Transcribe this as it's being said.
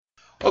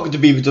Welcome to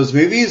Beaver Does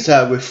Movies.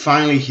 We're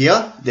finally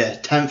here, the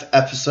 10th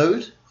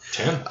episode.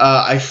 10?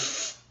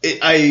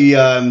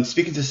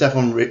 Speaking to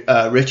Stefan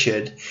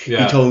Richard, he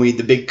told me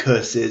the big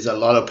curse is a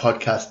lot of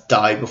podcasts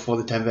die before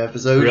the 10th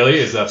episode. Really?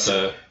 Is that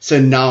the... So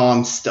now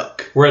I'm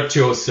stuck. We're at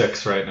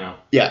 206 right now.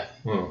 Yeah.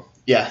 Oh.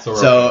 Yeah,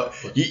 so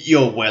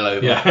you're well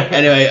over. Yeah.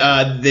 Anyway,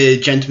 the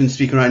gentleman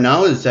speaking right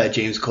now is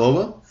James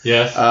Korba.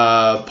 Yes.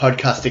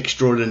 Podcast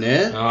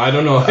extraordinaire. I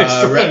don't know.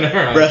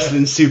 Extraordinaire.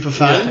 Wrestling super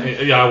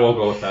fan. Yeah, we'll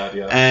go with that,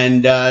 yeah.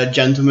 And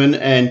gentleman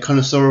and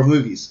connoisseur of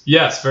movies.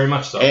 Yes, very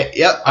much so.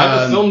 Yep. I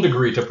have a film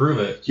degree to prove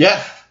it.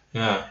 Yeah.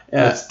 Yeah.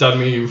 It's done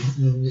me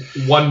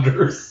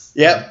wonders.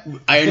 Yep.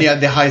 I only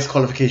had the highest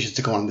qualifications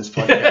to go on this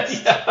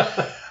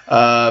podcast.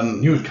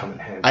 Knew it'd come in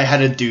handy. I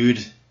had a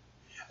dude...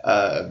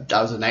 that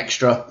was an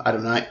extra, I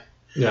don't know.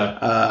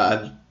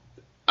 Yeah.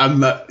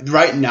 I'm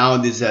right now.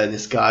 There's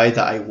this guy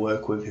that I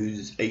work with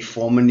who's a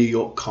former New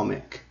York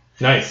comic.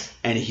 Nice.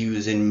 And he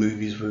was in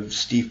movies with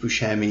Steve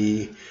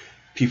Buscemi,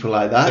 people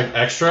like that. Like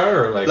extra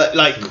or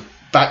like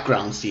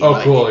background Steve. Oh,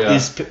 cool. Yeah.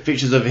 There's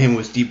pictures of him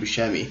with Steve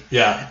Buscemi.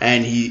 Yeah.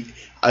 And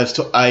I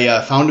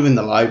found him in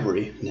the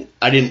library.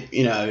 I didn't,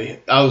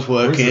 I was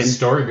working. Where's the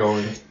story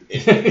going?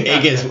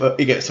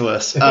 It gets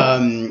worse.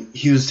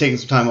 He was taking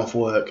some time off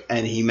work,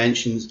 and he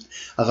mentions,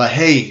 I was like,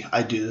 hey,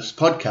 I do this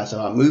podcast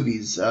about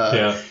movies.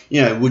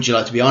 Would you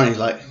like to be on? He's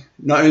like,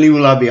 not only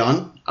will I be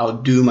on, I'll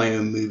do my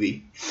own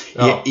movie.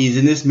 Oh. He's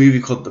in this movie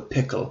called The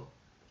Pickle.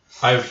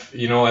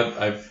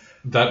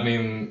 That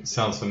name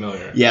sounds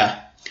familiar. Yeah.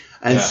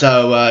 And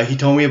so he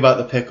told me about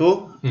The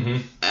Pickle, mm-hmm.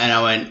 and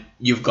I went,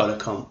 you've got to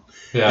come.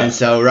 Yeah. And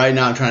so right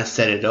now I'm trying to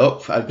set it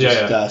up. I've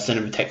just sent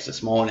him a text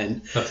this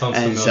morning. That sounds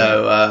and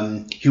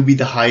familiar. So he'll be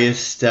the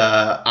highest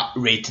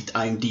rated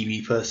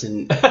IMDb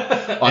person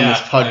on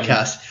this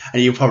podcast.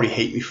 And he'll probably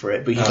hate me for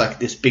it. But he's like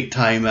this big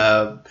time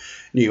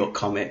New York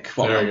comic.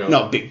 Well,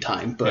 not big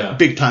time, but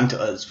big time to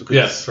us.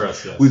 Because for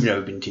us, we've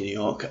never been to New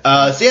York.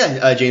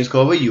 James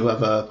Korba, you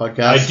have a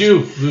podcast. I do.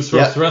 Loose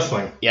Ropes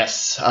Wrestling.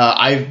 Yes.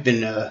 I've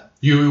been...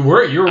 You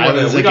were one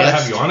of the... We got to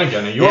have you on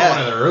again. You were one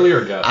of the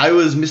earlier guests. I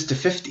was Mr.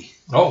 50.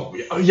 Oh,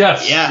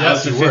 yes. Yeah, I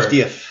was the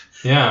 50th.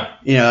 Yeah.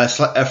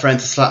 A friend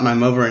to slap my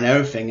mother and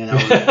everything. And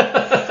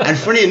and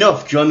funny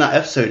enough, during that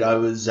episode, I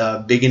was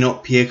bigging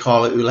up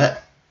Pierre-Carl Ouellet.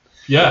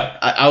 Yeah.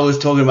 I was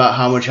talking about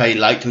how much I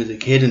liked him as a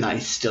kid and that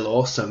he's still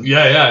awesome.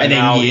 Yeah. And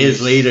then years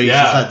later, he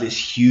just had this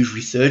huge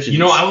resurgence.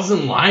 I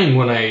wasn't lying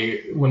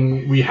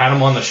when we had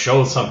him on the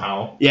show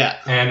somehow. Yeah.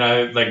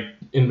 And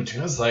in between,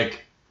 I was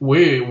like,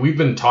 we've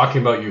been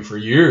talking about you for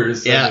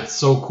years. Yeah. And it's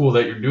so cool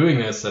that you're doing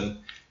this. And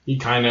he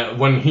kind of,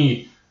 when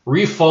he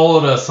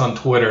refollowed us on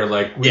Twitter,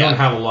 we don't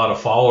have a lot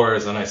of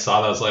followers, and I saw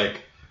that, I was like,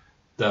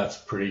 that's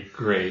pretty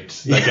great.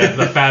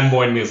 The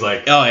fanboy in me is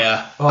like, oh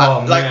yeah.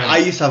 Man. I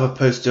used to have a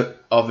poster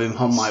of him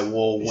on my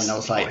wall when I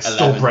was 11. I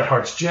stole Bret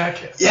Hart's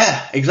jacket.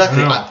 Yeah,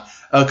 exactly.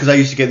 Because I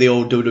used to get the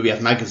old WWF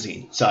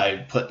magazine, so I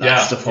put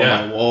that stuff on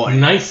my wall.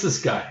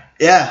 Nicest guy.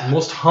 Yeah.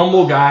 Most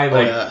humble guy.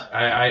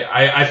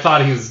 I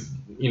thought he was,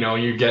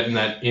 you're getting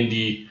that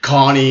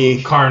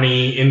carny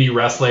indie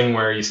wrestling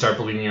where you start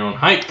believing your own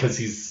hype because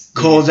he's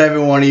calls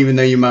everyone even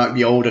though you might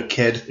be older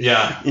kid.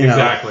 Yeah,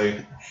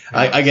 exactly.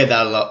 I get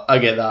that a lot. I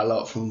get that a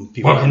lot from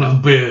people. Welcome to the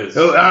biz.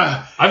 Oh,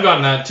 I've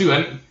gotten that too,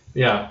 and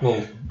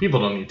people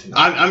don't need to know.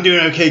 I'm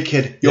doing okay,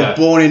 kid. You're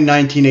born in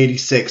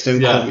 1986.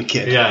 Don't call me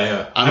kid.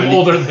 Yeah. I'm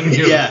older than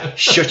you. Yeah,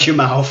 shut your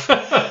mouth.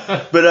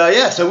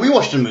 But so we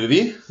watched a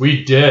movie.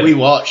 We did. We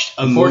watched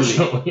a movie.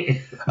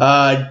 Unfortunately,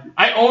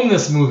 I own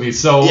this movie,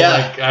 so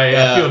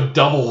I feel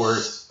double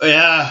worse.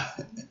 Yeah.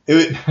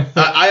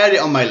 I had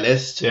it on my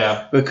list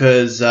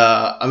because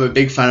I'm a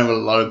big fan of a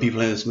lot of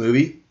people in this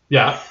movie.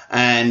 Yeah.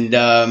 And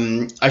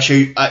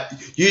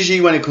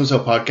usually when it comes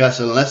to a podcast,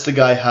 unless the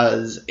guy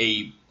has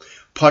a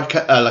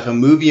podcast like a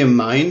movie in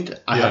mind,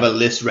 I have a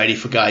list ready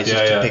for guys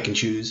just to pick and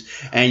choose.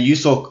 And you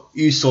saw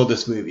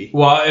this movie.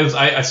 Well,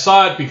 I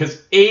saw it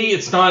because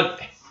it's not.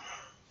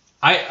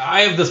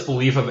 I have this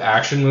belief of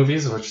action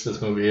movies, which this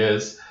movie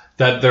is,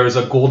 that there's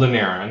a golden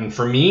era, and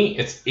for me,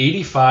 it's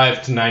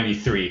 85 to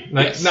 93.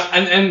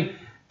 And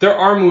there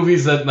are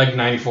movies that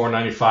 94,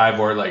 95,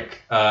 or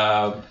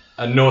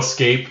No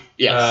Escape.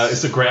 Yes.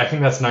 It's a great. I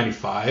think that's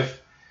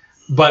 95.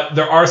 But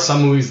there are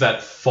some movies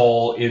that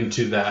fall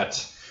into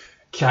that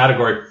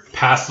category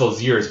past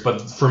those years.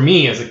 But for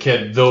me, as a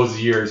kid, those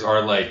years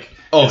are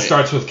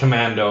starts with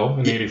Commando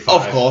in 85.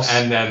 Of course.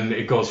 And then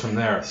it goes from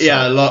there. So.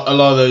 Yeah, a lot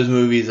of those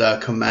movies are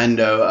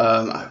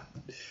Commando.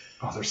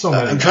 There's so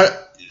many.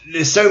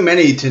 There's so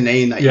many to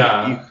name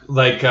that.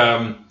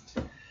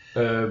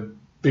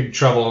 Big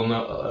Trouble in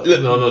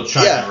Little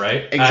China,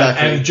 right?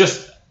 Exactly. And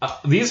just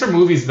these are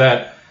movies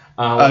that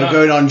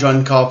going on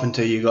John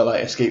Carpenter, you got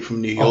Escape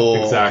from New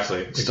York,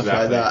 exactly, stuff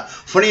like that.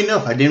 Funny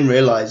enough, I didn't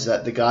realize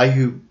that the guy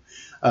who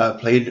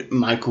played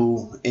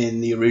Michael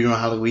in the original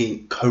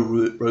Halloween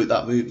co-wrote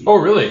that movie. Oh,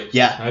 really?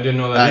 Yeah, I didn't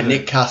know that.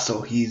 Nick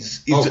Castle.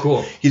 He's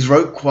cool. He's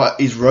wrote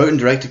and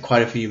directed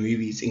quite a few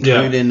movies,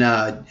 including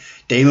Damon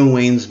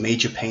Wayans'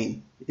 Major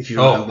Pain. If you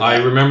remember. I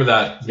remember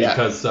that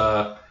because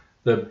the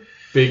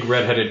big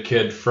redheaded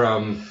kid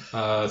from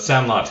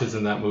Sandlot is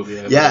in that movie.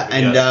 And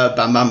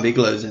Bam Bam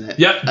Bigelow's in it.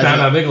 Yep, Bam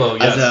Bam Bigelow,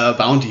 yes. As a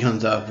bounty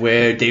hunter,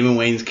 where Damon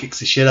Wayans kicks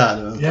the shit out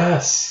of him.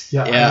 Yes.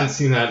 Yeah, I haven't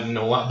seen that in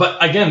a while.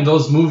 But again,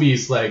 those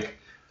movies, like,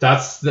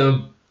 that's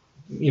the,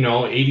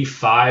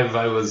 85,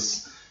 it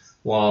was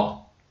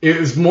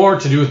more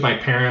to do with my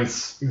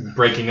parents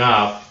breaking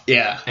up.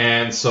 Yeah.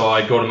 And so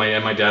I'd go to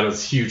my dad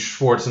was a huge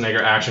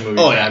Schwarzenegger action movie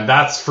fan. Yeah.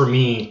 That's, for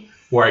me,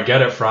 where I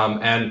get it from.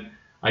 And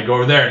I'd go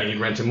over there and he'd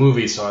rent a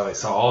movie. So I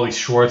saw all these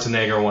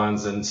Schwarzenegger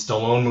ones and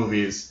Stallone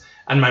movies.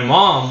 And my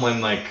mom,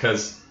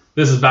 because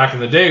this is back in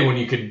the day when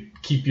you could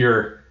keep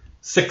your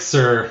 6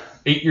 or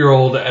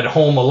 8-year-old at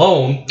home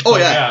alone.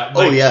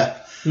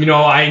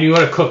 I knew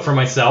how to cook for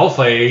myself.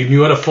 I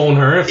knew how to phone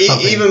her if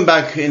something. Even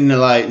back in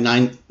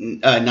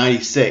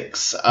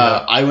 96,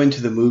 I went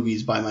to the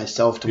movies by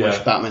myself to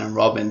watch Batman and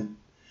Robin.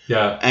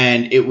 Yeah.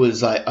 And it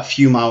was like a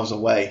few miles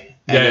away.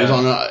 And it was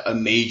on a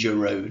major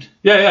road.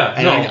 Yeah.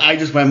 And I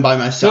just went by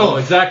myself. No,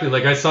 exactly.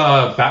 Like I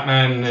saw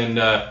Batman and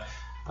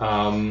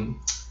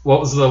what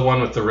was the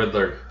one with the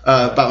Riddler?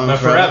 Batman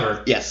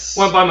Forever. Yes.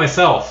 Went by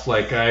myself.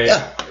 Like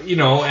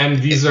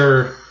and these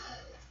are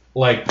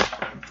like,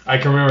 I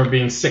can remember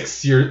being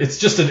 6 years. It's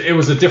just it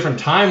was a different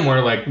time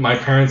where like my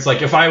parents,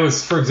 like if I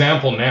was, for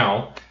example,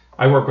 now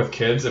I work with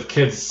kids. If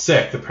kid's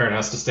sick, the parent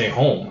has to stay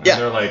home. And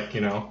they're like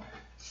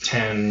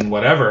 10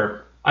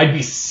 whatever. I'd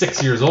be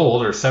 6 years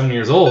old or 7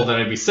 years old and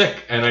I'd be sick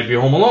and I'd be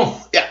home alone.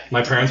 Yeah.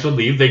 My parents would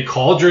leave. They'd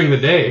call during the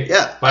day.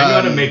 Yeah. But I knew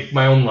how to make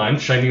my own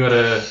lunch. I knew how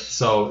to.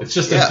 So it's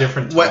just a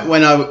different time.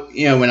 When I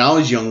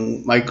was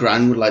young, my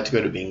gran would like to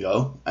go to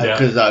bingo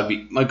because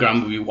my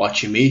gran would be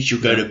watching me.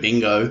 She'd go to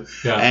bingo,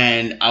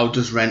 and I would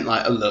just rent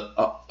like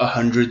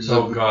hundreds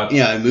of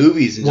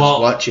movies and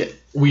just watch it.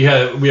 We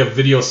have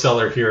Video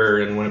Cellar here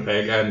in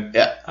Winnipeg,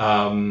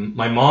 and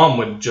my mom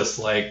would just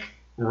like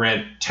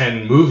rent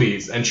 10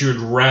 movies, and she would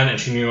rent, and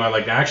she knew I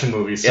liked action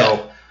movies.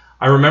 So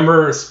I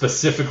remember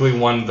specifically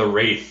one, The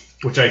Wraith,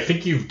 which I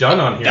think you've done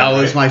on here. That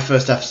was my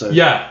first episode.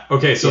 Yeah.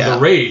 Okay. So The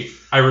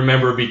Wraith, I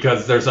remember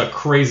because there's a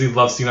crazy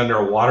love scene under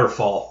a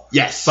waterfall.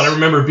 Yes. But I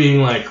remember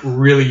being like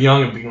really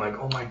young and being like,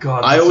 oh my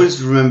god. I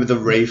always remember The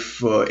Wraith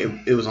for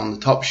it was on the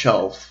top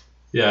shelf.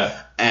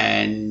 Yeah.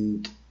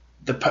 And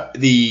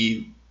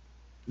the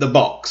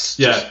box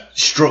just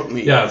struck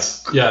me. Yeah.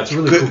 It's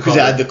really cool because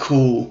it had the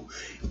cool.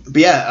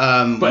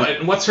 But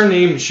but what's her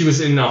name? She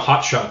was in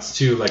Hot Shots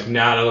too, like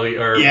Natalie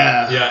or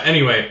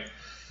Anyway,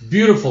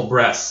 beautiful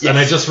breasts, and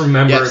I just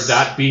remember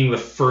that being the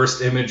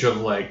first image of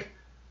like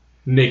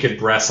naked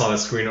breasts on a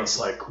screen. I was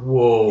like,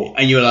 whoa!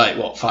 And you were like,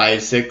 what,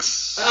 5,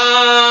 6?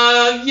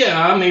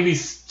 Maybe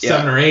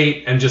 7 or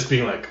 8, and just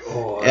being like,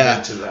 oh, I'm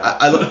into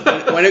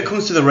that. When it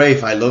comes to The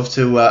Wraith, I love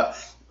to.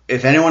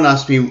 If anyone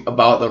asks me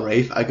about The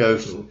Wraith, I go,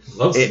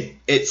 love scene.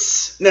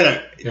 It's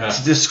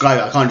to describe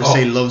it. I can't just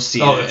say love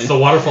scene. Oh, it's the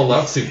waterfall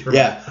love scene. For me.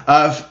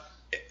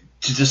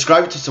 To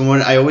describe it to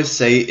someone, I always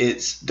say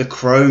it's The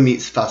Crow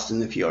meets Fast and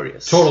the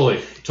Furious.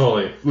 Totally.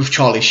 With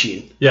Charlie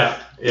Sheen. Yeah.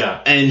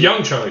 And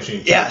young Charlie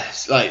Sheen. Yeah,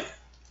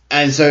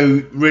 and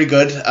so really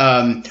good.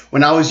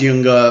 When I was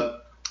younger,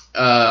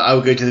 I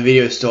would go to the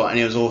video store, and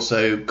it was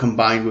also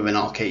combined with an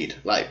arcade.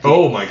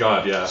 Oh my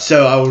god, yeah.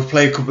 So I would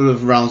play a couple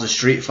of rounds of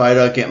Street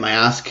Fighter, get my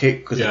ass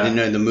kicked because I didn't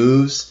know the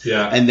moves.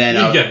 Yeah. And then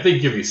they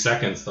give you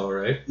seconds though,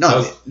 right?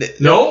 No. That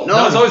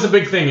was always a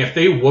big thing. If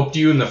they whooped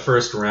you in the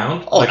first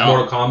round,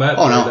 Mortal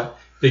Kombat,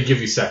 they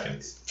give you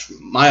seconds.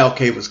 My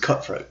arcade was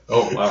cutthroat.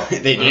 Oh wow.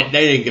 They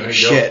didn't give a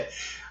shit.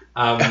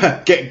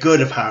 Get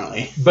good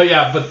apparently. But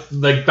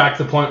like back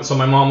to the point. So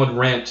my mom would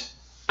rent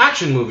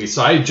action movies.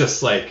 So I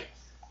just like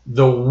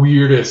the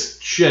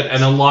weirdest shit,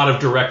 and a lot of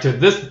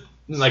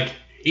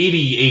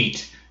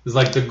 88 is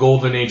like the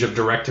golden age of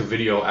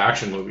direct-to-video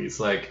action movies.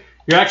 Like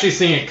you're actually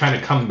seeing it kind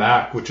of come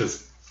back, which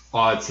is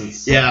odd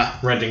since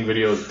renting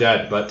video is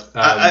dead. But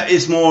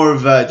it's more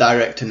of a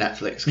direct to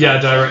Netflix.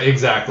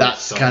 Exactly.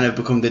 That's kind of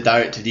become the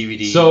direct to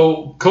DVD.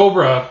 So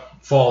Cobra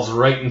falls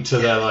right into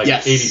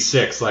the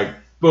 86, like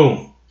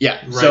boom.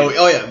 Yeah. Right. So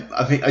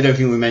I don't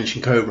think we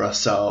mentioned Cobra.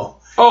 So.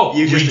 Oh,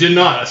 we did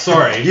not.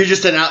 Sorry. You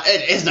just announced.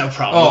 It is no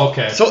problem. Oh,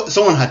 okay. So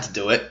someone had to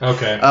do it.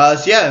 Okay.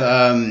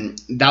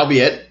 That'll be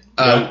it.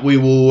 We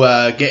will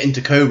get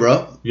into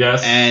Cobra.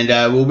 Yes. And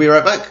we'll be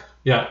right back.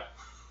 Yeah.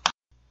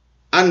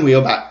 And we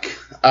are back.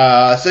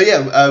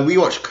 We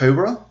watched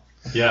Cobra.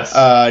 Yes.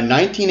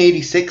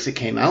 1986 it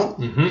came out.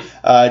 Mm-hmm.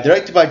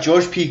 Directed by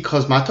George P.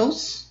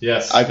 Cosmatos.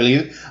 Yes. I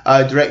believe.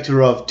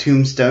 Director of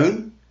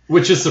Tombstone.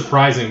 Which is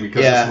surprising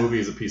because this movie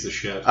is a piece of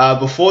shit.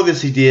 Before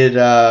this he did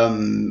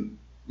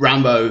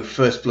Rambo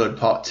First Blood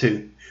Part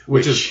 2.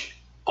 Which is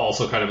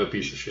also kind of a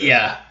piece of shit.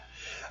 Yeah.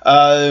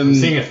 I'm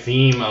seeing a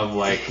theme of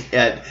like...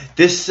 Yeah,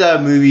 this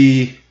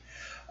movie...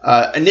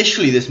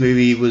 initially this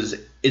movie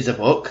is a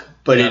book,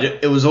 but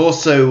it was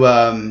also...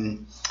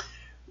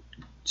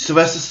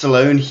 Sylvester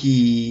Stallone,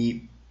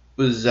 he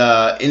was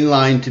in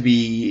line to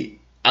be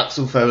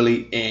Axel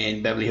Foley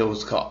in Beverly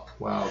Hills Cop.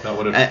 Wow, that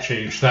would have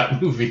changed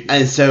that movie.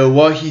 And so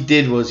what he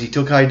did was he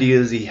took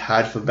ideas he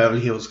had for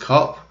Beverly Hills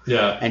Cop,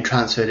 and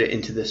transferred it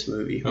into this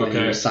movie when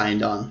he was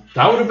signed on.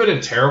 That would have been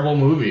a terrible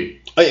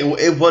movie.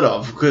 It would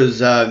have,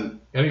 because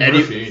Eddie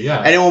Murphy,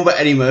 anyone but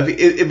Eddie Murphy.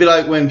 It'd be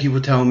like when people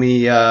tell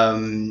me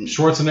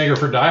Schwarzenegger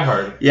for Die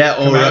Hard. Yeah,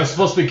 or it was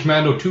supposed to be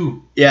Commando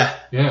 2.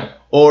 Yeah,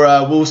 or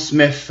Will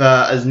Smith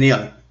as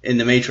Neo in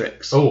The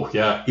Matrix. Oh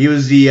yeah, he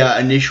was the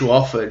initial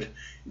offered.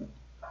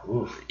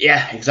 Oof.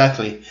 Yeah,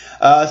 exactly.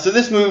 So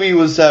this movie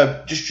was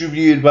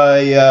distributed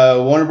by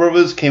Warner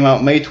Brothers. Came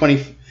out May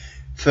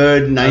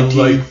 23rd, 19. I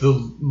like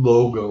the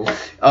logo.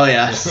 Oh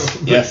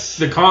yes, yes.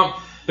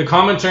 The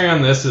commentary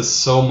on this is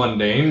so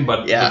mundane,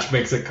 but which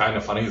makes it kind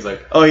of funny. He's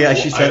like, "Oh yeah,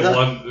 she said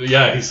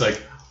that." He's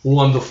like,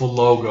 "Wonderful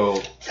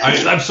logo."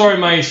 I'm sorry,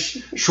 my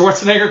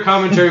Schwarzenegger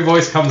commentary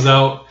voice comes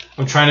out.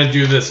 I'm trying to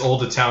do this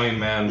old Italian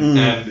man,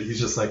 and he's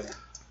just like,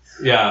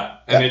 "Yeah,"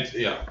 and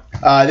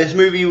this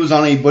movie was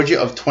on a budget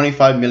of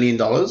 $25 million.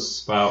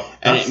 Wow,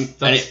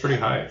 that's pretty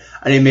high.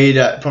 And it made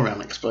probably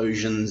on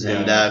explosions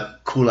and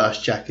cool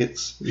ass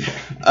jackets.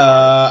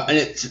 Yeah. And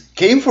it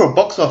came for a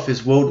box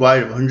office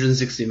worldwide of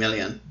 $160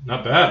 million.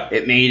 Not bad.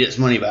 It made its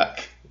money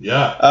back.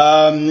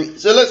 Yeah.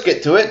 So let's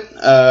get to it.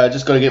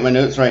 Just got to get my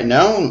notes right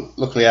now.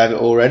 Luckily, I have it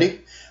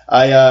already.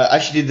 I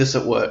actually did this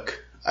at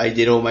work. I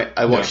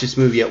watched this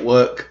movie at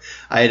work.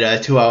 I had a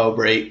 2-hour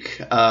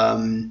break.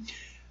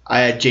 I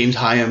had James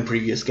Hyam,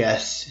 previous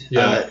guest,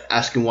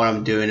 asking what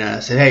I'm doing, and I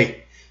said,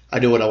 "Hey, I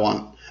do what I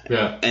want."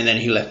 Yeah. And then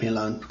he left me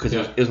alone because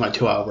it was my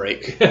 2-hour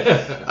break.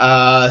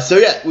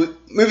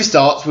 Movie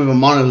starts with a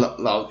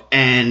monologue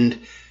and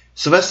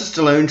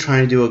Sylvester Stallone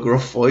trying to do a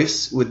gruff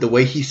voice with the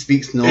way he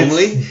speaks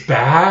normally. It's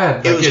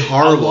bad. It was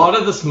horrible. A lot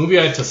of this movie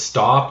I had to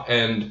stop,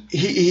 and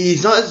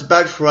he's not as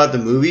bad throughout the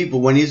movie, but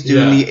when he's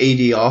doing the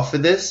ADR for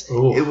this,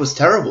 it was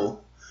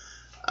terrible.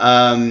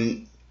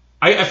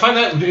 I find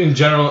that in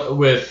general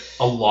with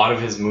a lot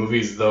of his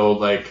movies, though,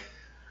 like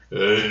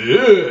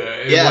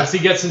once he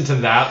gets into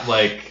that,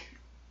 like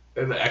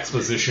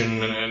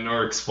exposition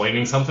or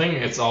explaining something,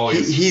 it's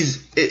always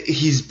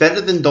he's better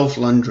than Dolph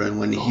Lundgren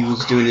when he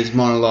was doing his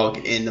monologue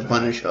in The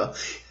Punisher.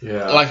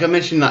 Yeah, like I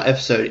mentioned in that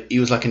episode, he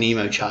was like an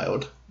emo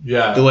child.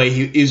 Yeah, the way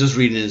he was just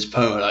reading his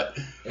poem, like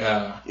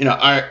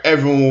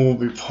everyone will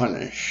be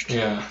punished.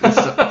 Yeah, and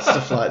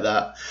stuff like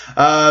that.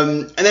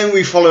 And then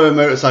we follow a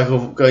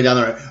motorcycle going down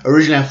the road.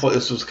 Originally, I thought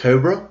this was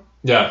Cobra.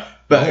 Yeah,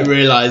 but I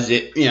realized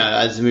it,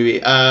 as the movie.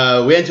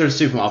 We enter a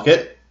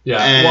supermarket.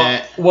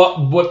 Yeah.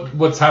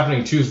 What's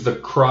happening too is the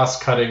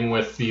cross cutting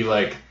with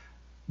the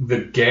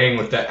gang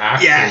with the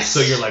actors. Yes.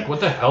 So you're like, what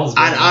the hell's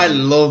going on? I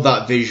love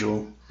that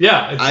visual.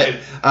 Yeah.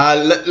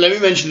 Let me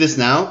mention this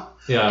now.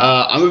 Yeah.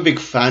 I'm a big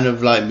fan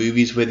of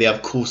movies where they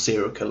have cool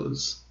serial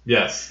killers.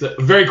 Yes.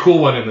 Very cool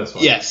one in this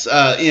one. Yes.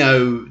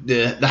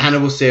 The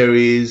Hannibal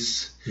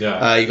series.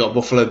 Yeah. You got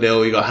Buffalo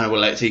Bill. You got Hannibal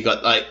Lecter. You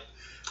got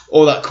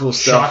all that cool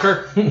stuff.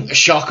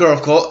 Shocker,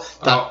 of course.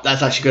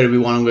 That's actually going to be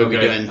one I'm going to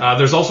be doing.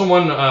 There's also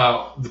one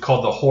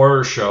called The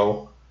Horror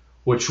Show,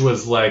 which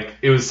was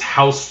it was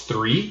House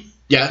 3.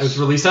 Yes. It was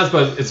released as,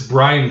 but it's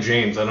Brian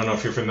James. I don't know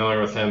if you're familiar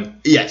with him.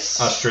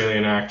 Yes.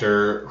 Australian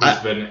actor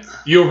who's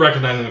you'll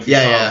recognize him if you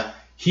saw him.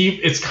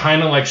 It's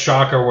kind of like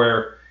Shocker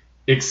where,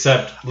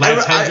 except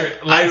Lance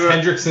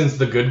Hendrickson's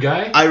the good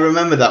guy. I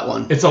remember that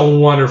one. It's a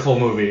wonderful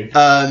movie.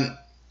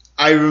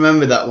 I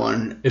remember that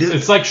one.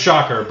 It's like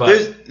Shocker,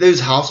 but those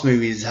house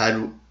movies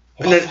had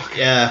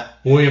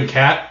William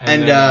Catt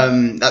and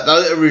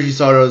that originally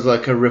started as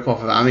like a rip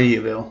off of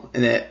Amityville,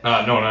 and it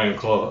no, not even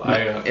close.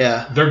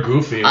 They're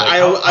goofy.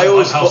 I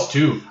always House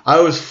 2. I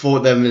always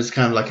thought them as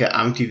kind of like an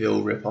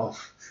Amityville rip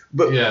off,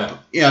 but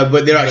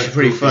but they're actually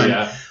pretty fun.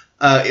 Yeah.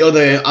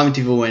 Although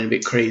Amityville went a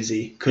bit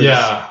crazy because they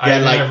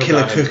had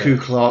killer cuckoo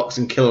clocks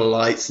and killer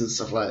lights and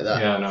stuff like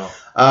that. Yeah, no.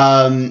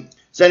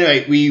 So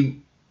anyway, we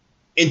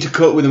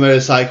intercut with a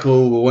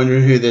motorcycle. We're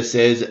wondering who this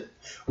is,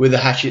 with the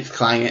hatchets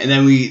clanging, and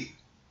then we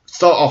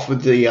start off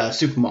with the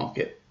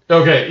supermarket.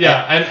 Okay,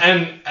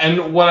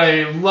 and what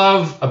I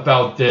love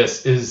about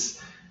this is,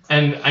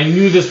 and I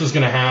knew this was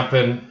going to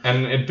happen,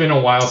 and it'd been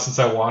a while since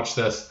I watched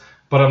this,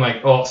 but I'm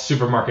like,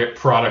 supermarket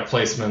product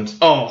placement.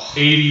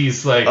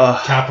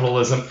 80s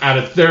capitalism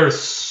added. There's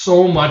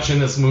so much in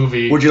this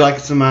movie. Would you like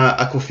some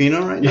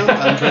Aquafina right now?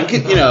 I'm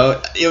drinking. It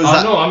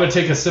was. No, I'm gonna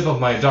take a sip of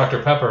my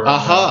Dr. Pepper.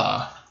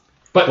 Aha.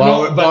 But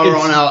while we're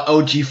on our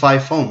LG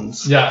 5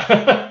 phones.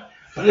 Yeah.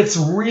 But it's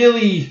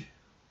really,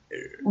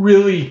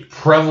 really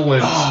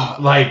prevalent.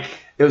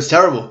 It was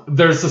terrible.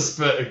 There's this,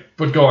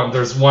 but go on.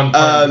 There's one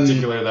part in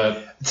particular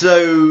that.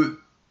 So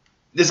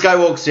this guy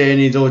walks in.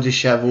 He's all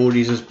disheveled.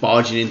 He's just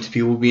barging into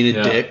people, being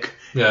a dick.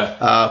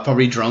 Yeah.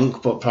 Probably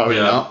drunk, but probably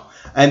not.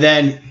 And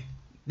then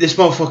this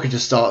motherfucker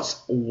just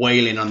starts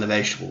wailing on the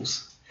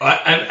vegetables.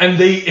 And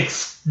they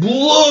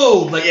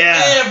explode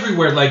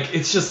everywhere.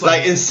 It's just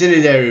like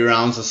incendiary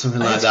rounds or something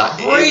like that.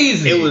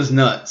 Crazy. It was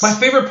nuts. My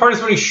favorite part is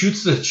when he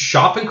shoots the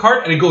shopping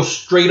cart and it goes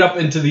straight up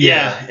into the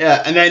air.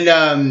 Yeah. And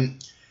then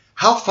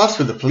how fast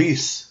were the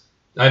police?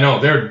 I know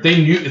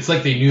they knew. It's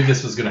like they knew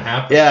this was going to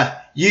happen. Yeah.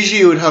 Usually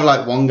you would have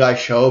like one guy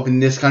show up in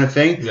this kind of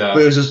thing, but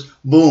it was just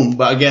boom.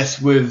 But I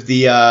guess with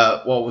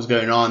the what was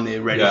going on,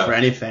 they're ready for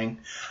anything.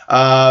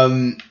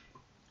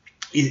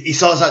 He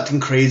starts acting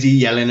crazy,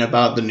 yelling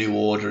about the New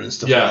Order and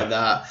stuff like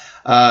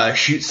that.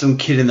 Shoots some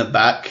kid in the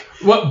back.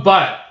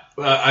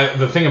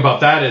 The thing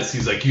about that is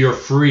he's like, you're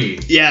free.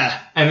 Yeah.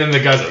 And then the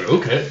guy's like,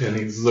 okay. And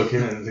he's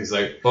looking and he's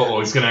like, he's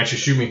going to actually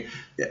shoot me.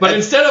 But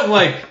instead of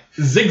like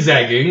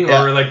zigzagging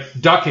or like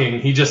ducking,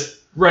 he just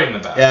right in the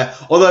back. Yeah.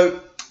 Although,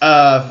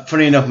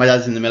 funny enough, my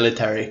dad's in the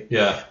military.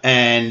 Yeah.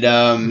 And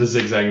the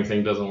zigzagging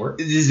thing doesn't work?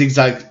 The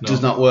zigzag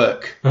does not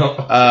work.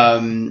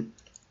 One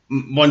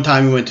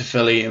time we went to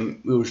Philly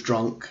and we was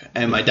drunk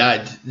and my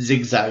dad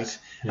zigzagged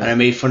and I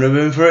made fun of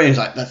him for it. And he's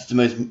like, that's the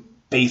most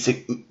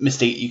basic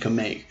mistake you can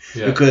make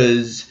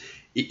because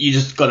you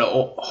just got to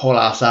haul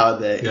ass out of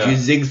there. If you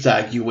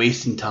zigzag, you're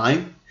wasting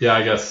time. Yeah,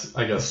 I guess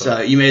so.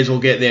 So you may as well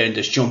get there and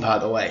just jump out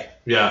of the way.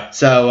 Yeah.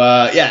 So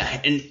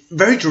in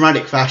very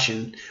dramatic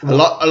fashion, a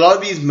lot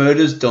of these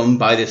murders done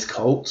by this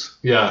cult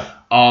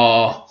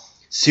are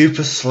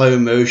super slow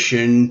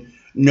motion,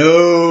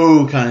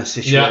 no kind of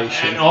situation.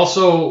 Yeah, and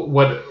also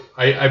what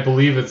I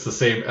believe it's the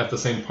same at the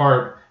same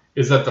part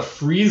is that the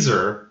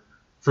freezer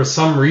for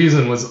some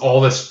reason was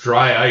all this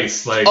dry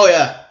ice. Like, oh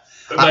yeah,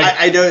 like,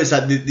 I noticed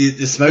that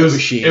the smoke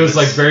machine. It was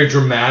like very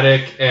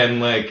dramatic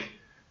and like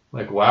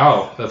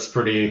wow, that's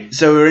pretty.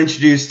 So we're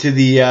introduced to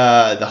the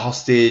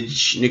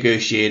hostage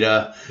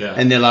negotiator,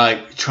 and they're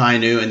like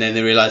trying to, and then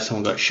they realize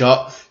someone got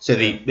shot. So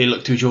they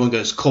look to each other and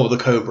goes, "Call the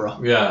Cobra."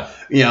 Yeah,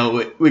 you know,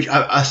 which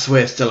I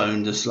swear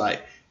Stallone just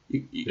like.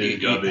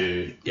 It's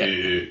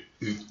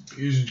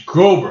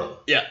Cobra.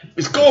 Yeah,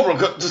 it's Cobra.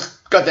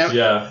 Just goddamn.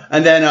 Yeah.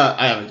 And then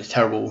I have a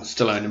terrible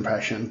Stallone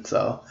impression.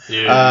 So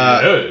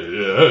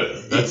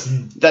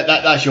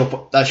that's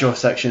your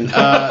section.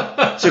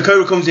 So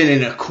Cobra comes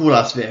in a cool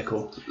ass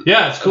vehicle.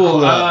 Yeah, it's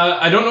cool.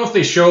 I don't know if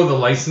they show the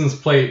license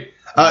plate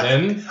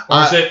then,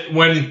 or is it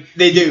when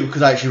they do?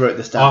 Because I actually wrote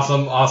this down.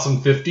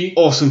 Awesome 50.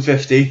 Awesome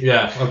 50.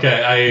 Yeah.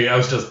 Okay. I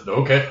was just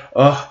okay.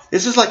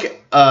 This is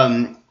like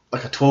a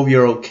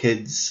 12-year-old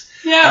kid's.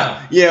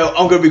 Yeah.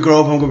 I'm gonna be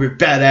grown up. I'm gonna be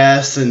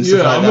badass and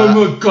stuff like that. I'm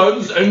gonna have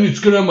guns and it's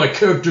gonna have my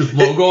character's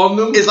logo on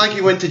them. It's like he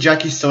went to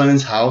Jackie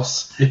Stallone's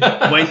house,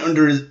 went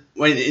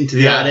into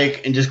the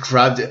attic and just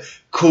grabbed it.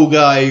 Cool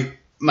guy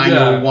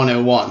manual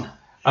 101.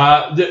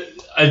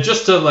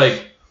 Just to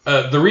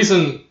the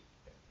reason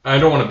I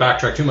don't want to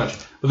backtrack too much,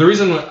 but the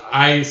reason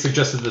I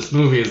suggested this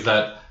movie is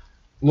that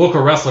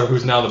local wrestler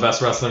who's now the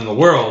best wrestler in the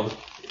world,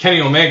 Kenny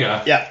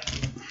Omega. Yeah.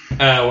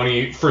 When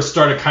he first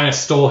started, kind of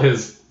stole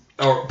his.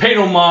 Or paid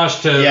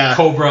homage to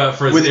Cobra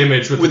for his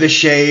image with the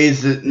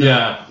shades.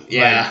 Not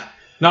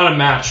a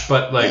match,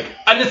 but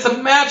and it's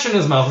a match in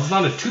his mouth. It's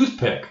not a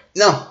toothpick.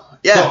 No,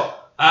 yeah. So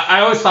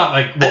I always thought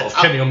if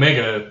Kenny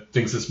Omega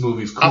thinks this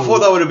movie's cool. I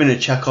thought that would have been a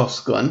Chekhov's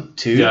gun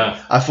too.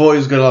 Yeah. I thought he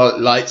was gonna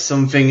light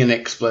something and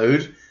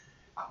explode.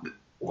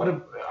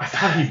 I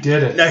thought he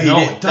did it. No, he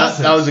didn't. It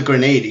doesn't. That was a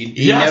grenade.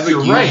 He never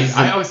you're right.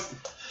 Them.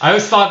 I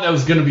always thought that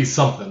was going to be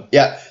something.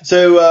 Yeah,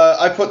 so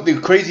I put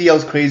the crazy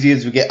yells crazy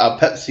as we get our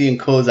Pepsi and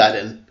Coors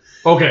add-in.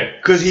 Okay.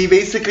 Because he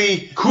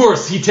basically...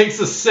 Coors, he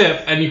takes a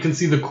sip and you can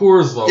see the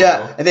Coors logo.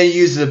 Yeah, and then he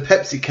uses a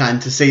Pepsi can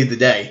to save the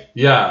day.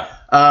 Yeah.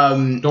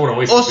 Don't want to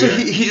waste also,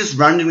 the beer. he just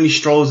randomly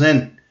strolls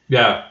in.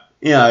 Yeah.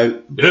 You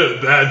know... Yeah,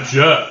 bad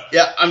shot.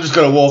 Yeah, I'm just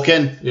going to walk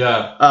in.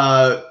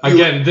 Yeah.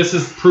 Again, this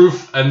is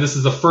proof, and this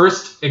is the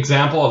first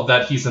example of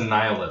that he's a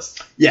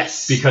nihilist.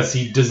 Yes. Because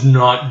he does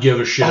not give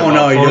a shit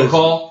about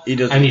protocol. He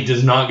doesn't. And he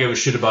does not give a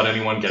shit about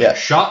anyone getting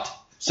shot.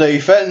 So he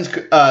threatens...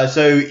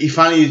 so he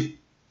finally,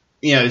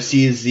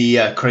 sees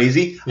the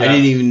crazy. Yeah. I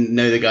didn't even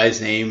know the guy's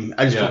name.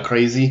 I just put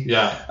crazy.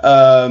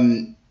 Yeah.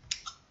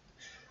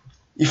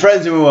 He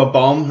threatens him with a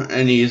bomb,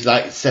 and he's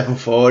like stepping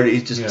forward.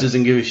 He just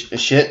doesn't give a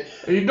shit.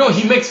 No,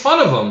 he makes fun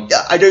of him.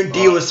 Yeah, I don't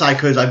deal with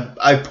psychos.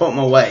 I put them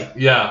away.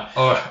 Yeah.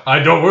 I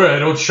don't worry. I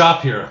don't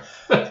shop here.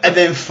 and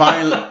then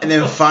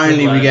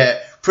finally, we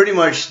get pretty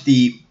much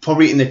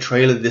probably in the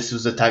trailer. This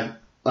was the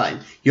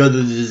tagline: "You're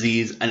the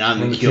disease, and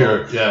I'm the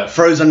cure." Yeah.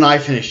 Throws a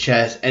knife in his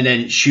chest, and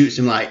then shoots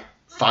him like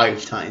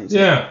 5 times.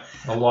 Yeah,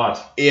 a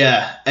lot.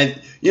 Yeah,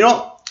 and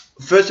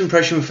first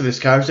impression for this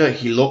character,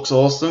 he looks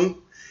awesome.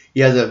 He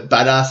has a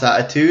badass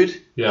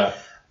attitude. Yeah.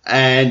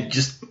 And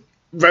just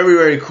very,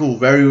 very cool.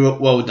 Very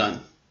well done.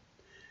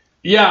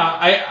 Yeah,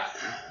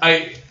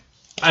 I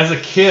as a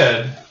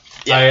kid,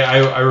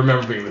 I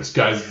remember being this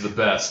guy's the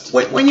best.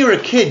 When you're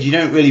a kid, you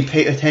don't really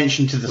pay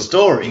attention to the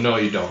story. No,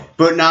 you don't.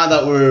 But now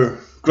that we're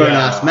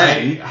grown-ass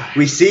men,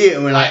 we see it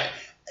and we're like...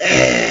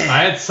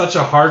 I had such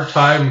a hard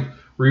time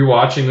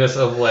rewatching this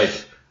of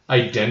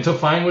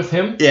identifying with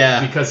him.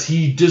 Yeah. Because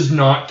he does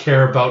not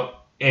care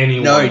about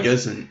anyone. No, he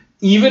doesn't.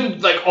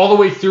 Even all the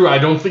way through, I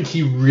don't think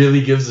he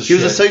really gives a shit.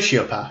 He was a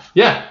sociopath.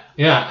 Yeah,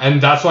 and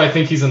that's why I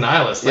think he's a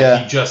nihilist.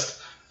 He just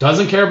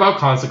doesn't care about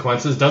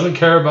consequences, doesn't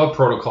care about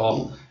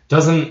protocol,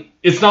 doesn't.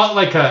 It's not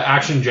like a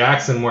Action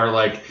Jackson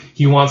where he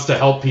he wants to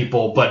help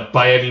people, but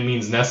by any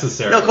means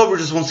necessary. No, Cobra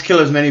just wants to kill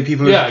as many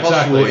people as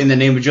possible in the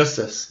name of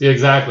justice. Yeah,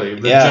 exactly.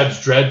 The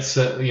Judge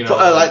Dredd, you know,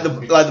 like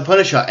the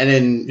Punisher, and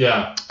in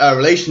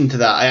relation to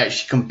that, I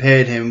actually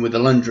compared him with the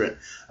Lundgren,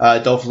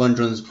 Dolph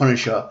Lundgren's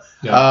Punisher.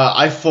 Yeah.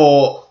 I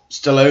thought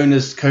Stallone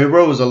as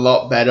Cobra was a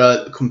lot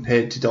better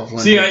compared to Dolph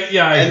Lundgren.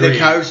 I and agree. The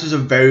characters are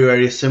very,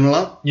 very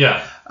similar.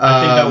 Yeah,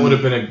 I think that would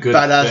have been a good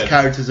badass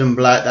characters in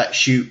black that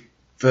shoot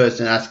first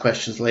and ask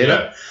questions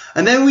later. Yeah.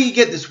 And then we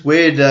get this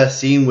weird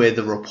scene where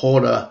the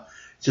reporter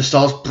just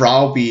starts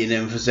browbeating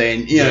him for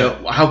saying, you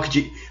know, how'd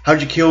you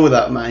kill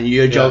that man?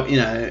 Your job, you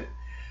know.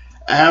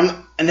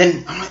 And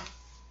then I'm like,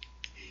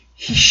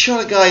 he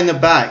shot a guy in the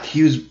back.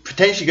 He was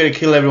potentially going to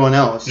kill everyone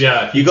else.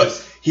 Yeah,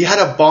 he had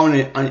a bomb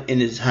in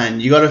his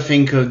hand. You got to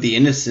think of the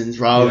innocents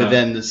rather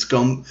than the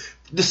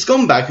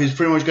scumbag who's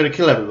pretty much going to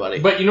kill everybody.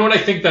 But you know what? I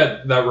think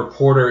that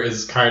reporter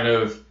is kind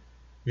of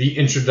the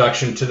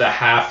introduction to the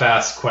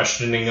half-assed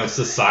questioning of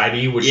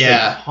society, which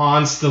they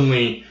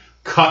constantly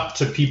cut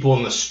to people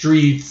in the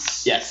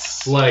streets.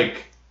 Yes.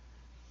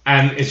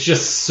 And it's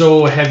just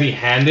so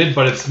heavy-handed,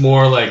 but it's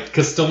more like,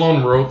 because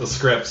Stallone wrote the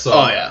script, so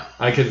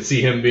I could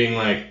see him being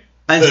like,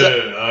 I know,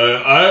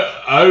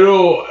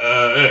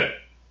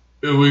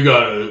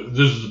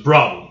 this is the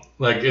problem.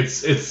 Like,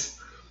 it's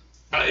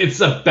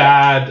a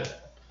bad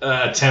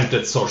attempt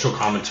at social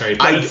commentary,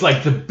 but it's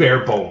like the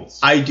bare bones.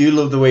 I do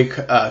love the way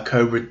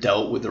Cobra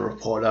dealt with the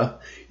reporter.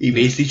 He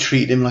basically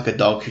treated him like a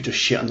dog who just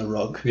shit on the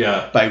rug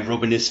by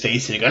rubbing his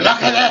face and he goes,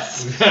 look at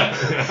this!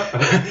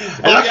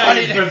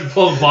 His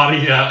full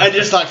body, and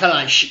just like kind of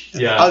like,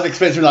 I was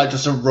expecting like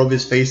just to rub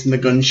his face in the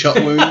gunshot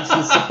wounds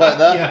and stuff like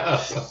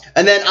that.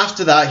 And then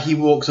after that, he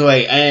walks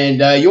away.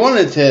 And you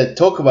wanted to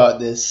talk about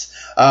this.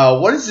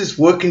 What is this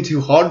working too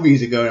hard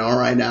music going on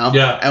right now?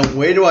 Yeah. And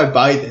where do I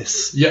buy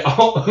this?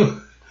 Yeah.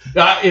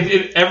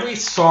 Every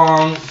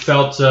song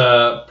felt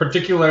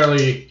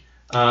particularly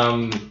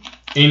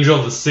Angel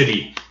of the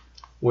City,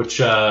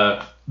 which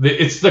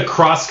it's the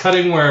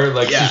cross-cutting where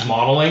she's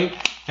modeling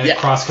and it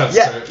cross-cuts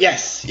to...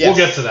 Yes. We'll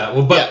get to that.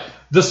 But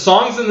the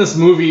songs in this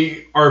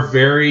movie are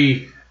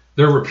they're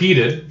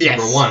repeated,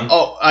 number one.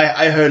 Oh,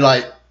 I heard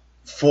like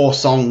 4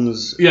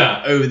 songs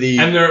over the...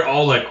 And they're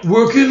all like,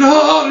 working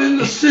hard in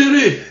the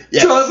city,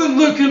 driving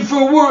looking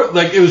for work.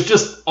 Like, it was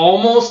just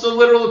almost a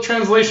literal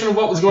translation of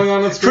what was going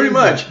on screen. Pretty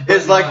much.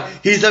 It's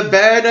like, he's a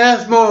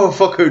badass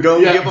motherfucker who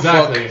don't give a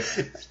fuck.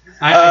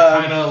 I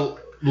kind of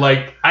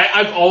like...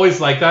 I've always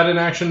liked that in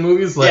action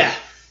movies. Like,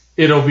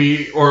 it'll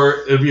be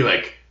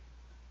like,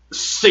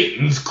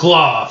 Satan's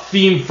Claw,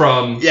 theme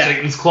from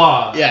Satan's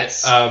Claw.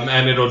 Yes.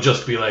 And it'll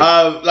just be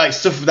like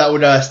stuff that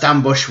would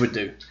Stan Bush would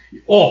do.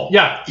 Oh,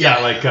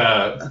 like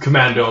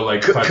Commando,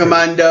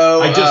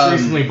 Commando. I just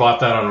recently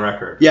bought that on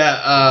record.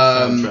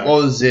 What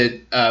was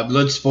it?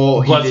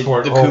 Bloodsport.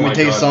 Bloodsport. The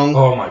Kumite song.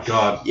 Oh my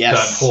god.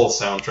 Yes. That whole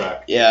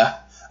soundtrack. Yeah.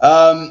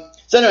 So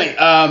anyway,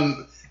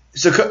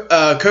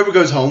 Cobra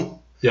goes home.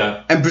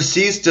 Yeah. And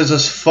proceeds to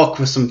just fuck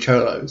with some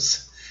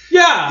cholos.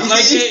 Yeah.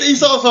 He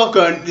starts off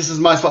going, this is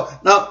my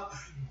spot. Now,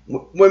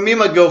 when me and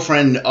my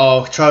girlfriend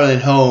are traveling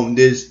home,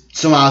 there's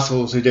some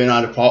assholes who don't know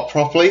how to park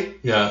properly.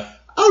 Yeah.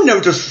 I would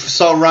never just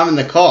start ramming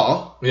the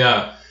car.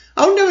 Yeah.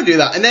 I would never do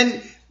that. And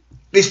then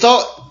they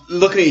start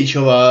looking at each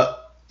other,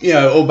 you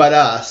know, all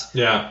badass.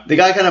 Yeah. The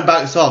guy kind of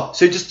backs off.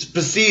 So he just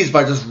proceeds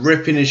by just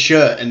ripping his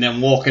shirt and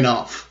then walking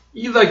off.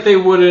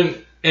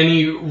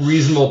 Any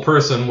reasonable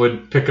person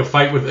would pick a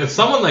fight with... If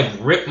someone,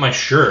 ripped my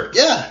shirt...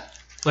 Yeah.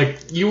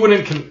 You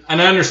wouldn't...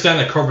 And I understand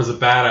that Cobra's a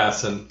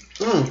badass,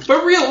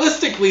 but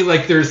realistically,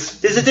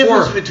 there's a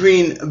difference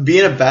between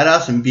being a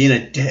badass and being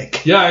a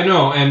dick. Yeah, I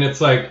know. And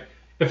it's like,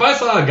 if I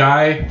saw a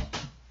guy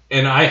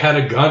and I had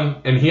a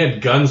gun and he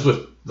had guns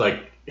with,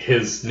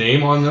 his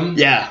name on them...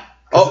 Yeah.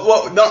 Oh,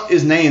 well, not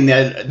his name,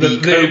 the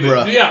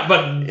Cobra.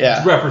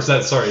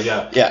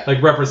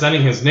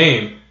 Representing his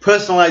name...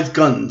 Personalized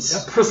guns.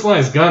 Yeah,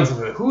 personalized guns.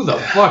 Who the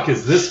fuck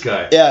is this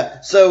guy?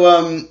 Yeah,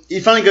 so he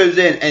finally goes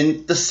in,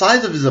 and the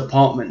size of his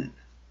apartment...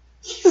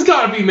 He's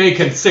got to be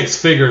making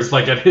 6 figures,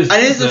 at his...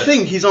 And here's the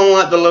thing, he's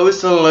on, the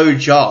lowest of the low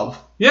job.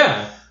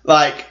 Yeah.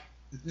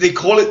 They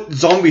call it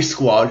Zombie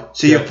Squad,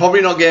 so you're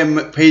probably not getting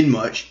paid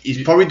much.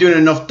 He's probably doing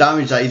enough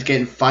damage that he's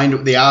getting fined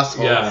up the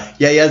asshole. Yeah.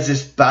 Yeah, he has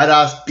this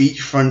badass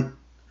beachfront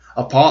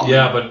apartment.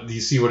 Yeah, but do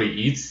you see what he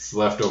eats? It's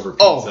leftover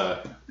pizza.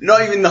 Oh.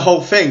 Not even the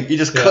whole thing. He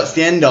just cuts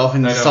the end off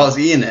and starts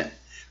eating it.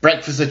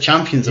 Breakfast of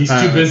champions. He's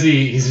apparently. Too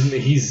busy.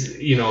 He's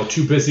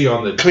too busy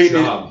on the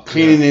job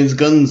cleaning his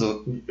guns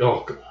up.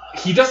 Oh,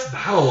 he does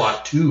that a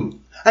lot too.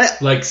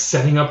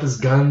 Setting up his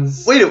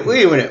guns. Wait a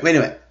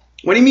minute.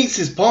 When he meets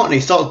his partner, he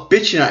starts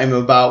bitching at him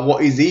about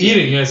what he's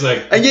eating. He's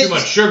too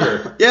much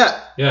sugar. Yeah.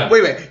 Yeah.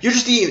 Wait a minute. You're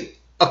just eating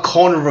a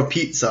corner of a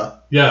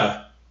pizza.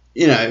 Yeah.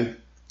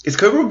 Is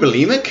Cobra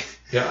bulimic?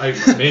 Yeah,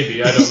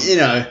 maybe. I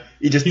don't.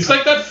 He's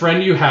like that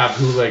friend you have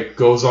who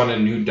goes on a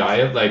new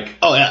diet.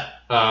 Oh yeah.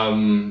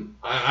 I'm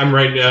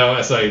right now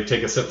as I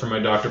take a sip from my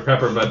Dr.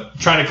 Pepper, but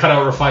trying to cut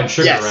out refined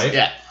sugar, right?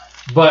 Yeah.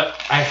 But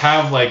I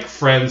have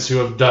friends who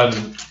have done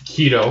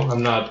keto.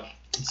 I'm not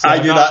So I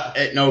do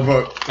that. No,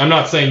 bro. I'm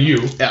not saying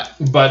you. Yeah.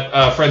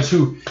 But friends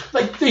who,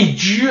 like, they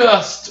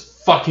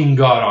just fucking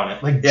got on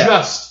it. Like,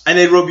 just. And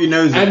they rub your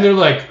nose in And it. they're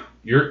like,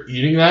 you're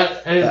eating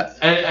that?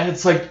 And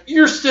it's like,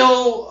 you're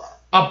still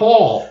a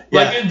ball.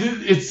 Like,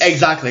 it's...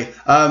 Exactly.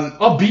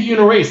 I'll beat you in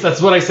a race.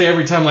 That's what I say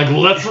every time. Like,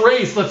 let's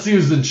race. Let's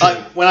use and shit.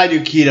 When I do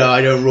keto,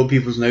 I don't rub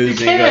people's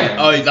noses and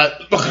go,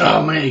 look at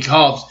how many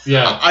carbs.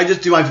 Yeah. I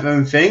just do my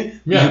own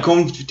thing. Yeah. If you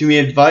come to me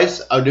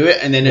advice, I'll do it.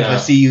 And then if I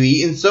see you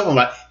eating stuff, I'm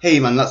like, hey,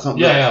 man, that's not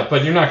good. Yeah,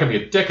 but you're not going to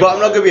be a dick. But I'm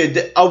not going to be a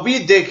dick. I'll be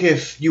a dick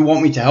if you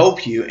want me to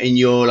help you and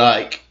you're,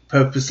 like,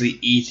 purposely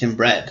eating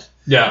bread.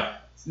 Yeah.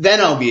 Then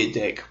I'll be a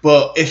dick.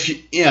 But if, you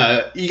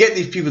get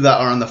these people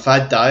that are on the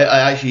fad diet,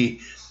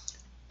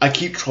 I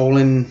keep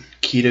trolling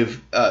keto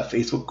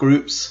Facebook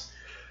groups.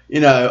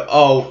 Keto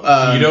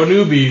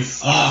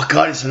newbies. Oh,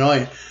 God, it's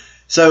annoying.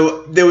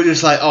 So they were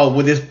just like, oh,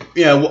 well, this,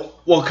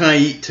 what can I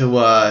eat to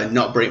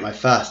not break my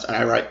fast? And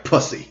I write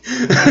pussy.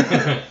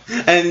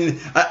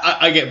 And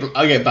I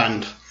get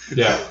banned.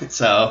 Yeah.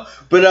 So,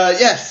 but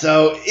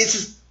so it's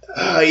just,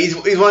 he's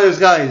one of those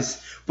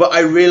guys. But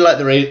I really like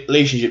the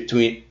relationship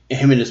between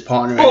him and his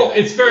partner. Oh,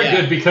 it's very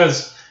good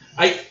because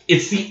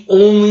it's the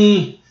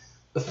only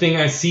thing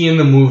I see in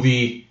the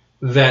movie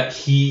that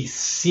he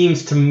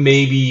seems to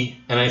maybe,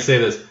 and I say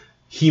this,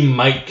 he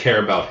might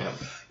care about him.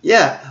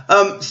 Yeah,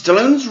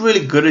 Stallone's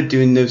really good at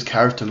doing those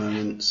character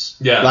moments.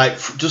 Yeah. Like,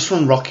 just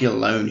from Rocky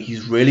alone,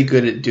 he's really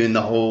good at doing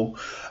the whole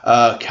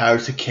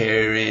character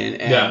caring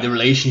and the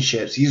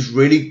relationships. He's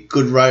really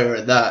good writer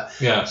at that.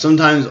 Yeah.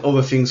 Sometimes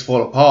other things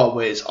fall apart,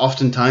 where it's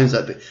oftentimes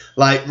that,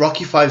 like,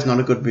 Rocky 5's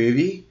not a good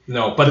movie.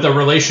 No, but the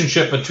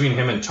relationship between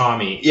him and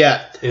Tommy.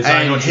 Yeah,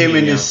 and him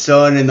and his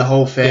son and the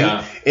whole thing.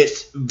 Yeah.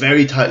 It's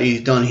very tightly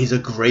done. He's a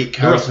great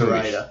character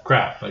writer.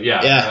 Crap, but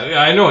yeah,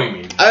 I know what you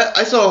mean.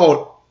 I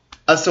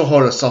still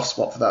hold a soft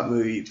spot for that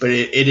movie, but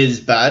it is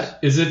bad.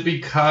 Is it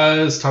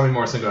because Tommy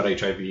Morrison got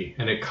HIV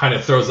and it kind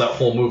of throws that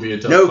whole movie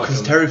into No,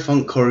 because Terry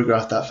Funk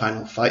choreographed that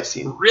final fight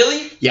scene.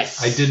 Really?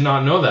 Yes. I did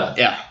not know that.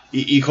 Yeah,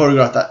 he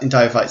choreographed that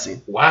entire fight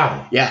scene.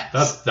 Wow. Yeah.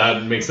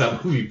 That makes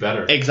that movie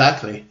better.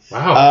 Exactly.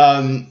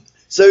 Wow.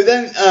 So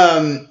then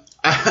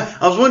I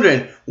was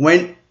wondering,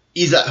 when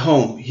he's at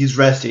home, he's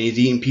resting, he's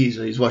eating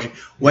pizza, he's watching,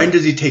 when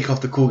does he take off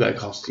the cool guy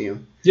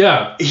costume?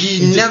 Yeah.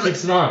 He never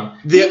puts it on.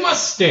 He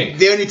must stink.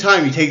 The only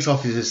time he takes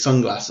off is his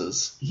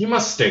sunglasses. He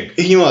must stink.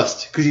 He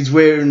must, because he's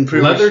wearing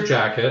pretty leather much...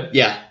 jacket.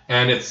 Yeah.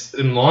 And it's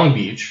in Long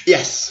Beach.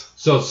 Yes.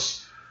 So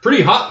it's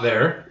pretty hot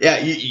there. Yeah,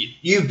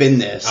 you've been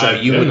there, so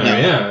you would know.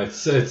 Yeah,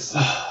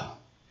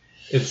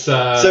 it's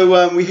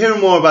So we hear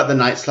more about the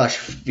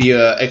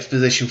night/via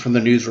exposition from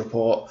the news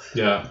report.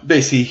 Yeah.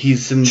 Basically,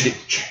 he's some...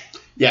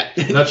 Yeah.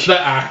 That's the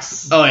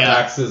Axe. Oh, yeah.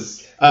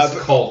 Axe's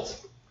cult.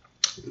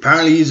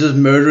 Apparently he's just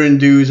murdering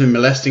dudes and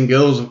molesting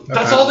girls.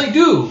 That's all they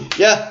do.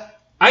 Yeah.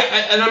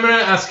 And I'm going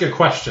to ask a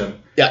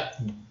question. Yeah.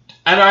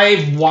 And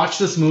I've watched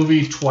this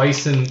movie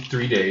twice in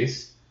 3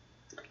 days.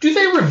 Do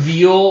they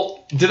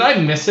reveal... Did I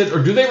miss it?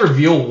 Or do they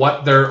reveal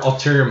what their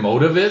ulterior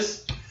motive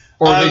is?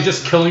 Or are they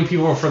just killing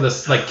people for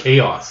this, like,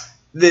 chaos?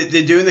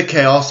 They're doing the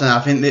chaos, and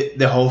I think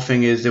the whole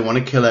thing is they want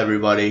to kill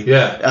everybody.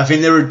 Yeah. I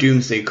think they're a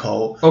doomsday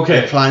cult.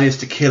 Okay. Their plan is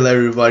to kill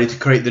everybody, to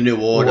create the new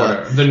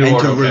order.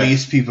 To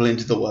release people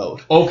into the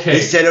world. Okay.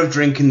 Instead of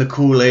drinking the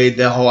Kool-Aid,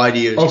 their whole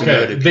idea is to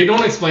murder people. They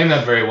don't explain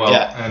that very well.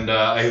 Yeah. And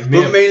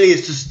But mainly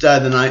it's just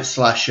the Night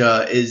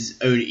Slasher is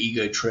own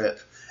ego trip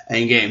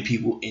and getting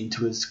people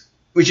into his...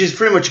 Which is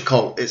pretty much a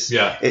cult. It's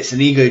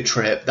an ego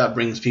trip that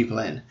brings people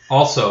in.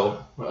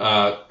 Also,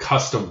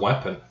 custom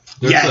weapon.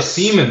 There's a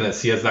theme in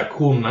this. He has that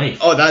cool knife.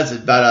 Oh, that's a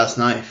badass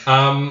knife.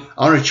 I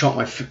want to chop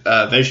my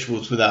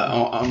vegetables with that.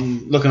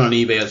 I'm looking on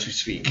eBay as we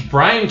speak.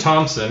 Brian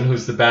Thompson,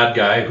 who's the bad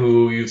guy,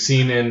 who you've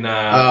seen in...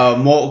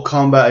 Mortal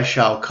Kombat as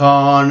Shao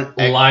Kahn.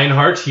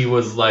 Lionheart, he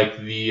was like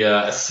the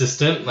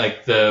assistant,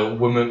 like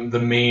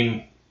the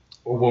main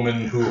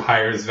woman who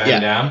hires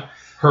Van Damme.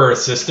 Her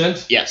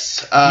assistant.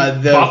 Yes.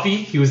 Buffy,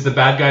 he was the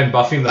bad guy in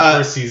Buffy in the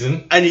first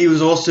season. And he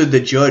was also the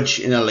judge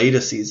in a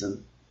later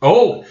season.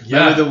 Oh, yeah.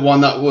 Remember the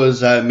one that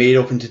was made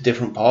up into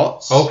different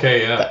parts?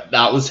 Okay, yeah.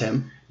 That was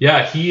him.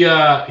 Yeah,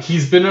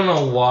 he's been in a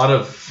lot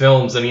of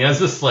films, and he has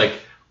this, like,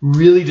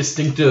 really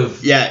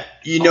distinctive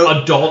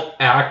adult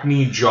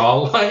acne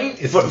jawline.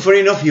 Funny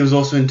enough, he was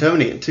also in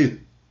Terminator, too.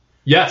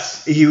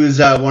 Yes. He was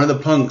one of the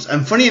punks.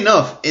 And funny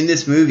enough, in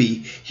this movie,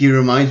 he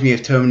reminds me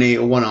of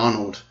Terminator 1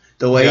 Arnold.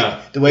 The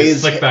way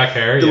his slick back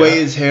hair, the way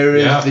his hair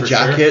is, the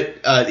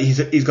jacket. Sure.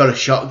 He's got a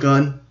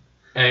shotgun.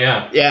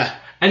 Yeah.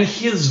 And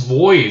his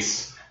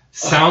voice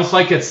sounds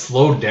like it's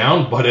slowed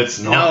down, but it's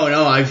not.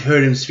 No, I've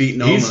heard him speak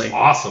normally. He's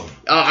awesome.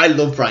 I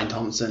love Brian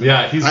Thompson.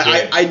 Yeah, he's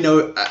great. I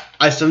know.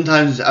 I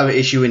sometimes have an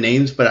issue with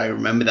names, but I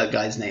remember that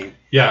guy's name.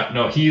 Yeah,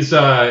 no, he's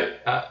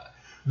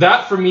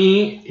that for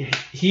me.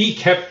 He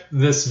kept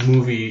this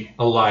movie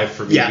alive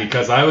for me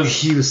because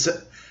he was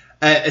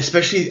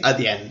especially at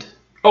the end.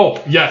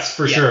 Oh, yes,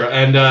 for sure.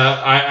 And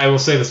I will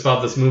say this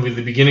about this movie.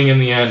 The beginning and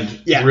the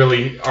end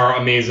really are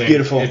amazing.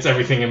 Beautiful. It's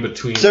everything in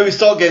between. So we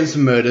start getting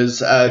some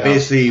murders.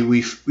 Basically,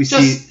 we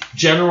see...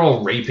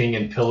 general raping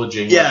and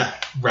pillaging. Yeah.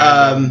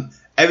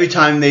 Every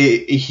time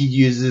he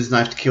uses his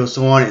knife to kill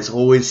someone, it's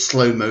always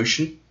slow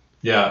motion.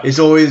 Yeah. It's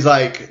always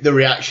like the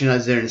reaction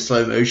as they're in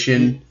slow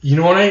motion. You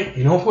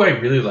know who I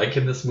really like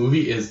in this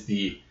movie is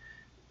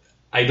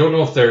I don't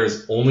know if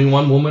there's only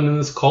one woman in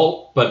this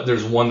cult, but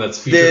there's one that's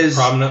featured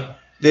prominent.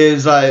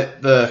 There's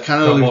like the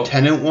kind of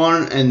lieutenant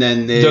one, and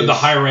then there's the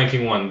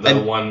high-ranking one,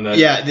 one that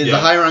there's the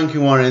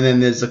high-ranking one, and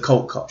then there's the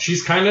cult cop.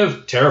 She's kind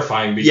of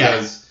terrifying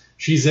because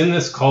she's in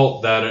this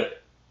cult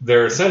that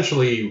they're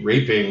essentially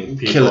raping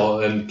people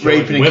and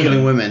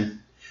killing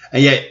women,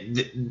 and yet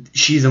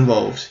she's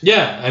involved.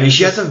 Yeah, and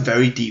she has a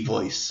very deep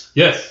voice.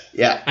 Yes.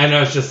 Yeah, and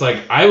I was just like,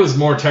 I was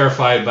more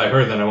terrified by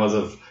her than I was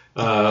of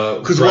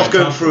because what's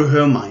going through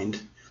her mind.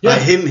 Yeah.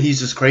 Like him,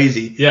 he's just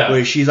crazy. Yeah,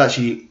 where she's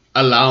actually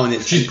allowing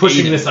it. She's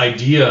pushing this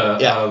idea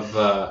of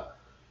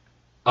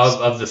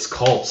this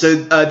cult. So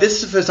this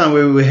is the first time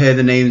we hear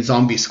the name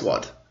Zombie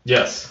Squad.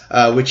 Yes.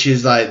 Which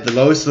is like the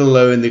lowest of the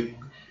low, and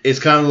it's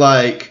kind of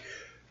like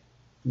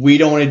we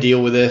don't want to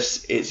deal with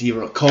this. It's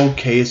either a cold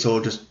case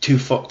or just too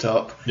fucked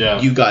up. Yeah.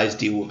 You guys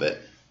deal with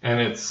it. And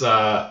it's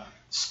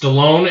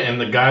Stallone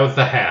and the guy with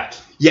the hat.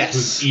 Yes.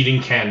 Who's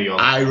eating candy all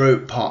the time. I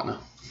wrote partner.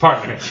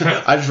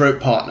 I just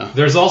wrote partner.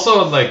 There's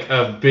also like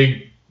a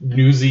big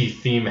newsy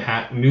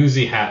hat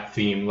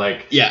theme.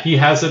 Like he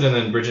has it, and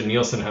then Bridget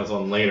Nielsen has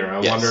one later.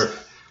 I wonder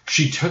if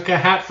she took a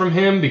hat from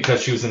him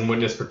because she was in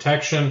witness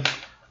protection.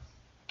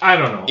 I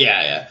don't know.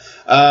 Yeah.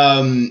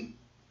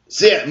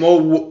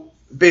 More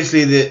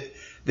basically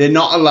they're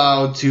not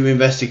allowed to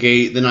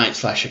investigate the Night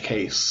Slasher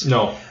case.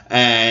 No.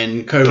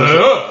 And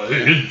Cobra.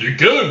 You're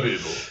killing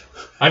people.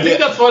 I think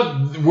that's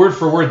what word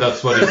for word.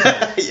 That's what he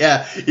said.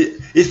 Yeah,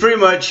 it's pretty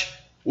much.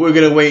 We're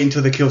gonna wait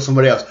until they kill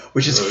somebody else,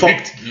 which is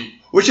fucked.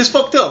 Which is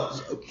fucked up.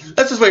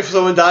 Let's just wait for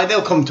someone to die.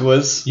 They'll come to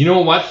us. You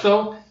know what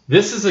though?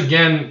 This is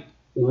again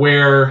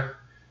where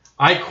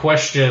I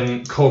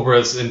question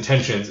Cobra's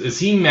intentions. Is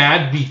he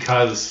mad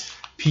because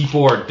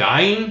people are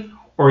dying,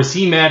 or is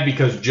he mad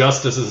because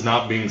justice is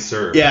not being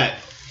served? Yeah,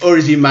 or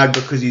is he mad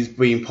because he's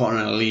being put on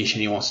a leash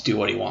and he wants to do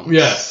what he wants?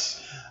 Yes.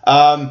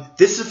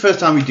 This is the first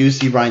time we do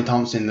see Brian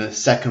Thompson in the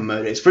second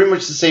murder. It's pretty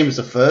much the same as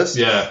the first.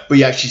 Yeah. But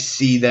you actually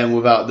see them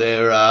without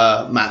their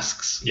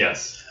masks.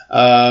 Yes.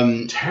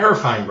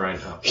 Terrifying Brian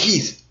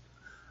Thompson.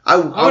 I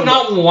would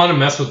not want to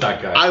mess with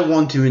that guy. I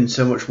want him in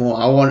so much more.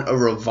 I want a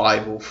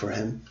revival for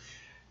him.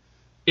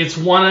 It's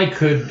one I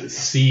could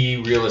see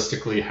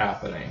realistically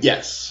happening.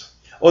 Yes.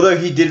 Although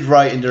he did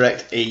write and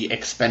direct a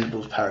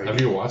Expendables parody. Have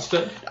you watched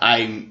it?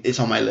 It's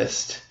on my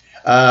list.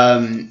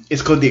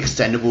 It's called The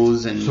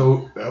Extendables, and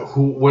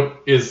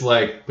what is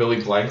like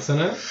Billy Blanks in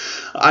it?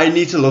 I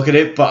need to look at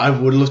it, but I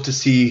would love to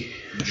see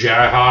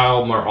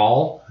Jahal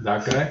Mahal,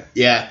 that guy.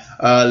 Yeah,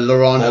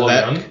 Laurent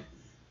Avec.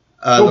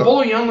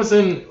 Bolo Young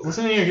wasn't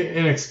he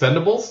in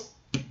Expendables?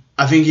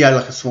 I think he had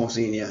like a small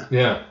scene.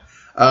 Yeah.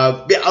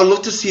 I'd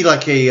love to see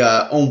like a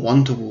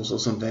Unwantables or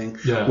something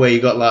where you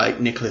got like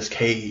Nicolas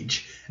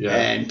Cage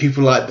and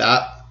people like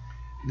that.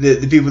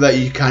 The people that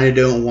you kind of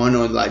don't want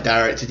on like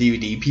direct to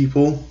DVD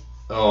people.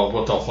 Oh,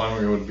 Wotal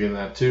Flanagan would be in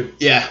that too.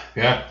 Yeah.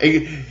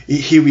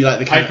 He'd be like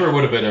the Piper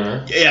would have been in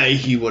it. Yeah,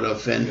 he would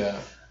have been.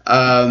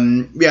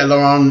 Yeah.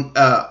 Laurent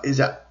is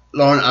that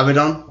Laurent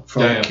Avedon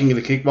from King of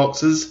the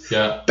Kickboxers.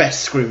 Yeah.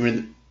 Best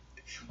screamer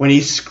when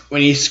he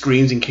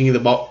screams in King of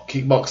the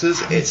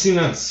Kickboxers. I've seen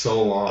that in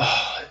so long.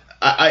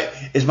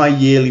 It's my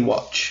yearly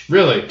watch.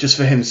 Really? Just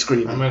for him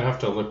screaming. I might have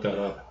to look that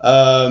up.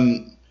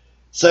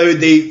 So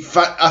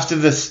after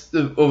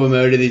the other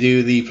murder, they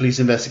do the police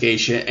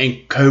investigation,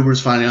 and Cobra's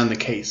finally on the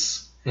case.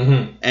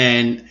 Mm-hmm.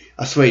 And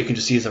I swear you can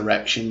just see his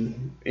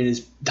erection in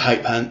his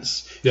tight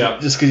pants. Yeah.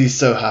 Just because he's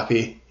so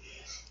happy.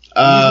 He's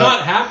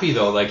not happy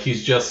though. Like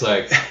he's just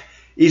like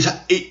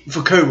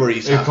for Cobra.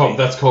 He's happy.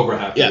 That's Cobra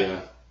happy.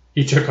 Yeah.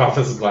 He took off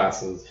his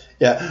glasses.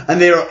 Yeah, and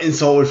they are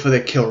insulted for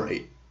their kill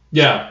rate.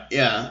 Yeah.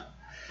 Yeah.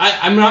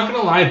 I'm not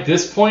gonna lie. At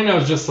this point, I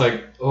was just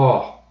like,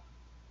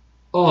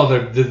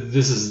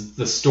 this is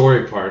the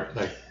story part.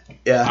 Like,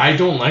 I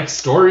don't like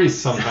stories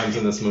sometimes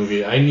in this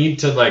movie. I need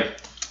to like.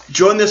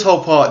 During this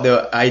whole part,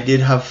 though, I did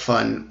have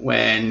fun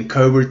when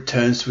Cobra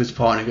turns to his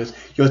partner and goes,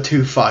 "You're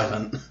too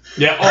violent."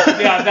 Yeah. Oh,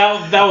 yeah.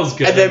 That was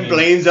good. And then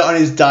blames it on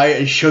his diet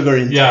and sugar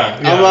intake. Yeah.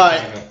 I'm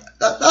like,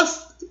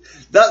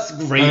 that's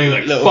great. And he's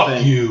like, little "Fuck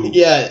thing." you.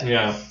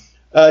 Yeah.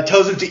 Yeah.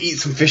 Tells him to eat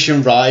some fish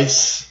and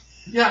rice.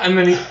 Yeah, and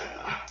then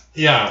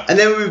And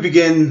then we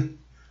begin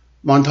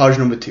montage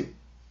number 2.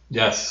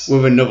 Yes.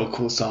 With another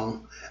cool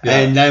song. Yeah.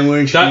 And then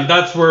we're introduced...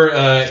 That's where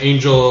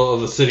Angel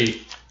of the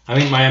City, I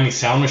think Miami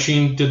Sound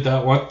Machine did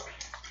that one.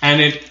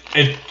 And it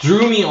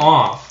threw me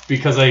off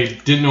because I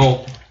didn't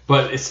know,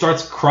 but it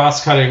starts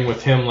cross-cutting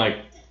with him like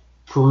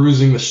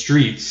perusing the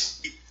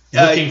streets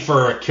looking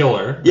for a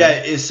killer. Yeah,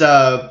 it's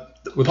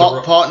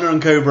partner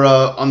and Cobra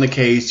on the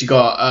case. You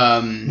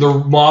got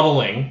the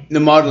modeling,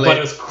 but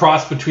it's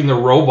crossed between the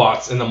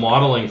robots and the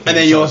modeling thing. And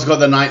then you also got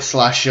the night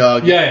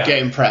slasher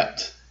getting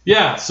prepped.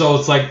 Yeah, so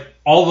it's like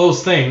all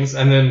those things,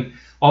 and then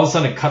all of a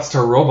sudden it cuts to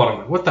a robot. I'm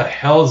like, what the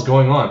hell is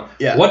going on?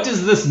 Yeah. What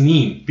does this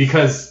mean?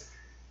 Because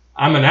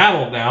I'm an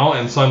adult now,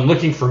 and so I'm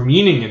looking for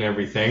meaning in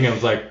everything. And I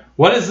was like,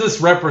 what is this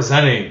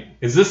representing?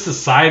 Is this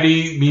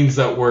society means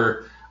that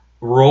we're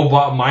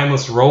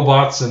mindless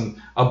robots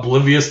and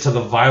oblivious to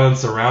the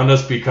violence around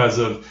us because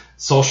of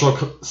social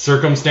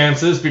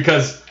circumstances?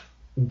 Because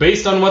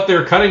based on what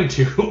they're cutting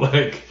to,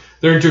 like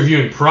they're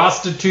interviewing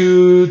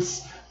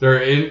prostitutes,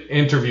 they're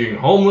interviewing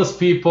homeless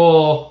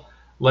people.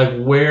 Like,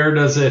 where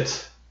does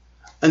it?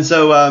 And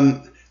so,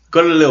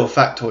 got a little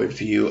factoid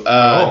for you.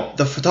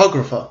 The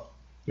photographer.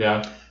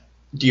 Yeah.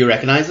 Do you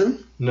recognize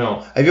him? No.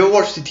 Have you ever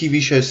watched the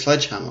TV show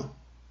Sledgehammer?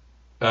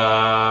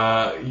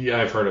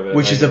 Yeah, I've heard of it.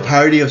 Which is a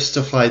parody of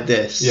stuff like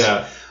this.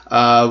 Yeah.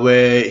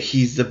 Where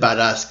he's the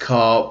badass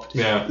cop.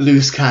 Yeah.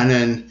 Loose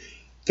cannon.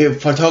 The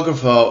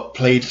photographer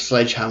played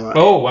Sledgehammer.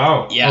 Oh,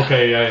 wow. Yeah.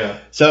 Okay, yeah.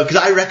 So, because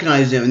I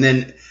recognized him, and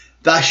then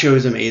that show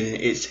is amazing.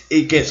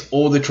 It gets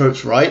all the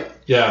tropes right.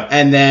 Yeah.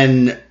 And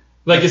then...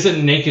 Like, is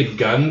it Naked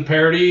Gun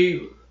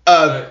parody?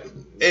 But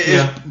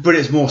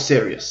it's more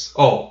serious.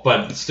 Oh,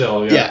 but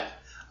still, yeah.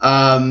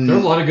 Yeah. There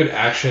were a lot of good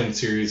action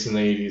series in the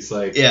 80s.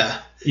 Like,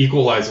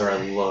 Equalizer, I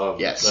love.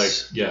 Yes.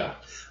 Like, yeah.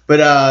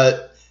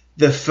 But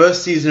the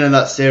first season of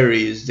that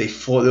series, they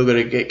thought they were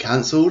going to get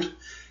cancelled,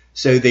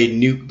 so they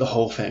nuked the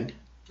whole thing.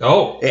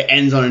 Oh. It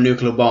ends on a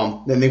nuclear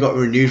bomb. Then they got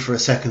renewed for a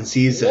second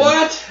season.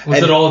 What?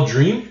 Was it all a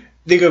dream?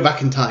 They go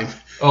back in time.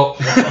 Oh.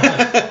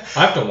 I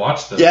have to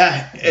watch this.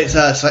 Yeah,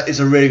 it's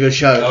a really good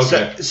show.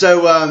 Okay.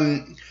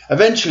 So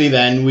eventually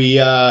then we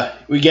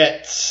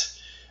get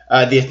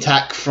the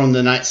attack from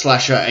the Night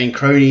Slasher and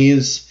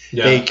cronies.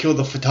 Yeah. They kill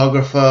the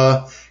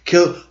photographer,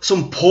 kill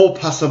some poor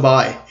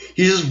passerby.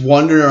 He's just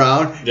wandering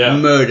around,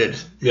 murdered.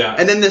 Yeah.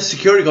 And then the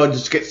security guard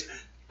just gets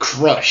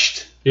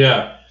crushed.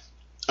 Yeah.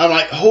 I'm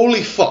like,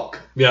 holy fuck.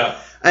 Yeah.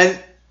 And,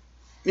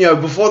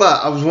 before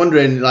that, I was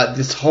wondering, like,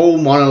 this whole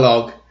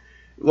monologue,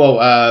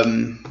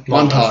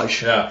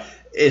 montage. Yeah.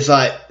 It's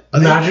like...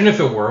 Imagine if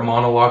it were a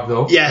monologue,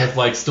 though. Yeah. If,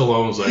 like,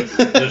 Stallone was like,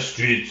 the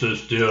streets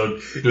is still...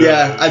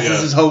 as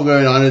this is whole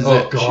going on, isn't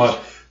it? Oh, God.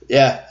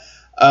 Yeah.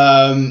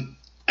 And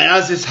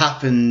as this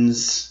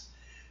happens...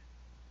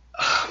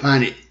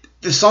 man,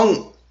 the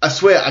song, I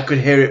swear I could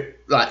hear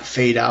it, like,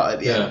 fade out at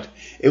the end.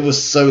 It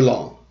was so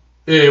long.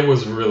 It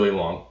was really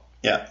long.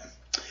 Yeah.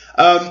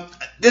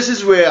 This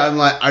is where I'm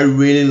like, I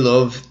really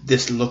love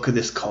this look of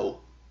this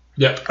cult.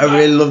 Yeah, I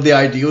really love the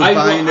ideals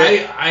behind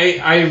it.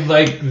 I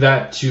like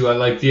that too. I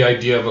like the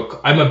idea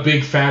of I'm a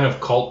big fan of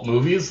cult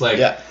movies, like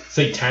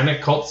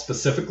satanic cult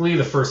specifically.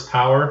 The First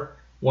Power,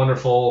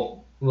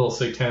 wonderful little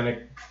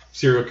satanic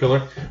serial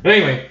killer. But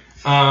anyway,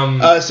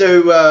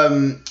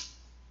 so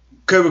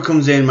Cobra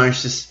comes in,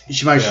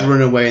 she managed to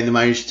run away, and they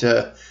managed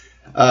to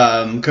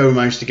Cobra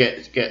managed to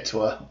get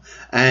to her,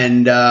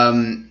 and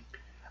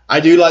I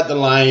do like the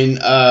line.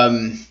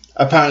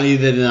 Apparently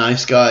they're the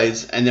nice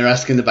guys and they're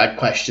asking the bad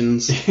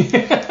questions.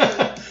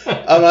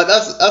 I'm like,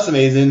 that's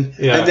amazing.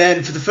 Yeah. And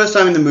then for the first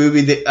time in the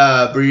movie,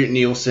 Bridette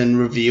Nielson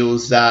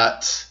reveals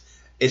that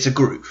it's a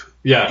group.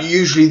 Yeah.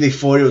 Usually they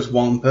thought it was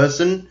one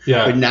person,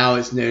 but now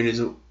it's known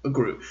as a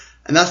group.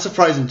 And that's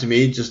surprising to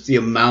me, just the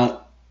amount,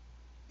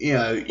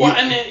 Well,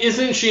 and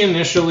isn't she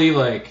initially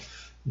like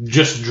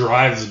just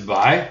drives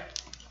by?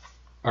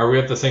 Are we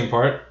at the same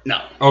part?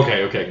 No.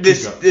 Okay.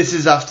 This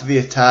is after the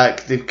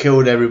attack. They've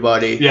killed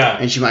everybody. Yeah.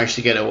 And she managed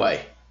to get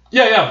away.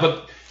 Yeah.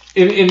 But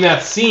in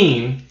that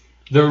scene,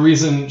 the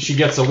reason she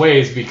gets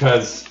away is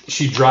because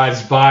she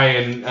drives by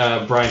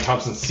and Brian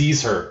Thompson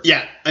sees her.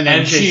 Yeah.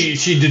 And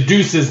she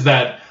deduces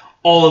that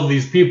all of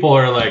these people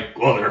are like,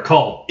 well, they're a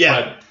cult.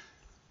 Yeah.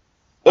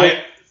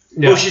 Well,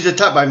 she's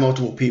attacked by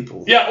multiple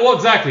people. Yeah. Well,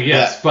 exactly.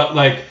 Yes. Yeah. But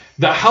like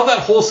how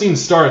that whole scene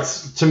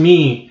starts to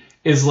me.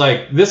 Is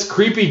like this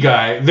creepy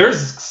guy.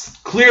 There's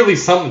clearly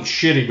something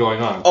shitty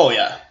going on. Oh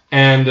yeah.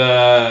 And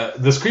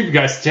this creepy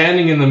guy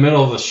standing in the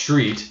middle of the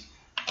street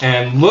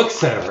and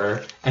looks at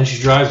her, and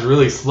she drives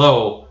really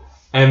slow,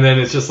 and then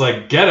it's just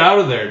like, get out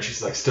of there. And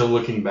she's like still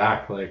looking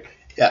back, like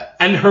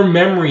And her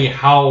memory,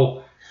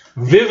 how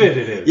vivid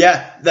it is.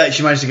 Yeah, that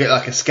she managed to get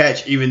like a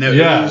sketch, even though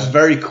it was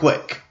very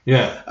quick.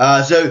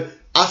 Yeah. So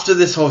after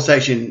this whole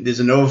section, there's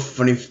another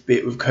funny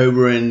bit with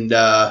Cobra and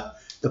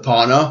the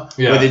partner,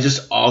 where they're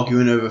just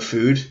arguing over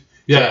food.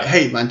 Yeah. Like,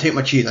 hey man, take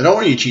my cheese. I don't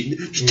want your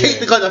cheese. Just take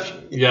the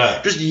goddamn.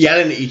 Yeah. Just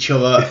yelling at each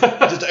other,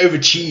 just over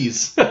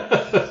cheese.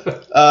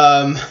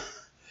 Oh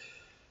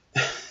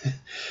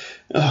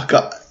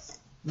god,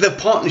 the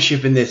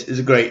partnership in this is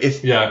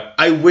great.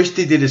 I wish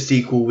they did a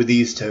sequel with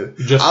these two.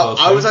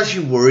 I was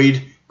actually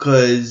worried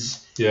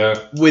because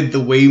with the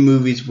way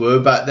movies were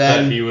back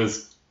then, that he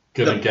was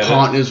gonna get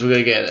partners were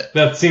gonna get it.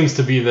 That seems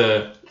to be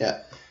the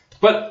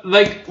But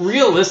like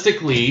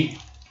realistically.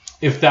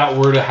 If that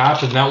were to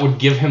happen, that would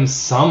give him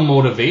some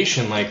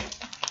motivation. Like,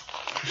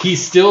 he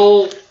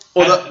still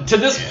To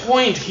this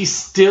point, he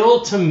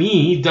still, to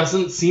me,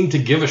 doesn't seem to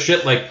give a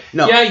shit. Like,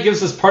 yeah, he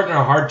gives his partner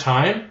a hard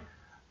time,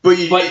 but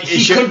he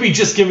could be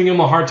just giving him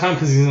a hard time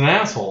because he's an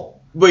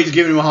asshole. But he's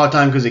giving him a hard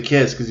time because of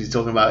kids, because he's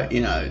talking about,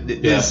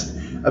 there's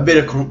a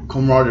bit of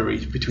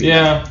camaraderie between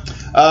them.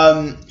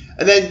 And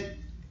then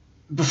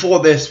before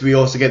this, we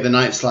also get the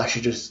Night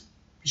Slasher just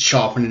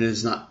sharpening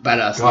his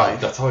badass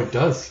knife. That's how he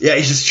does. Yeah,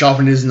 he's just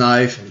sharpening his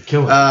knife. And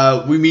kill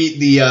him. We meet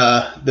the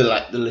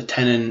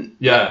lieutenant.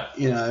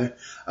 Yeah.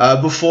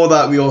 Before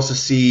that, we also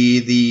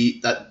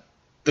see that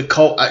the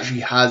cult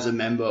actually has a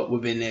member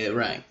within their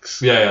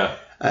ranks. Yeah.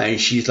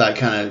 And she's like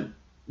kind of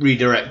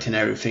redirecting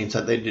everything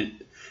so that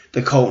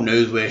the cult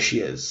knows where she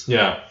is.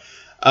 Yeah.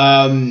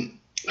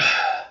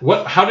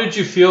 How did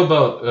you feel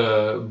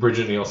about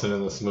Bridget Nielsen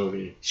in this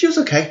movie? She was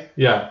okay.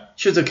 Yeah.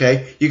 She was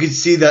okay. You could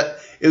see that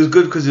it was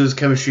good because there was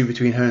chemistry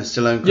between her and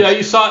Stallone. Yeah,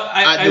 you saw.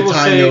 At the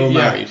time, they were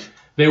married.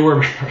 They were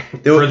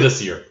married for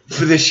this year.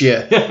 For this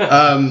year.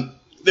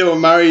 They were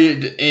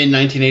married in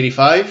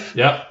 1985.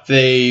 Yeah.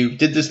 They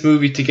did this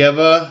movie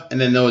together,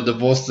 and then they were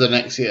divorced the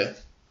next year.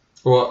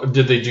 Well,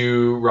 did they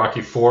do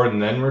Rocky 4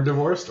 and then were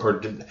divorced? Or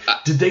did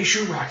they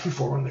shoot Rocky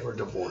 4 when they were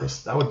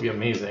divorced? That would be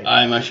amazing.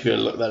 I'm actually going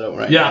to look that up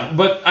right now. Yeah,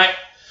 but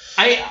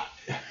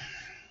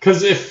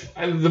because if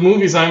the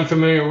movies I'm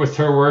familiar with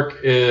her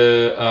work,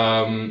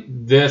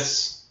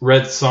 this,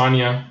 Red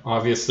Sonja,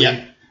 obviously.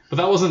 Yeah. But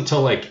that wasn't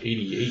until like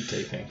 88,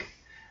 I think.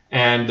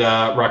 And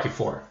Rocky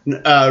 4.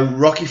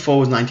 Rocky 4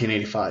 was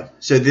 1985.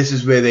 So this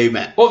is where they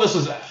met. Oh, this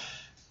was...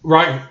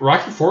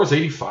 Rocky 4 was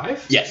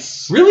 85?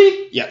 Yes.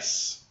 Really?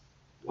 Yes.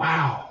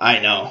 Wow. I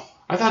know.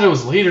 I thought it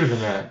was later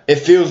than that. It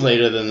feels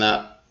later than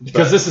that.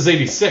 Because this is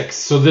 86,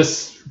 so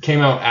this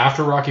came out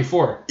after Rocky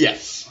 4.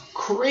 Yes.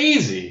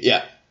 Crazy.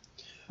 Yeah.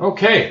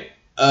 Okay.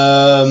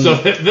 So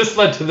this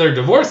led to their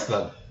divorce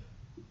then?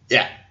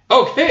 Yeah.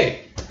 Okay.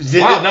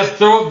 Wow,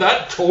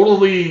 that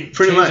totally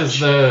pretty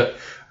changes much.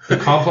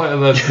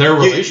 their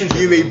relationship.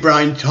 You made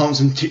Brian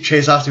Thompson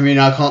chase after me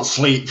and I can't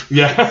sleep.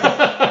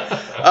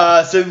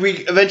 Yeah. So we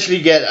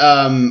eventually get,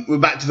 we're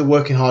back to the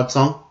Working Hard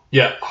song.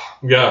 Yeah.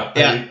 I love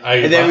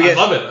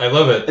it. I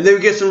love it. And then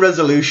we get some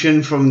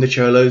resolution from the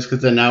Cholos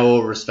because they're now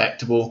all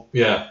respectable.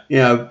 Yeah.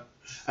 And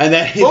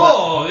then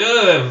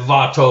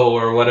Vato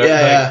or whatever.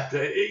 Yeah.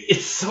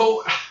 It's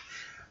so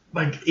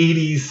like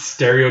 80s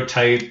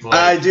stereotype. Like,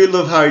 I do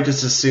love how he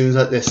just assumes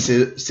that they're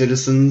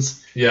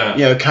citizens.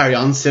 Yeah. Carry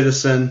on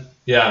citizen.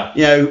 Yeah.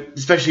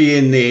 Especially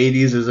in the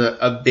 80s, there's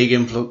a big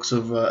influx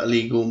of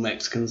illegal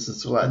Mexicans and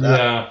stuff like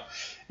that.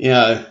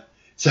 Yeah.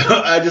 So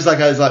I was like,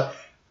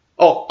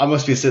 oh, I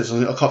must be a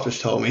citizen. A cop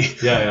just told me.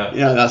 Yeah.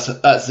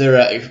 That's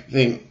their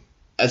thing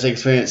as an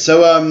experience.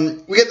 So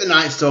we get the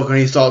Night Stalker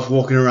and he starts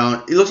walking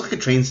around. It looks like a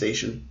train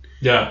station.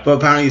 Yeah. But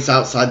apparently it's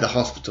outside the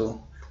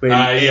hospital.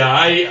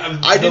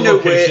 I didn't know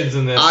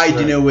where. I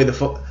didn't know where the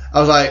fuck. I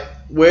was like,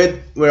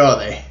 where are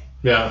they?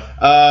 Yeah.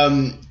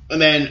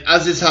 And then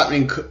as it's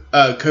happening,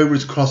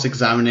 Cobra's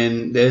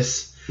cross-examining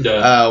this.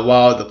 Yeah.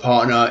 While the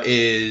partner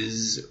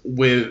is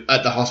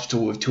at the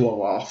hospital with two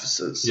other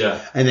officers. Yeah.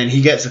 And then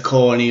he gets a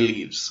call and he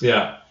leaves.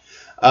 Yeah.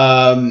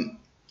 And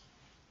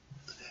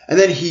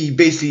then he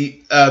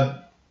basically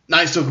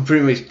Night Stalker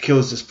pretty much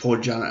kills this poor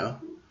janitor.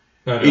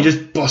 He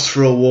just busts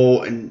through a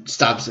wall and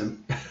stabs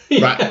him.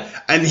 Yeah. Right.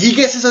 And he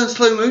gets his own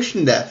slow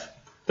motion death.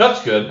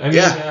 That's good. I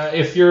mean,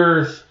 if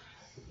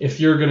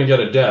you're gonna get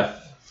a death.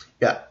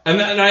 Yeah.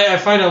 And I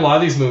find a lot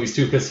of these movies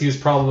too, because he was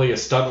probably a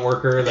stunt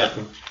worker.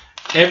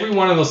 Every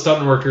one of those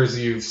stunt workers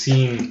you've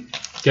seen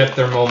get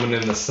their moment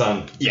in the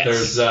sun. Yes.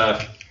 There's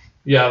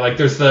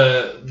there's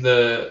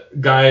the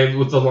guy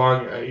with the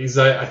long.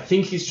 I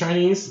think he's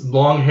Chinese,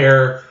 long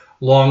hair,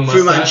 long mustache.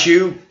 Fu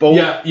Manchu, bold.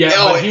 Yeah.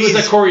 But he was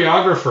a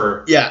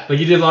choreographer. Yeah. Like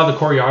he did a lot of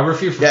the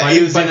choreography for fighting.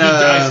 He was but he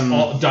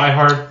dies Die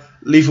Hard.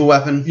 Lethal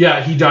Weapon.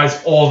 Yeah, he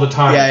dies all the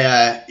time.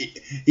 Yeah.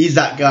 He's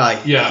that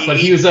guy. Yeah, but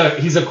he's a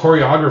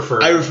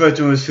choreographer. I refer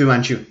to him as Fu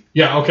Manchu.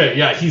 Yeah, okay,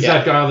 yeah, he's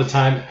that guy all the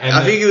time. And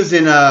I think he was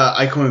in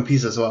I Come in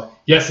Peace as well.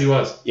 Yes, he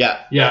was. Yeah.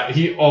 Yeah,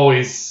 he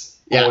always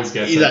gets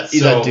it.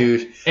 He's that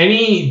dude.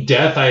 Any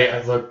death,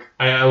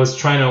 I was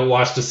trying to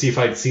watch to see if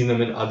I'd seen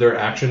them in other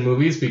action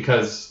movies,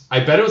 because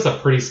I bet it was a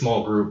pretty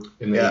small group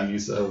in the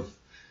 80s of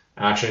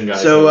action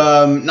guys.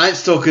 So Night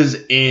Stalker's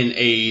in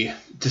a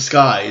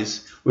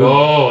disguise.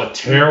 A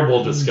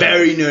terrible disguise.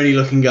 Very nerdy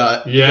looking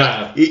guy.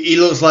 Yeah. He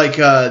looks like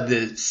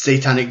the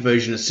satanic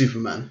version of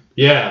Superman.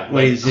 Yeah,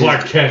 like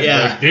Clark Kent.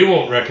 Yeah. Like, they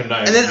won't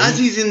recognize him. And then as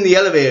he's in the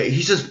elevator,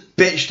 he's just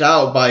bitched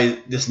out by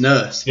this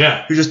nurse.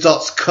 Yeah. Who just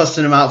starts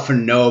cussing him out for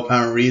no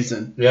apparent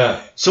reason.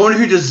 Yeah. Someone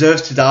who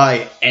deserves to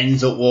die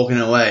ends up walking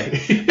away.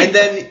 And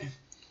then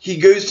he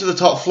goes to the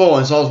top floor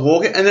and starts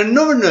walking. And then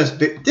another nurse,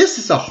 this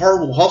is a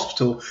horrible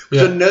hospital.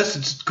 Because the nurse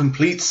is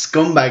complete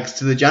scumbags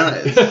to the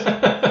janitors.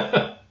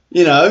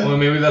 Well,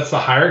 maybe that's the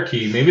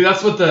hierarchy. Maybe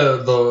that's what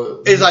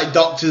the it's like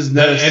doctors,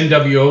 nurse. The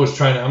NWO is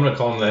trying to. I'm gonna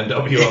call them the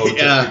NWO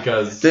just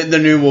because the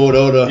New World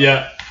Order.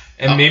 Yeah,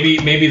 and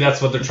maybe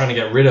that's what they're trying to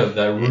get rid of.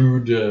 That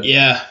rude.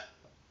 Yeah.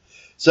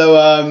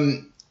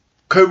 So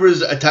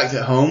Cobra's attacked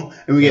at home,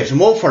 and we get some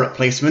more product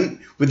placement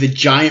with the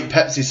giant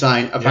Pepsi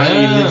sign.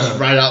 Apparently, he lives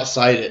right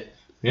outside it.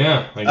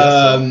 Yeah, I guess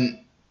so.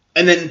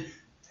 And then,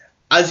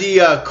 as he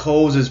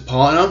calls his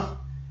partner,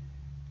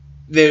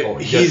 he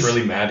gets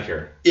really mad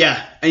here.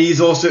 Yeah, and he's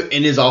also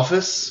in his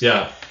office.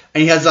 Yeah.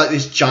 And he has like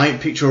this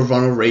giant picture of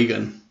Ronald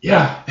Reagan.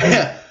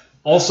 Yeah.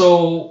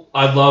 Also,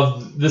 I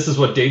love, this is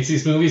what dates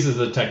these movies, is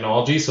the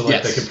technology. So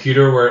like the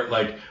computer where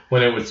like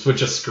when it would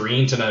switch a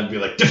screen to then be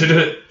like,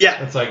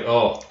 yeah. It's like,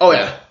 oh. Oh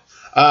yeah.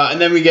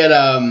 And then we get,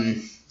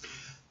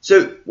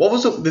 so what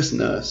was up with this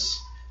nurse?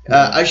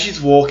 As she's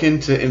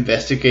walking to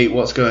investigate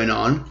what's going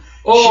on.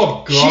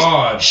 Oh,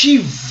 God. She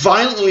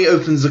violently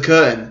opens the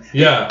curtain.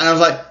 Yeah. And I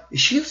was like,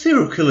 is she a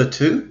serial killer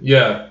too?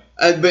 Yeah.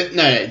 But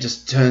no, it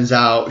just turns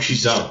out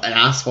she's just an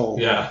asshole.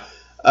 Yeah.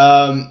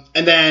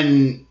 And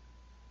then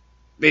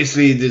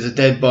basically there's a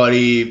dead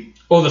body.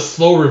 Oh, the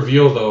slow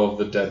reveal though of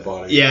the dead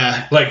body.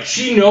 Yeah. Like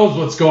she knows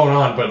what's going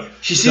on, but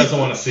she doesn't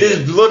want to see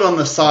there's blood on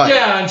the side.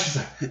 Yeah, and she's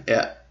like,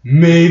 yeah.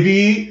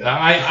 Maybe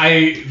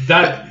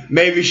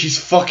maybe she's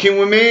fucking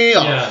with me.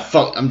 Oh, yeah.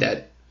 Fuck, I'm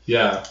dead.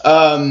 Yeah.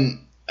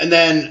 And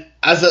then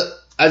as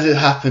it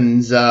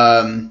happens,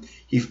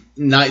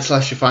 Night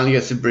Slasher finally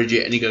gets to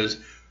Bridget and he goes,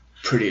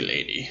 "Pretty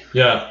lady."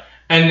 Yeah.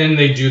 And then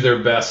they do their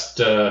best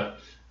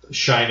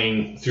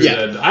shining through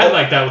I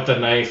like that with the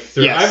knife.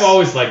 I've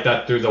always liked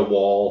that through the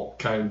wall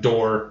kind of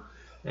door.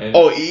 And,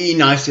 he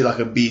nicely like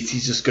a beast.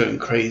 He's just going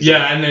crazy.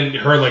 Yeah, and then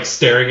her like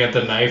staring at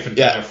the knife and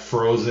kind of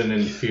frozen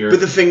in fear.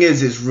 But the thing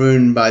is, it's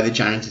ruined by the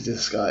janitor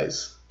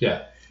disguise.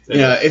 Yeah.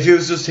 If it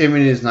was just him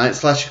in his Night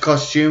Slasher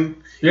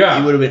costume, he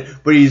would have been.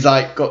 But he's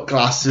like got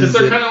glasses.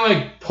 Because they're kind of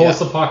like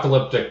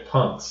post-apocalyptic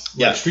punks,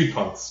 like street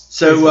punks.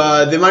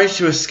 So they manage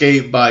to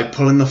escape by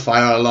pulling the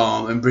fire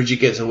alarm, and Bridget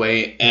gets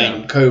away,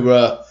 and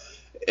Cobra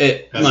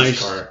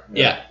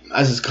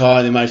as his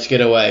car, they managed to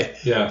get away.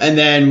 Yeah. And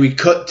then we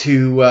cut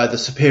to the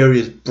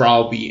Superior's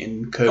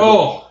browbeating Cobra.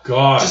 Oh,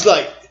 God. Just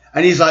like,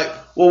 and he's like,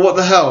 well, what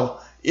the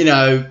hell? You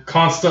know.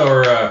 Consta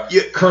or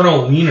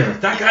Colonel Wiener.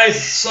 That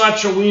guy's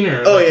such a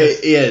wiener. Oh, yeah,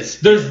 he is.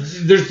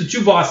 There's the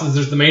two bosses.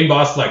 There's the main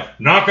boss, like,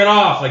 knock it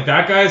off. Like,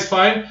 that guy's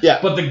fine. Yeah.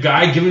 But the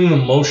guy giving him the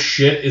most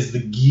shit is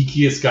the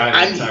geekiest guy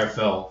in the entire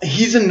film.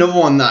 He's another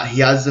one that he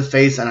has the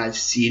face, and I've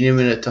seen him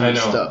in a ton of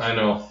stuff. I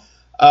know.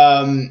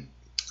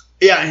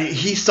 Yeah,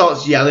 he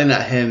starts yelling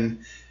at him,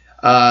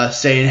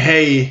 saying,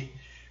 "Hey,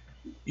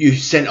 you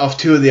sent off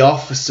 2 of the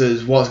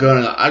officers. What's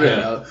going on?" I don't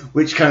know.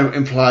 Which kind of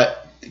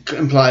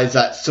implies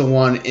that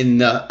someone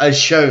as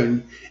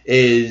shown,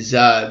 is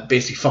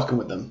basically fucking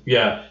with them.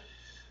 Yeah.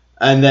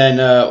 And then,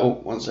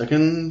 1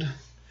 second.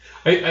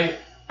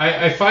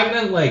 I find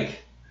that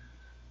like,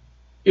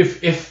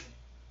 if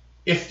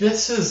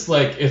this is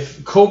like,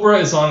 if Cobra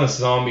is on a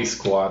zombie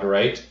squad,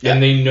 right,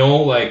 and they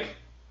know like,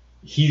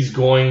 he's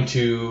going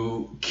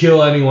to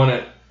kill anyone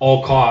at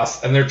all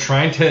costs, and they're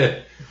trying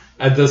to,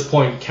 at this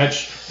point,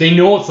 they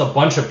know it's a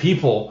bunch of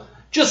people,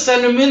 just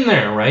send them in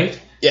there, right?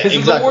 Yeah,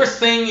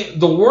 exactly.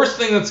 The worst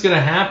thing that's going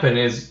to happen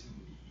is,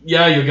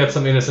 you'll get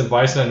some innocent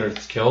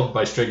bystanders killed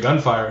by straight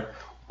gunfire,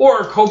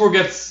 or Cobra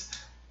gets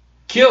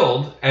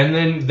killed, and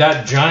then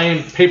that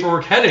giant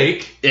paperwork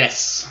headache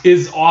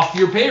is off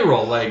your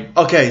payroll. Like,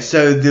 okay,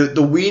 so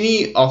the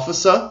weenie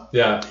officer,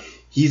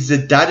 he's the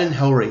dad in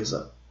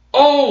Hellraiser.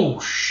 Oh,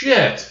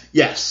 shit.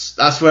 Yes,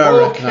 that's where I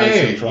recognize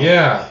him from.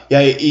 Yeah.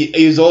 Yeah,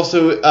 he was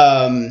also...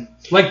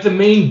 like the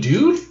main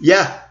dude?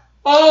 Yeah.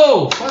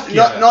 Oh, fuck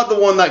yeah. Not the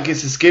one that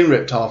gets his skin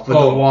ripped off, but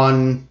the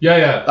one...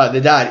 Yeah. Like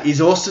the dad.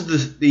 He's also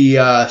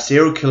the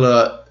serial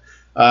killer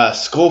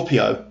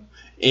Scorpio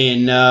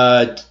in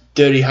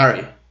Dirty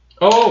Harry.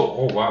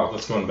 Oh, wow,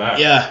 that's going back.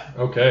 Yeah.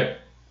 Okay.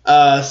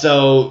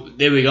 So,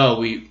 there we go.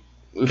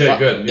 Okay,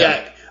 good.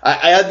 Yeah.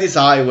 I had this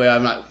eye where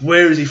I'm like,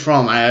 where is he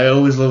from? I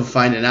always love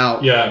finding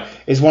out. Yeah.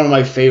 It's one of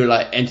my favorite,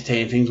 like,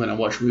 entertaining things when I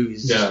watch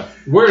movies. Yeah.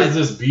 Where is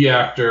this B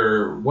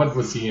actor? What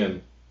was he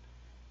in?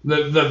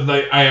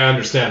 I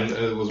understand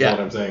was what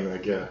I'm saying.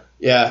 Like,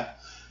 Yeah.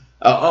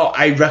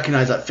 I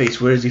recognize that face.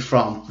 Where is he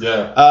from?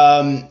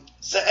 Yeah.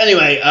 So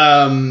anyway,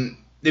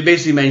 they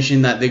basically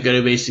mentioned that they're going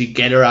to basically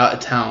get her out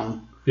of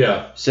town.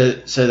 Yeah. So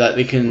that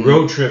they can...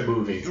 Road trip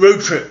movie. Road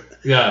trip.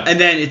 Yeah. And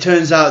then it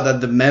turns out that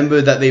the member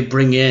that they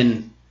bring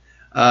in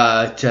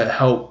to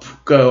help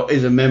go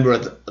is a member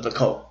of the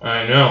cult.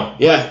 I know.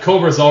 Yeah. But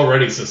Cobra's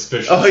already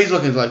suspicious. Oh, he's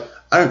looking like,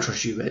 I don't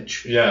trust you,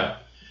 bitch. Yeah.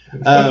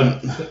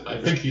 I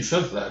think he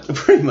says that.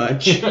 Pretty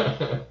much.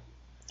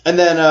 And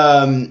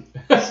then,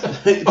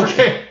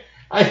 okay.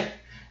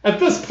 At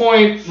this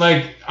point,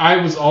 like, I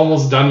was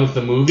almost done with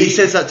the movie. He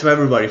says that to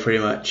everybody, pretty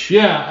much.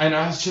 Yeah, and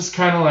I was just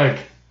kind of like,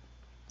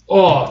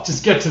 oh,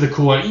 just get to the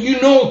cool ending.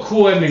 You know a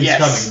cool ending's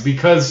coming,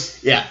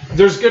 because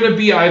there's going to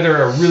be either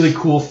a really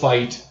cool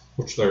fight,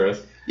 which there is.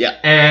 Yeah.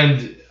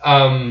 And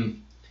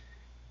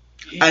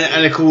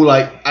a cool,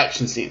 like,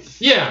 action scene.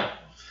 Yeah.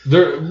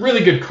 They're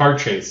really good car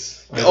chase.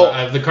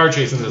 The car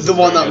chase in this the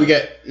one that we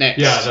get next.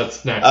 Yeah,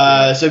 that's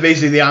next. So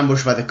basically, they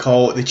ambush by the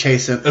cult, they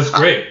chase him. That's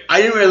great.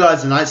 I didn't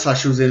realize the Night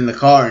Slasher was in the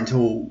car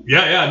until...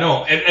 Yeah,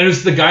 no. And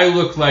it's the guy who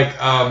looked like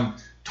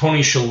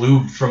Tony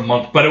Shalhoub from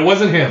Monk, but it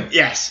wasn't him.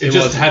 Yes, it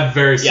just had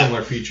very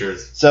similar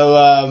features.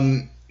 So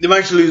they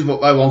managed to lose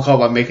by one car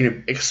by making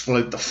it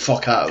explode the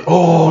fuck out.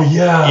 Oh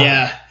yeah,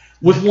 yeah,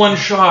 with one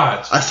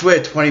shot. I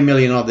swear, 20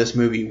 million of this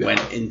movie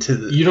went into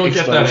the. You don't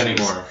get that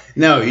anymore.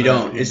 No, you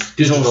don't. It's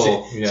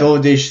digital. It's all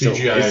digital.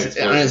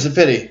 And it's a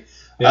pity.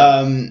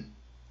 Yeah.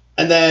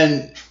 And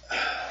then,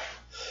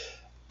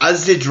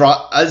 as they're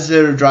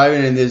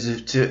driving, and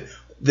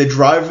the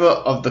driver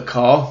of the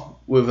car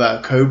with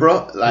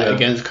Cobra,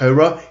 against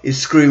Cobra, is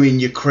screaming,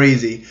 "You're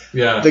crazy!"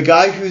 Yeah. The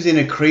guy who's in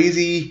a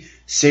crazy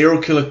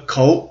serial killer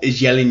cult is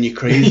yelling, "You're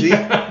crazy!"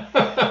 Yeah.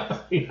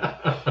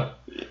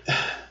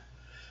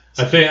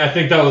 I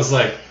think that was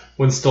like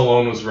when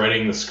Stallone was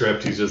writing the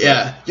script. He's just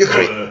you're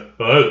crazy.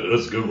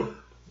 That's a good one.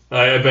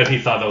 I bet he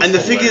thought that was. And the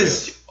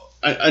hilarious. thing is,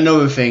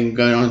 another thing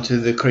going on to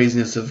the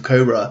craziness of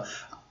Cobra.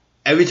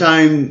 Every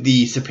time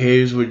the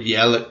superiors would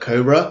yell at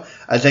Cobra,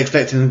 I was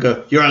expecting them to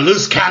go, "You're a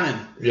loose cannon."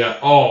 Yeah.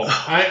 Oh,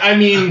 I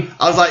mean,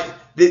 I was like,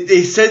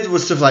 they said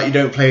was stuff like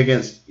you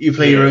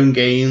play your own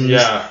games.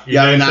 Yeah. You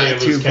have an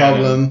attitude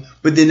problem,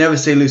 but they never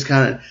say loose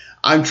cannon.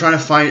 I'm trying to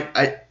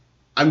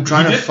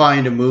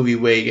find a movie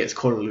where he gets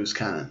called a loose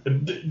cannon.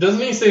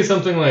 Doesn't he say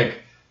something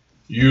like,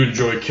 "You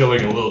enjoy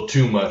killing a little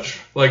too much"?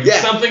 Like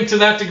something to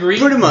that degree?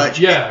 Pretty much.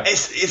 Yeah.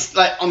 It's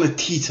like on the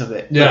teat of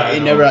it. Yeah.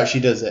 It never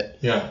actually does it.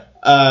 Yeah.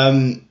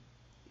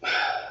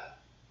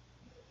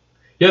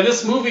 Yeah,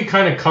 this movie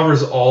kind of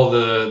covers all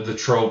the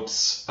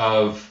tropes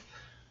of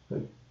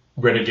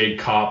renegade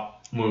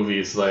cop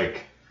movies,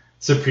 like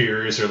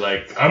superiors are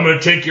like, "I'm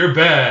gonna take your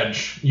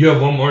badge. You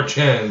have one more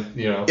chance,"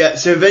 you know. Yeah.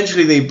 So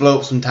eventually they blow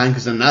up some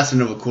tankers, and that's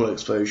another cool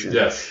explosion.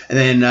 Yes. And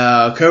then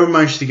Cobra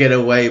managed to get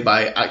away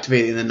by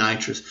activating the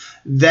nitrous.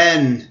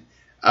 Then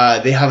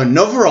they have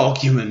another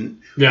argument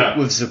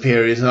with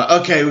superiors. Like,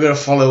 okay, we're gonna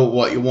follow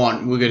what you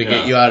want. We're gonna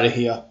get you out of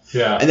here.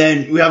 Yeah. And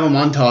then we have a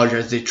montage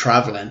as they're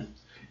traveling.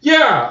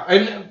 Yeah,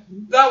 and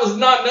that was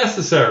not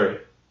necessary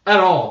at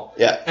all.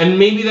 Yeah. And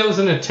maybe that was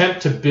an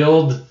attempt to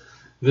build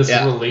this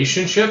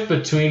relationship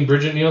between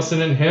Bridget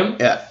Nielsen and him.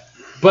 Yeah.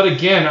 But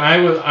again,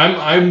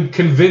 I'm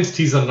convinced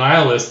he's a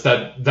nihilist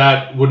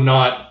that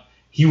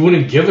he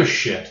wouldn't give a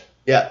shit.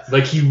 Yeah.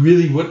 Like he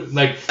really would.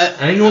 Like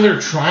I know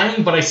they're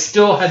trying, but I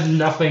still had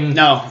nothing.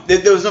 No,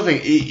 there was nothing.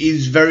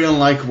 He's very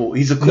unlikable.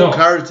 He's a cool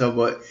character,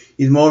 but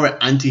he's more of an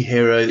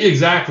anti-hero.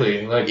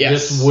 Exactly. Like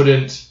this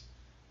wouldn't.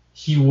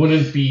 He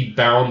wouldn't be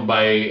bound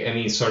by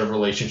any sort of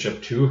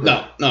relationship to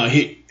her. No,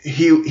 he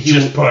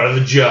just part of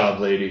the job,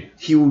 lady.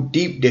 He will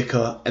deep dick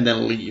her and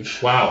then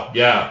leave. Wow,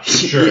 yeah,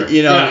 sure.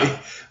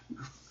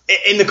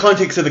 in the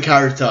context of the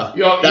character,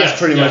 that's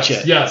pretty much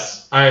it.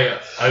 Yes, I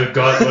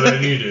got what I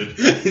needed.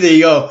 There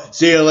you go.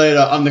 See you later.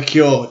 I'm the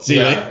cure. See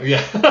you later.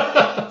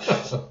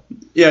 Yeah.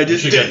 Yeah, you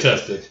should get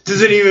tested.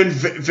 Doesn't even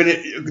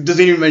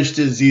mention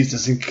the disease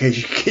just in case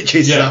you get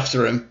chasing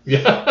after him.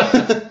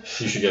 Yeah.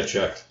 You should get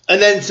checked.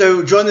 And then,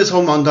 so during this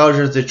whole montage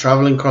as they're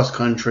traveling cross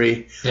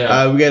country, we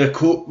get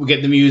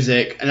the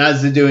music, and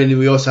as they're doing it,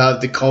 we also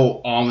have the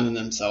cult arming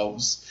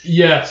themselves.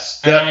 Yes,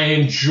 and I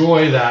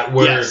enjoy that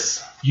where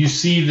you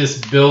see this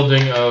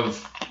building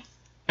of,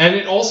 and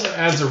it also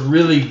adds a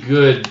really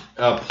good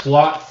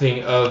plot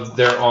thing of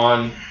they're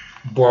on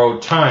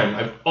borrowed time.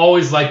 I've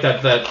always liked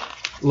that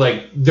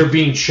like they're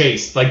being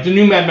chased, like the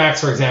new Mad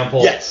Max, for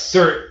example. Yes.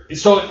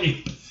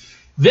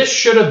 This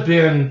should have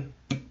been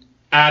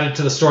added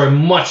to the story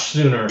much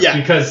sooner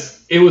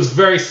because it was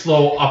very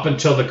slow up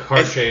until the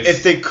car chase.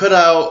 If they cut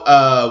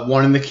out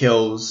one of the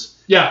kills,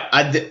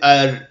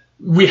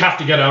 we have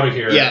to get out of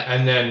here. Yeah,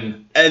 and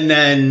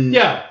then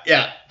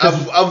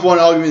I've one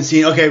argument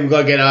scene. Okay, we've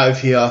got to get out of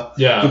here.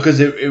 Yeah, because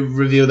it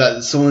revealed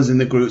that someone's in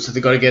the group, so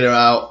they got to get her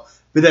out.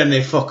 But then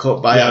they fuck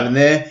up by having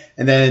there,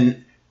 and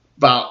then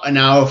about an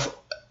hour.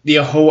 The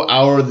whole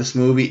hour of this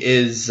movie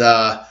is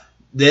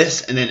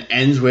this, and then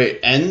ends where it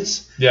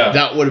ends. Yeah,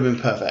 that would have been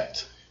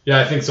perfect.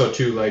 Yeah, I think so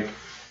too. Like,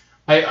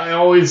 I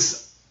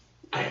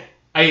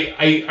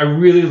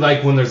really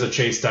like when there's a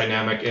chase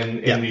dynamic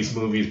in these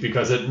movies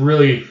because it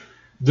really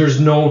there's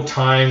no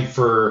time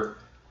for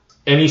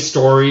any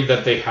story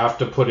that they have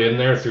to put in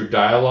there through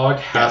dialogue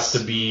has to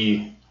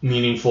be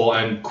meaningful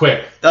and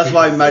quick. That's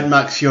why Mad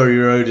Max Fury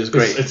Road is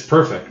great. It's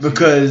perfect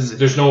because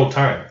there's no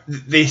time.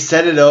 They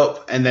set it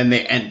up and then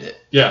they end it.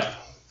 Yeah,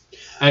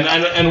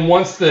 and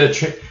once the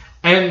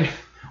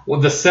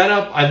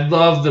setup, I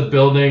love the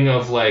building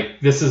of like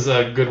this is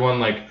a good one,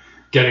 like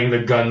getting the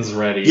guns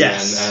ready.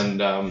 Yes,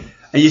 and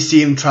you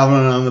see him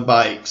traveling on the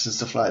bikes and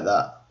stuff like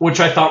that, which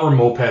I thought were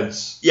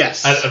mopeds.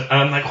 Yes, and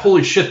I'm like,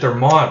 holy shit, they're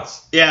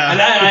mods. Yeah, and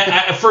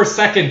I for a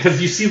second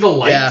because you see the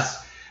lights,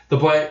 the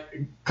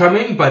bike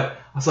coming, but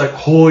I was like,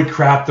 holy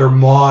crap, they're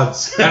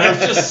mods. And I was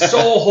just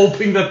so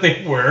hoping that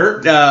they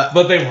were,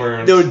 but they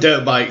weren't. They were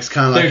dirt bikes,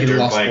 kind of like in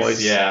Lost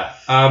Boys. Yeah.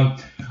 I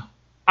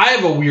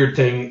have a weird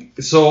thing.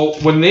 So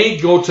when they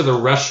go to the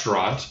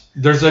restaurant,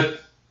 there's a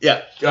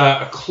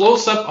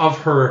close-up of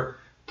her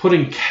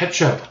putting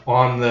ketchup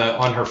on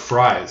her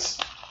fries.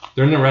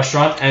 They're in the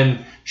restaurant,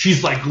 and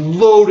she's like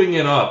loading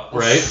it up,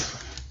 right?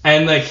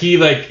 and like he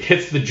like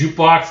hits the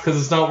jukebox because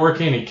it's not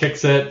working, and he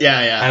kicks it.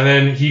 Yeah. And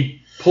then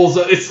he pulls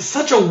up. It's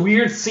such a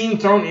weird scene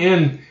thrown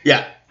in.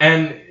 Yeah.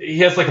 And he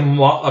has like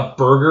a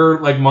burger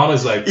like model.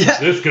 He's like,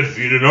 this could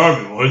feed an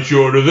army. Why don't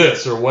you order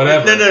this or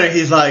whatever? No.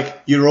 He's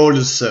like, your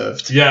order's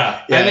served. Yeah.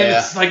 And then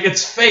it's like,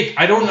 it's fake.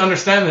 I don't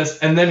understand this.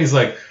 And then he's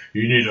like,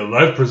 you need a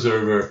life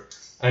preserver.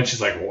 And she's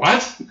like,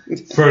 what?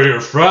 For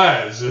your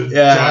fries,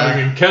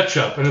 drowning in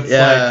ketchup. And it's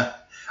like,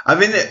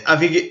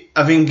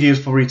 I think he was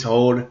probably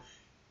told,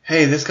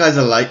 hey, this guy's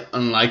a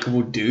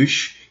unlikable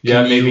douche.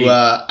 Can maybe you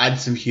add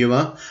some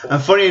humor? And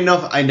funny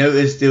enough, I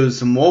noticed there was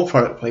some more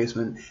product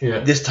placement. Yeah.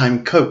 This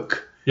time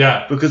Coke.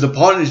 Yeah. Because the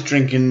partner's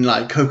drinking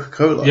like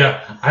Coca-Cola.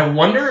 Yeah. I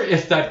wonder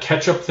if that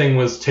ketchup thing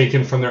was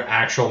taken from their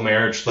actual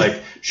marriage.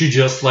 Like she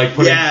just like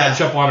putting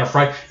ketchup on her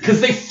fries. Because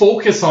they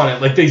focus on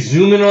it. Like they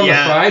zoom in on the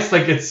fries.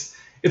 Like it's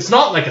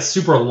not like a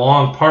super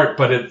long part,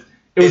 but it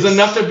was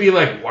enough to be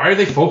like, why are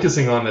they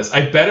focusing on this?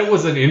 I bet it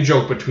was an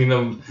in-joke between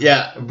them.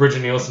 Yeah.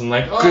 Bridget Nielsen,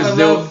 like, because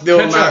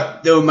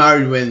they were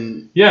married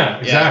when. Yeah,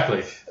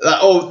 exactly.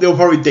 Like, they were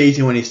probably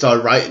dating when he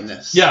started writing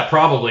this. Yeah,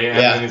 probably. And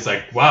then he's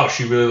like, wow,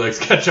 she really likes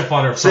ketchup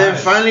on her fries. So then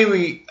finally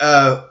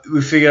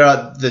we figure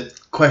out the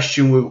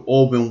question we've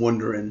all been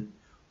wondering: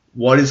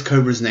 what is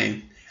Cobra's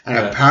name? And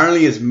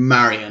apparently it's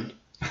Marion.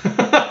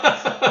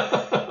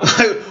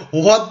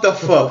 What the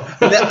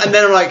fuck? And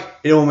then I'm like,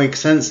 it all makes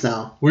sense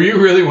now. Were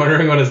you really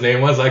wondering what his name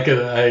was? I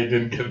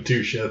didn't give two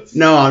shits.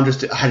 No, I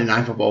had an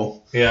apple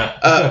bowl.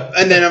 Yeah.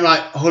 And then I'm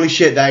like, holy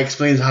shit, that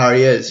explains how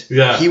he is.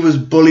 Yeah. He was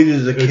bullied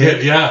as a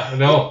kid. Yeah,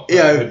 no.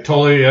 Yeah.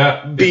 Totally,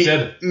 yeah.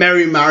 Beat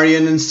Mary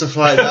Marion and stuff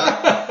like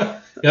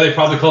that. Yeah, they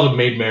probably called him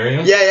Maid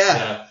Marian.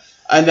 Yeah.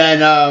 And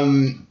then,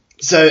 and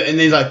then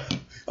he's like,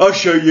 I'll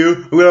show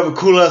you. We're going to have a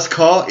cool-ass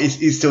car.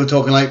 He's still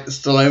talking like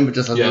Stallone, but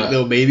just as a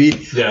little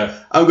baby.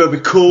 Yeah. I'm going to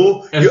be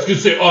cool. And it's going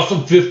to say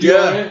awesome 50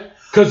 on it.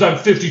 Because I'm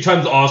 50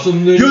 times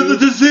awesome than You're the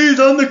disease,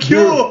 I'm the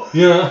cure.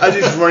 Yeah. As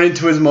he's running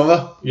to his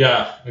mother.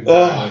 Yeah, exactly.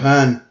 Oh,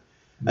 man.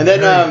 And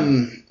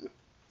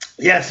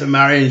then, so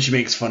Marion, she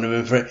makes fun of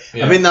him for it.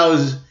 Yeah. I think that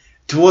was,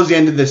 towards the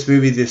end of this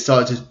movie, they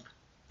started to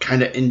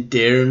kind of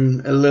endear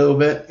him a little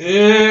bit.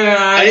 Yeah,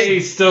 I'm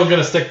still going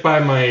to stick by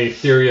my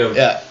theory of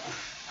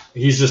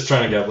he's just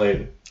trying to get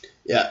laid.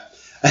 Yeah.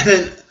 And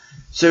then,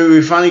 so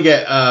we finally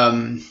get,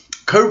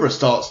 Cobra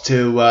starts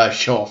to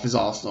show off his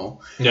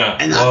arsenal. Yeah.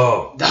 And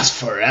that's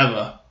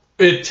forever.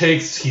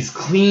 He's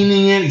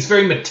cleaning it. He's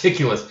very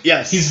meticulous.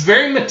 Yes. He's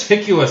very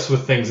meticulous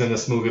with things in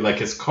this movie, like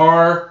his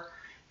car,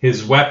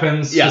 his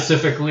weapons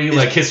specifically,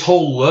 like his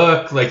whole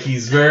look. Like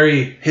he's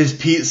very... His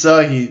pizza,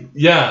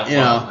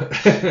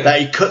 that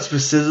he cuts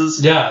with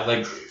scissors. Yeah,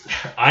 like,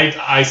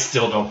 I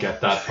still don't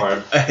get that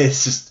part.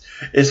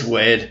 It's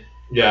weird.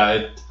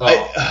 Yeah.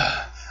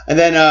 And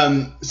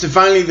then, so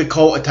finally the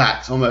cult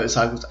attacks on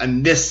motorcycles,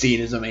 and this scene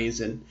is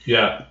amazing.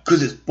 Yeah.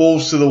 Because it's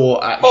balls to the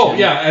wall action. Oh,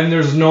 yeah, and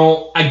there's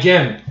no,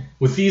 again,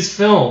 with these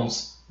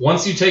films,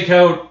 once you take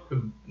out,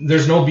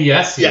 there's no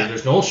BS here. Yeah.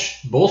 There's no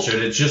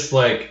bullshit. It's just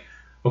like,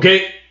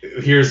 okay,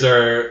 here's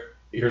our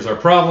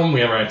problem. We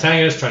have our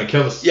antagonist trying to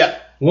kill this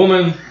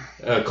woman.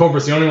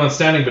 Cobra's the only one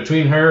standing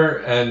between her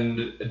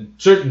and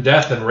certain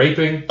death and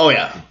raping. Oh,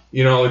 yeah.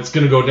 It's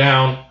going to go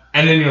down.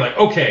 And then you're like,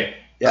 okay,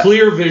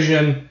 clear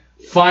vision.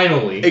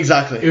 Finally.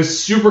 Exactly. It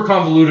was super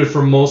convoluted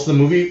for most of the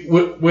movie,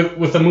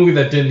 with a movie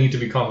that didn't need to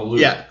be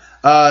convoluted. Yeah.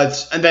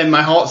 And then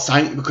my heart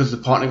sank because the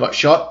partner got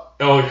shot.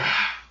 Oh, yeah.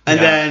 And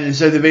then,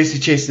 so they're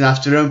basically chasing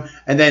after him.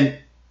 And then,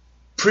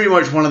 pretty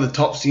much one of the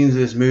top scenes of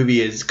this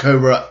movie is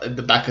Cobra at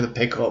the back of the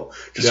pickup,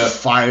 just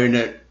firing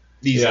at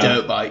these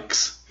dirt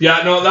bikes.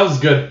 Yeah, no, that was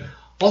good.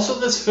 Also,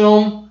 this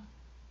film,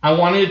 I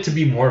wanted it to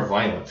be more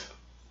violent.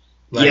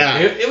 Like,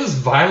 it was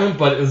violent,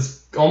 but it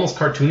was almost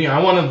cartoony. I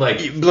wanted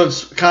it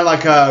looks kind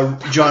of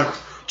like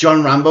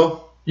John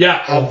Rambo. Yeah.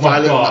 How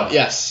violent? God.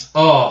 Yes.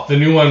 Oh, the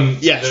new one.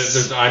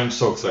 Yes. I'm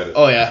so excited.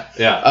 Oh yeah.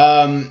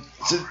 Yeah.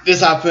 So this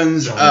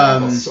happens. John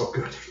Rambo's so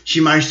good. She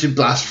managed to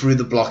blast through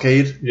the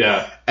blockade.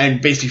 Yeah.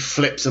 And basically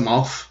flips him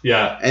off.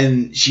 Yeah.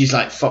 And she's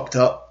like fucked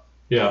up.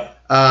 Yeah.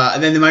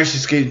 And then they managed to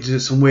escape into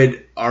some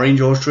weird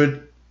orange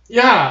orchard.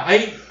 Yeah.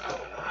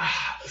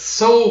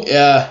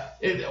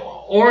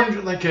 Orange,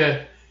 like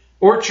a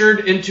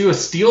orchard into a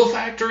steel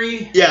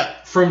factory. Yeah.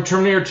 From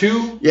Terminator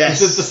 2.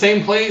 Yes. Is it the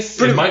same place?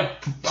 There's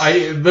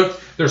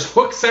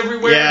hooks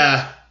everywhere.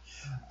 Yeah.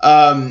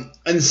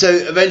 And so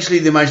eventually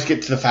they managed to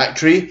get to the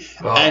factory,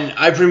 and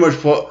I pretty much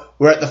put,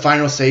 we're at the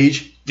final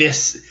stage.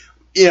 This,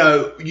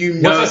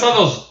 Once I saw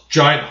those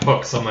giant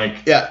hooks, I'm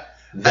like,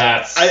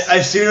 that's...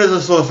 As soon as I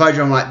saw the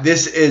factory, I'm like,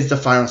 this is the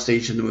final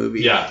stage of the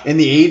movie. Yeah. In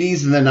the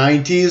 80s and the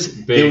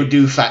 90s, they would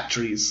do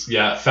factories.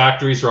 Yeah,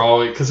 factories are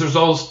always... Because there's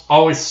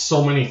always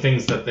so many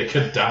things that they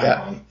could die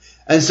on.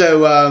 And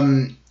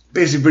so,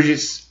 basically,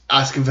 Bridget's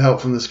asking for help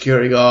from the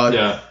security guard.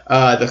 Yeah.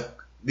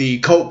 The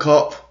cult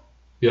cop...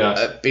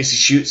 Yeah. Basically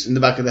shoots in the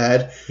back of the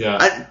head. Yeah.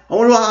 And I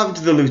wonder what happened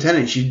to the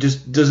lieutenant. She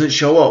just doesn't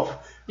show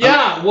up.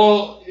 Yeah,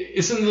 well,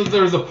 isn't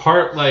there the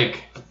part,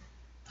 like...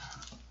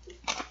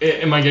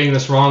 Am I getting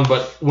this wrong?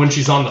 But when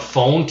she's on the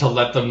phone to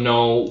let them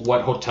know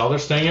what hotel they're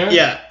staying at?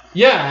 Yeah.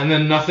 Yeah, and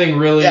then nothing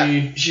really.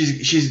 Yeah,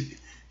 she's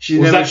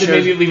was that to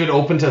maybe leave it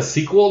open to a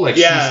sequel? Like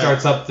she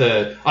starts up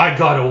the I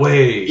got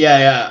away.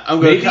 Yeah.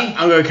 I'm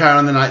gonna carry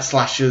on the Night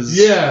Slashers.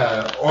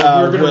 Yeah, or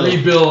we're gonna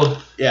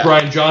rebuild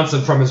Brian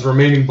Johnson from his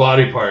remaining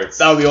body parts.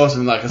 That would be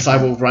awesome, like a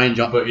cyborg Brian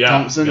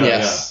Thompson.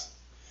 Yes.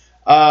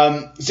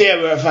 So yeah,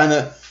 we're find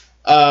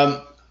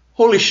that.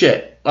 Holy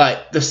shit!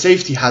 Like the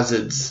safety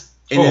hazards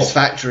in this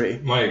factory.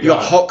 My God. You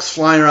got hawks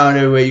flying around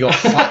everywhere. You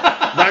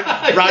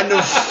got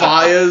random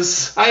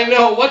fires. I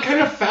know. What kind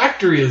of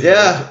factory is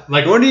this?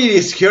 Like, when you need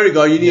a security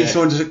guard, you need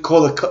someone to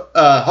call the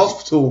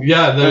hospital.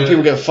 Yeah, when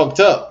people get fucked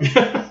up.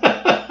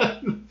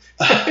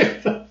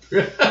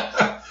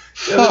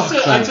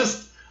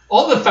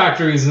 All the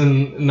factories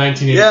in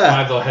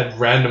 1985 though had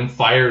random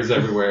fires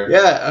everywhere.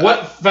 Yeah.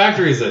 What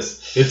factory is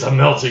this? It's a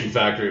melting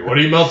factory. What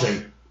are you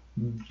melting?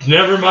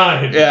 Never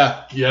mind.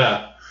 Yeah.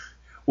 Yeah.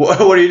 What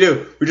do you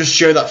do? We just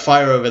show that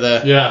fire over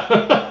there.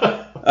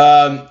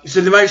 Yeah.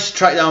 So they managed to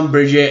track down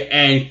Bridget,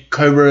 and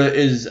Cobra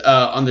is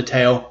on the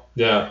tail.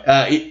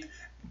 Yeah.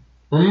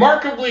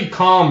 Remarkably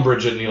calm,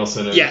 Bridget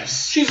Nielsen is.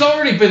 Yes. She's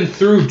already been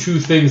through two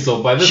things,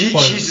 though. By this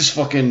point, she's just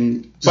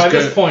fucking.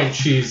 This point,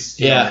 she's.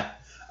 Yeah.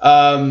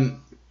 And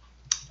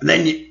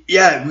then we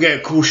get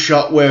a cool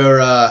shot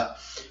where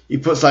he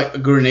puts like a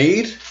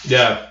grenade.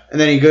 Yeah. And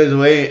then he goes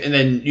away and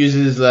then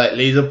uses like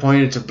laser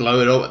pointer to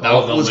blow it up. That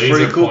was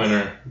pretty cool.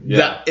 Pointer.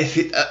 Yeah.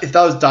 If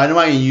that was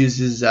dynamite, he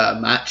uses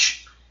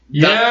match.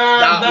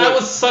 That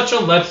was such a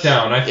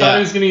letdown. I thought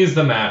he was going to use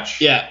the match.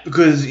 Yeah,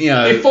 because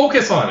they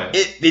focus on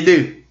it. They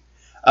do.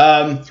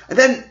 And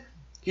then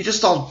he just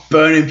starts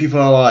burning people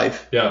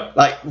alive. Yeah.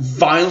 Like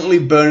violently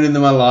burning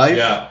them alive.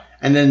 Yeah.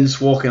 And then just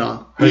walking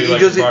on. He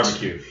does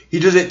barbecue. He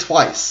does it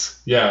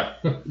twice. Yeah.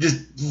 Just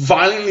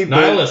violently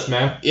nihilist,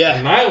 man.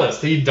 Yeah.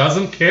 Nihilist. He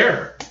doesn't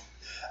care.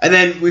 And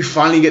then we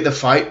finally get the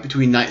fight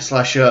between Night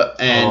Slasher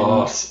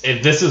and...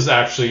 this is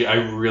actually... I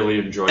really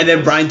enjoyed it. And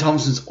then Brian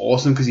Thompson's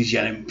awesome because he's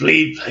yelling,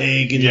 bleed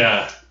pig.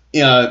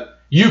 And,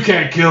 you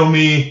can't kill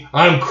me.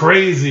 I'm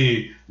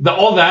crazy.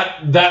 All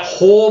that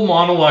whole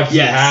monologue he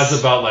has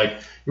about like,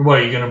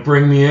 what, you going to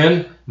bring me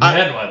in?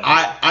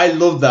 I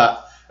love that.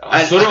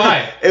 So do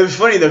I. It was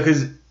funny though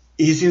because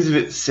he seems a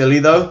bit silly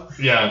though.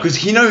 Yeah. Because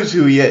he knows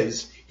who he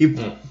is.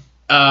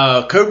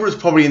 Cobra's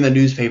probably in the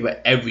newspaper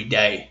every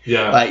day.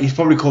 Yeah. Like he's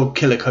probably called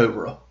Killer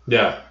Cobra.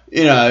 Yeah.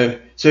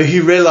 So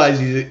he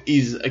realizes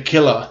he's a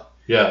killer.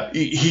 Yeah.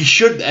 He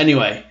should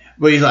anyway.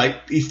 But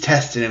he's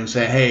testing him,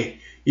 saying, "Hey,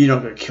 you're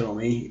not gonna kill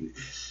me."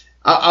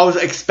 I was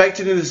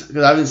expecting him because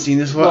I haven't seen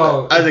this one.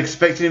 I was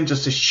expecting him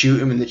just to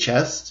shoot him in the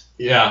chest.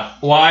 Yeah.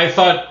 Well, I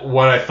thought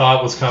what I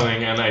thought was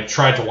coming, and I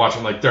tried to watch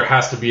him. Like there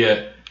has to be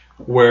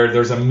where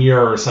there's a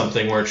mirror or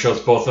something where it shows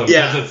both of them.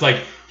 Yeah. Because it's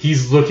like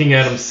he's looking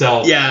at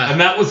himself. Yeah.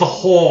 And that was the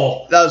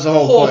whole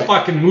point.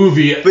 fucking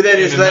movie. But then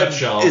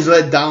it's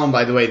let down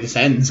by the way this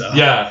ends.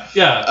 Yeah.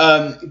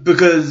 Yeah.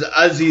 Because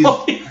as he's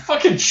he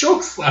fucking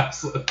choke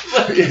slaps him.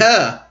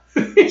 Yeah.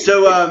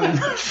 So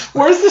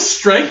where's the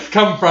strength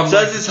come from? So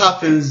as this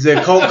happens,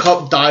 the cold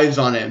cop dives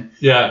on him.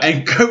 Yeah.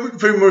 And Cobra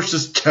pretty much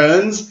just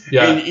turns.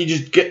 Yeah. And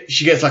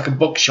she gets like a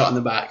buckshot in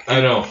the back.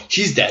 I know.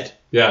 She's dead.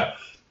 Yeah.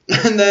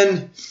 And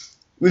then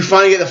we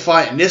finally get the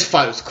fight, and this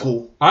fight was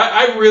cool.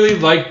 I really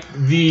like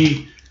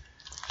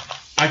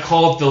I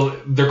call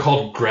it they're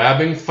called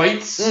grabbing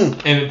fights.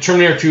 And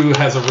Terminator 2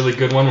 has a really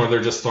good one where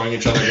they're just throwing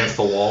each other against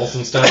the walls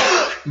and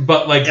stuff.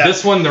 But like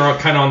this one, they're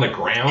kind of on the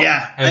ground.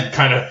 Yeah. And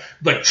kind of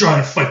like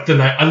trying to fight the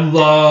knife. I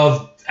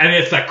love, and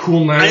it's that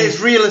cool knife. And it's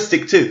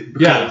realistic too.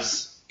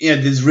 Because,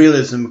 there's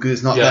realism because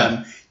it's not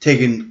them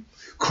taking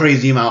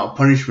crazy amount of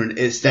punishment.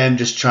 It's them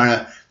just trying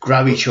to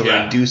grab each other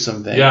and do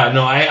something. Yeah,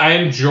 no, I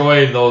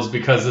enjoy those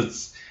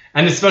because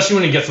and especially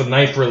when he gets a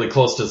knife really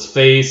close to his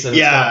face and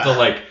it's got the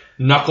like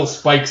knuckle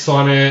spikes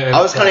on it. And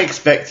I was kind of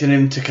expecting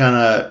him to kind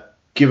of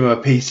give him a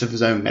piece of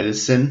his own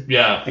medicine.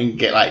 Yeah. And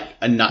get like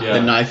the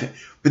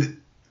knife. But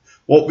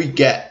what we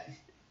get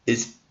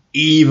is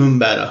even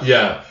better.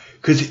 Yeah.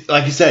 Because,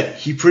 like you said,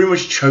 he pretty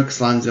much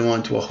chokeslams him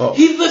onto a hook.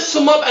 He lifts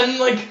him up and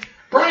like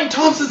Brian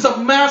Thompson's a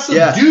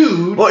massive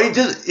dude. Well,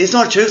 it's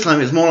not a chokeslam.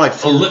 It's more like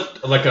a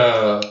lift, like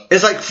a.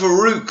 It's like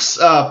Farouk's.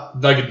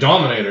 Like a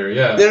Dominator,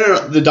 yeah.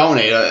 No, the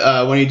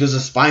Dominator. When he does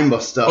a spine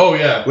buster. Oh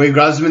yeah. Where he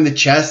grabs him in the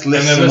chest,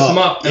 lifts him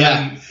up. And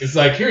then it's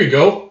like, here you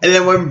go. And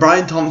then when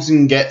Brian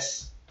Thompson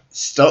gets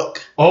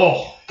stuck.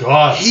 Oh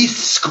god. He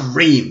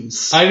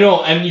screams. I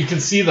know, and you can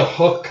see the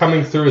hook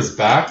coming through his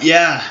back.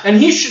 Yeah. And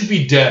he should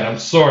be dead. I'm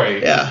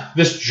sorry. Yeah.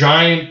 This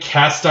giant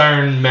cast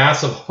iron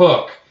massive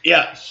hook.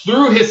 Yeah.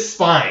 Through his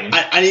spine.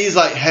 And he's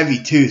like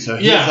heavy too, so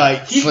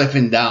he's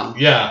slipping down.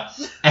 Yeah.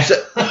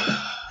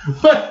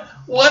 But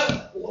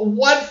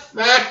what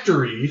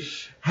factory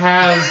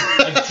has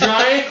a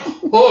giant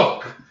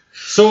hook?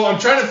 So I'm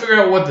trying to figure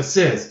out what this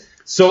is.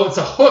 So it's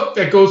a hook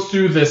that goes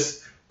through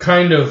this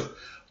kind of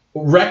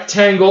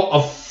rectangle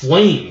of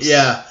flames.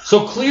 Yeah.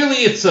 So clearly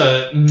it's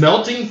a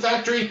melting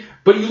factory.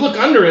 But you look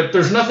under it,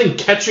 there's nothing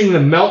catching the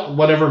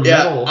metal.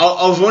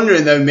 I was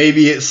wondering though,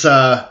 maybe it's,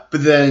 but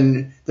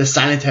then the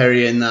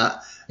sanitary in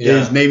that,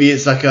 is maybe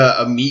it's like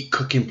a meat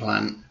cooking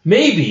plant.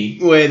 Maybe.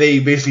 Where they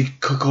basically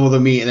cook all the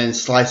meat and then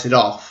slice it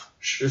off.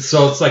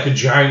 So it's like a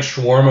giant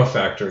shawarma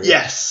factory.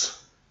 Yes.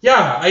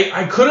 Yeah,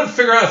 I couldn't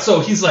figure out. So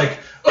he's like,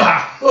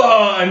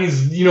 and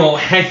he's,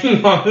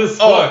 hanging on this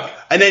hook.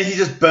 And then he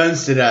just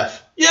burns to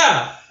death.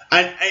 Yeah.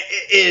 And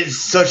it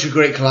is such a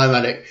great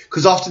climatic.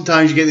 Because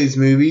oftentimes you get these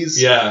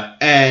movies. Yeah.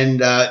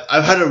 And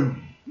I've had a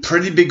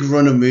pretty big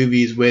run of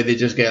movies where they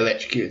just get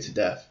electrocuted to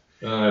death.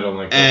 I don't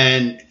like that.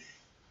 And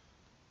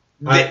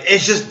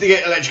it's just they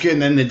get electrocuted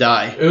and then they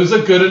die. It was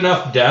a good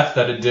enough death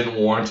that it didn't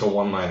warrant a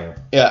one-liner.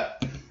 Yeah,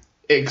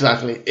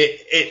 exactly.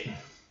 It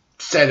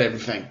said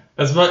everything.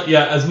 As much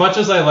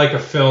as I like a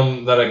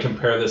film that I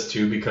compare this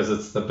to because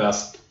it's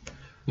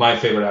my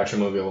favorite action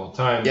movie of all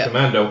time,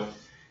 Commando,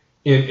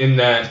 in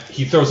that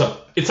he throws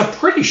it's a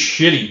pretty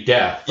shitty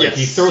death. Like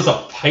he throws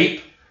a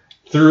pipe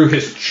through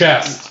his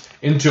chest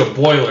into a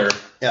boiler.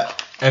 Yeah.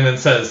 And then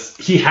says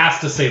he has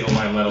to say the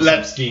line, "Let us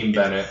some steam,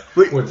 Bennett."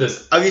 With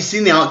this, have you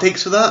seen the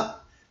outtakes for that?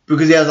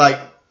 Because he has like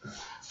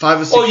 5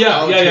 or 6. Oh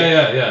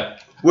yeah.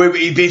 Where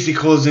he basically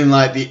calls in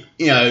like the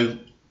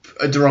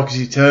a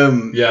derogatory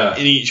term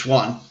in each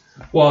one.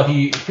 Well,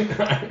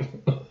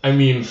 I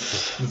mean,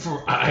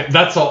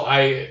 that's all.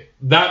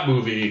 That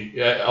movie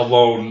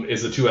alone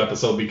is a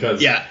 2-episode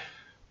because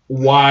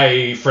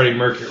why Freddie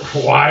Mercury?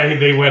 Why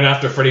they went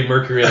after Freddie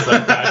Mercury as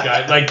like bad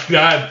guy? Like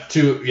that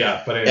too.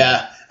 Yeah, but anyway.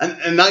 Yeah.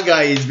 And that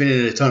guy has been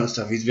in a ton of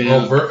stuff. He's been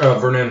in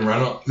Vernon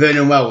Reynolds.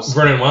 Vernon Wells.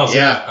 Vernon Wells,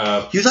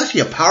 yeah. He was actually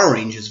a Power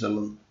Rangers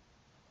villain.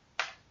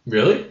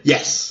 Really?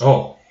 Yes.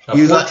 Oh,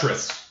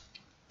 Fortress.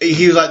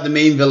 He was like the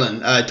main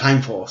villain,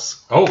 Time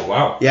Force. Oh,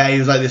 wow. Yeah, he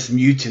was like this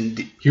mutant.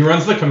 He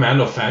runs the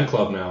Commando fan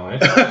club now, eh?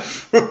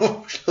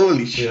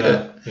 Holy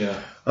shit.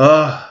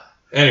 Yeah.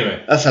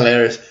 Anyway. That's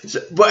hilarious.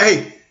 But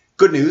hey,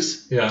 good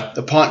news. Yeah.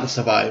 The partner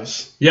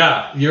survives.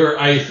 Yeah,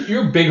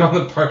 you're big on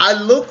the partner. I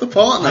love the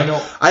partner. I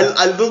know.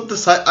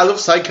 I love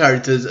side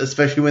characters,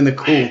 especially when they're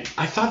cool.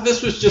 I thought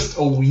this was just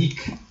a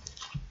weak.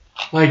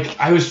 Like,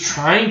 I was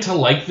trying to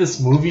like this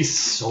movie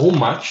so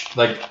much,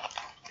 like,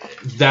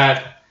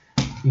 that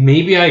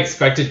maybe I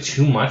expected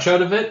too much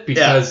out of it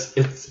because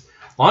it's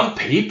on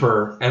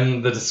paper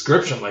and the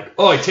description, like,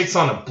 it takes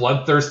on a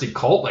bloodthirsty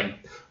cult. Like,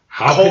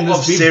 how can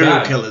this be serial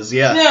bad? Killers,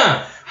 yeah.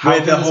 Yeah. Where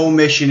the whole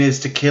mission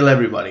is to kill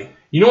everybody.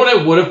 You know what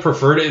I would have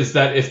preferred is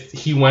that if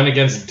he went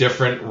against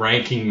different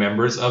ranking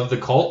members of the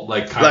cult,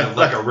 like kind of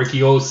like a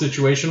Ricky O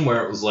situation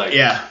where it was like,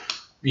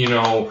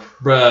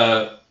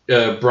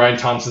 Brian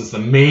Thompson's the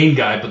main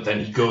guy, but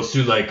then he goes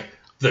through like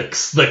the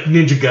slick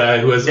ninja guy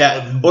who has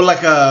or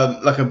like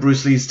a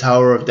Bruce Lee's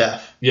Tower of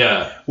Death.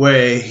 Yeah,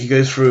 where he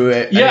goes through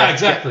it. Yeah,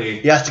 exactly.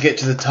 He has to get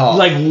to the top.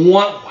 Like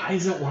why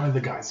isn't one of the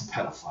guys a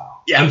pedophile?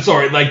 Yeah, I'm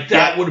sorry. Like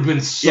that would have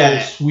been so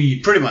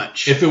sweet. Pretty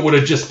much. If it would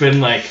have just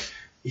been like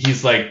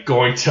he's like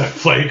going to a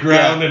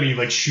playground and he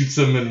like shoots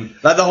him and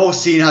like the whole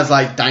scene has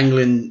like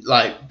dangling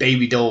like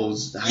baby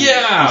dolls. And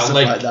stuff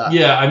like that.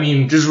 Yeah, I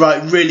mean, just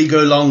really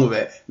go along with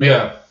it.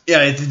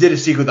 Yeah, if they did a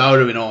sequel, that would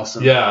have been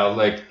awesome. Yeah,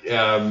 like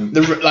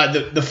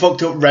the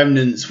fucked up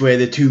remnants where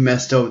they're too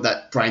messed up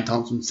that Brian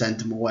Thompson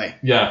sent him away.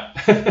 Yeah,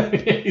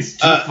 he's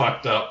too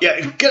fucked up. Yeah,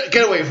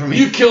 get away from me.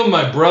 You killed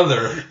my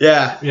brother.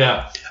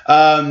 Yeah.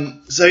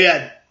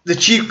 So the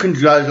chief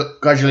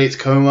congratulates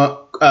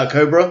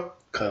Cobra.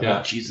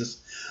 Yeah. Jesus.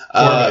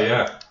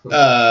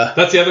 Korba,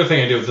 that's the other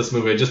thing I do with this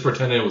movie. I just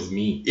pretended it was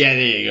me. Yeah,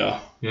 there you go.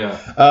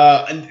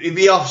 Yeah. And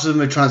he offers him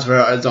a transfer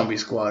out of Zombie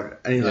Squad,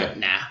 and he's like,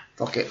 nah.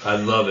 Fuck it. I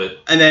love it.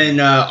 And then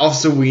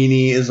Officer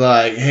Weenie is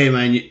like, hey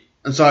man,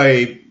 I'm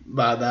sorry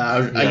about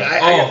that.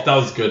 That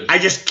was good. I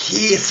just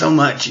care so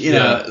much, you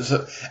know.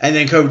 So, and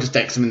then Cobra just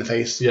decks him in the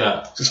face.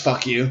 Yeah. Just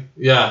fuck you.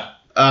 Yeah.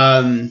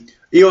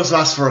 He also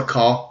asks for a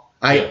car.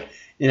 I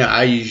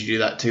usually do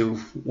that too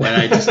when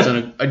I just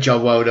done a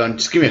job well done.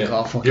 Just give me a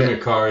car. Give me a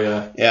car,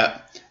 Yeah.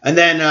 And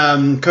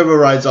then Cobra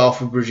rides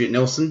off with Bridette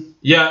Nielson.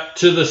 Yeah,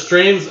 to the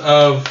strains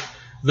of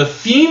the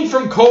theme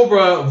from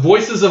Cobra,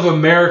 Voices of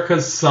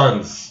America's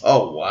Sons.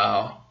 Oh,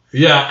 wow.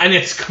 Yeah, and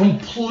it's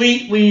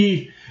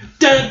completely...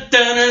 Dun,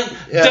 dun,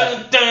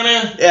 dun, dun,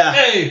 dun,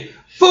 hey,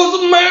 Voices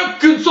of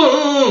American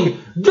Sons!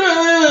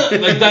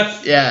 Dun. Like,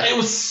 that's... It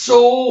was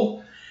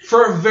so...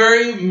 For a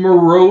very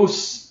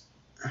morose,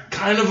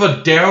 kind of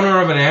a downer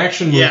of an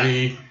action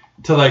movie,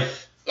 to like...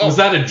 Was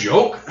that a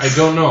joke? I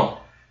don't know.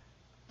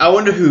 I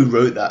wonder who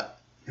wrote that.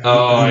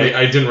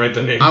 I didn't write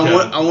the name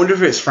down. I wonder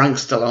if it's Frank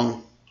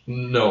Stallone.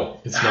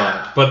 No, it's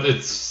not. But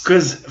it's...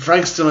 Because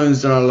Frank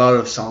Stallone's done a lot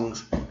of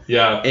songs.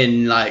 Yeah.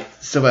 In, like,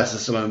 Sylvester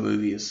Stallone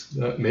movies.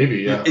 Maybe,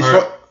 yeah.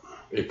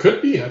 It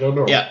could be. I don't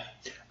know. Yeah.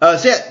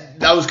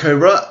 That was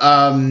Cobra.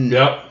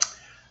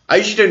 I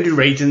usually don't do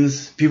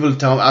ratings. People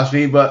ask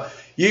me, but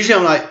usually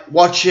I'm like,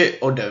 watch it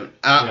or don't.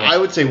 I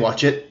would say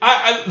watch it.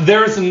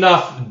 There's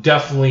enough,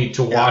 definitely,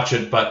 to watch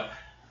it, but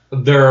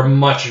there are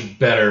much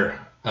better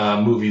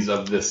movies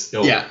of this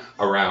ilk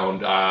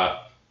around.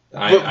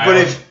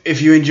 But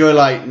if you enjoy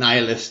like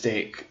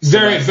nihilistic,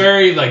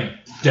 very like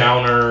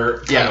downer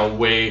kind of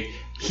way,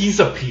 he's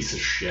a piece of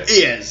shit.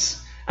 He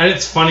is, and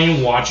it's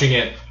funny watching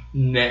it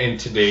in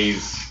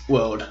today's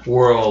world,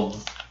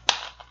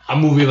 a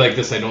movie like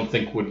this I don't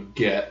think would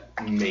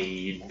get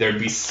made. There'd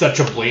be such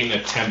a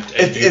blatant attempt.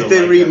 If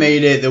they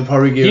remade it, they'll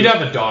probably give. He'd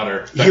have a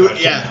daughter.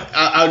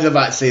 I was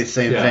about to say the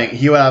same thing.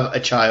 He would have a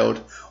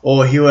child,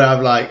 or he would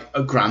have like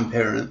a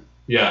grandparent.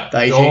 Yeah.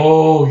 The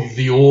old.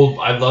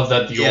 I love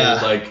that.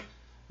 Old like.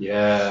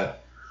 Yeah.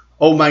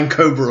 Old Man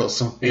Cobra or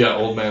something. Yeah,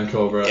 Old Man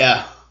Cobra.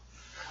 Yeah.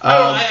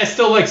 I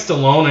still like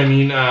Stallone. I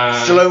mean,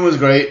 Stallone was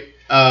great.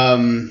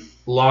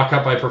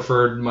 Lockup, I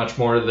preferred much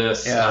more to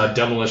this. Yeah.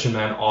 Demolition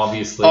Man,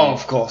 obviously. Oh,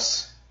 of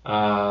course.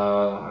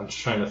 I'm just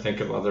trying to think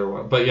of other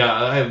ones. But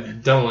yeah,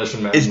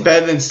 Demolition Man. It's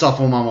better than Stop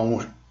or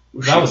Mama.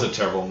 That was a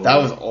terrible movie. That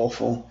was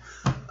awful.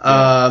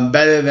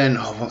 Better than...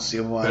 what's the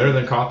other one? Better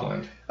than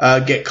Copland.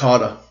 Get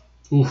Carter.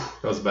 Oof,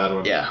 that was a bad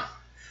one. Yeah.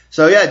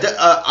 So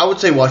yeah, I would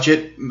say watch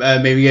it.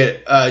 Maybe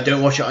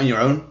don't watch it on your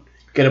own.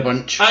 Get a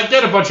bunch.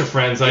 Get a bunch of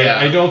friends.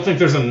 I don't think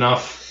there's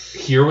enough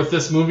here with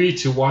this movie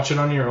to watch it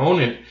on your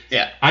own.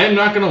 I am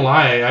not going to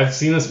lie. I've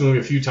seen this movie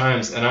a few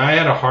times, and I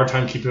had a hard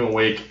time keeping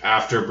awake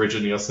after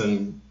Bridget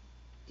Nielsen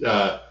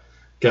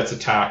gets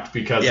attacked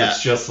because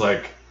it's just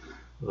like,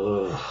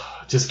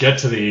 just get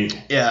to the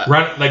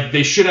run. Like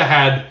they should have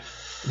had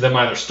them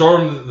either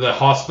storm the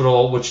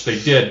hospital, which they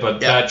did,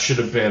 but that should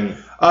have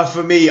been.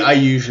 For me, I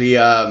usually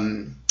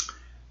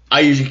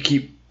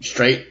keep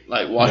straight,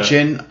 like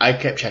watching. Yeah. I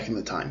kept checking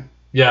the time.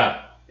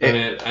 Yeah,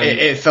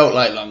 it felt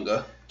like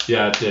longer.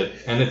 Yeah, it did,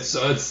 and it's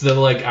the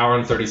like hour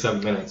and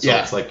 37 minutes. So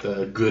it's like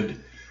the good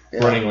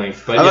running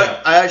length.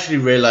 But I actually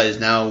realize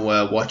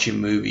now watching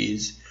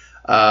movies,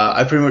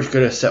 I pretty much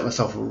gotta set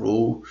myself a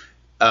rule: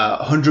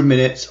 100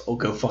 minutes or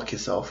go fuck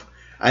yourself.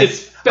 And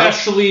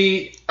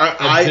especially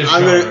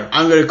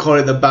I'm gonna call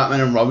it the Batman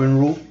and Robin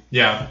rule.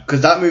 Yeah,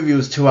 because that movie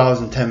was 2 hours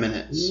and 10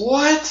 minutes.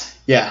 What?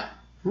 Yeah.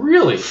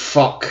 Really?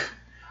 Fuck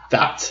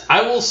that.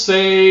 I will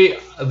say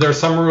there are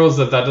some rules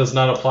that does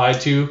not apply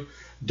to.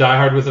 Die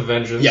Hard with a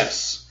Vengeance.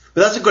 Yes.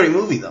 But that's a great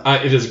movie, though.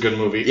 It is a good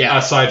movie. Yeah.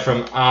 Aside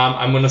from,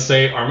 I'm going to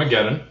say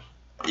Armageddon.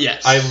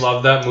 Yes. I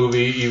love that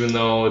movie, even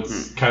though it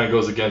kind of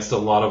goes against a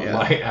lot of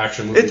my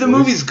action movies. The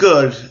movie's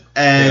good,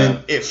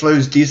 and it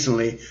flows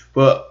decently,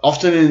 but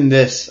often in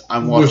this,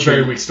 I'm watching... With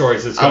very weak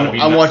stories, it's got to be...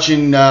 I'm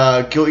watching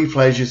Guilty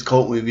Pleasures,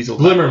 cult movies... or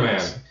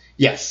Glimmerman.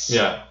 Yes.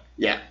 Yeah.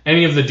 Yeah.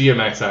 Any of the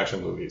DMX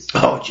action movies.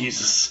 Oh,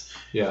 Jesus.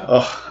 Yeah.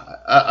 Oh,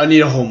 I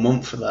need a whole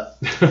month for that.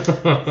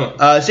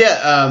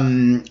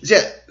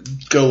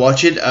 Go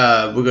watch it.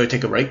 We're going to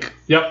take a break.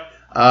 Yep.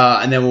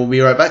 And then we'll be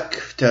right back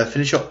to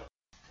finish up.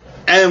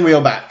 And we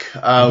are back.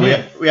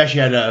 We actually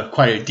had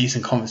quite a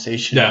decent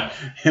conversation. Yeah.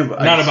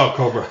 Not about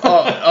Cobra.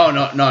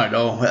 Not at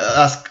all.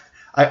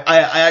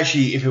 I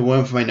actually, if it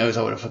weren't for my nose,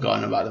 I would have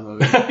forgotten about the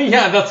movie.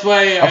 Yeah, that's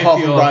why.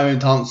 Apart from Brian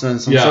Thompson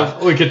and some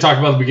stuff. We could talk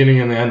about the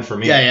beginning and the end for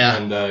me. Yeah.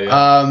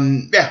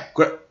 And,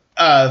 great.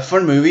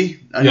 Fun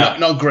movie.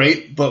 Not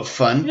great, but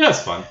fun. Yeah,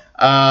 it's fun.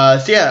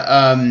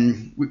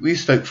 We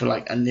spoke for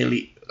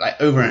nearly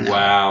over an hour.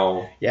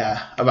 Wow.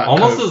 Yeah, about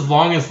almost as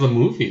long as the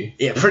movie.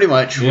 Yeah, pretty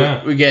much.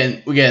 Yeah. We're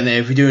getting there.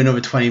 If we do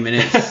another 20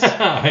 minutes,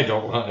 I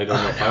don't know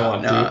if I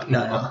want to.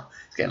 No.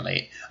 It's getting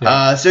late.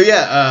 Yeah.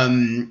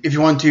 If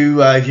you want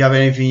to, if you have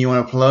anything you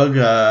want to plug.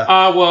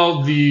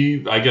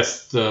 I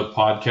guess the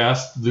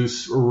podcast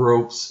Loose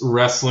Ropes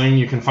Wrestling.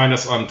 You can find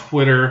us on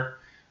Twitter.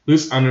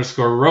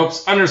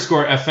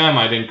 Loose_ropes_FM.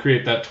 I didn't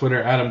create that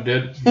Twitter. Adam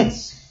did.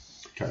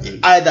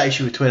 I had that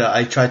issue with Twitter.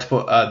 I tried to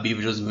put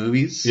Beaver Does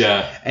Movies.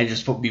 Yeah. And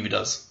just put Beaver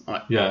Does.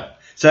 Right. Yeah.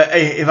 So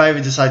if I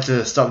ever decide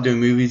to stop doing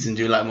movies and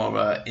do more of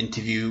a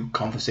interview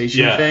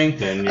conversation thing,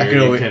 then I can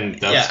always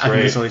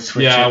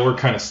switch it. We're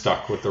kind of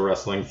stuck with the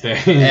wrestling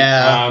thing.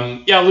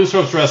 Yeah. Loose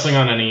Ropes Wrestling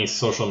on any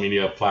social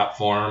media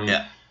platform.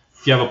 Yeah.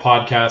 If you have a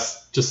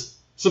podcast, just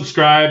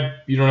subscribe.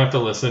 You don't have to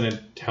listen.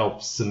 It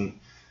helps. And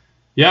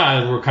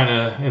we're kind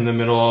of in the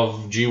middle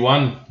of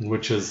G1,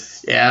 which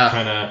is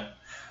kind of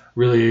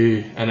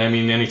really, and I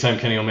mean, anytime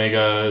Kenny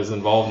Omega is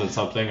involved in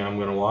something, I'm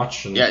going to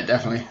watch. And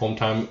definitely.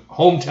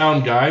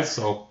 Hometown guys.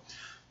 So,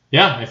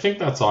 I think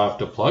that's all I have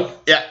to plug.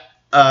 Yeah.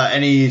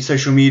 Any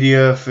social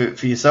media for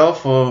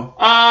yourself or?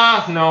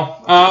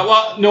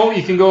 No. No,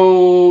 you can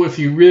go if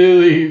you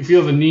really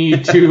feel the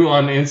need to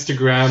on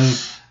Instagram,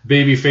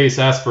 Babyface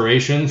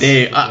Aspirations.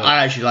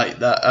 I actually like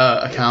that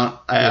account.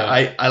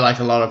 I like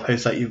a lot of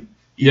posts that you.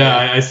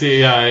 I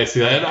see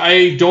that.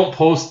 I don't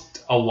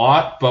post a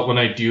lot, but when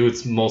I do,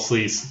 it's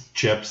mostly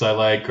chips I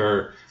like,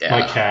 or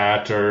my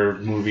cat, or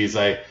movies.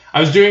 I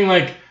was doing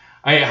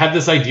I had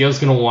this idea I was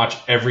going to watch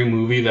every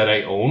movie that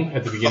I own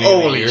at the beginning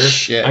of the year.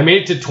 Shit. I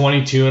made it to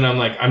 22, and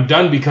I'm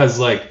done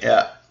because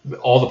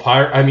all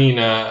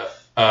the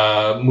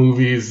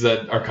movies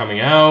that are coming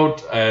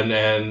out,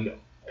 and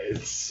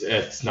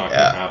it's not going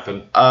to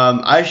happen.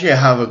 I actually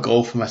have a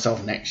goal for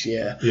myself next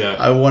year. Yeah.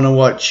 I want to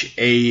watch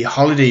a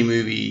holiday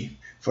movie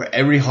for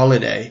every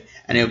holiday,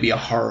 and it'll be a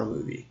horror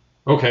movie.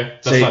 Okay,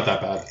 that's not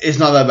that bad. It's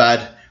not that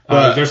bad.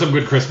 But there's some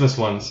good Christmas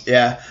ones.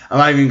 Yeah, I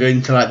might even go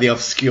into the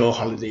obscure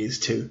holidays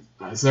too.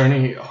 Is there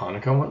any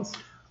Hanukkah ones?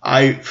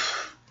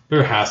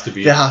 There has to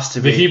be. There has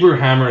to be. The Hebrew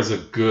Hammer is a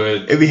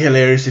good... It'd be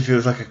hilarious if it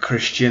was like a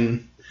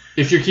Christian...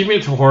 If you're keeping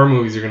it to horror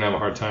movies, you're going to have a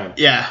hard time.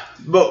 Yeah,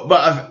 but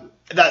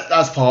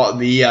that's part of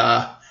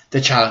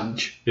the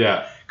challenge.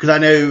 Yeah. Because I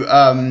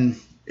know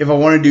if I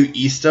want to do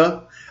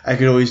Easter, I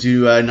could always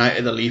do Night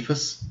of the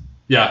Lepus.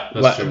 Yeah,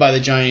 that's true. By the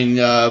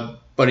giant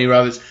bunny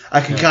rabbits.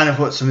 I can kind of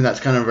put something that's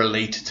kind of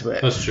related to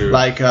it. That's true.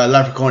 Like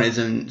Leprechaun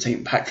isn't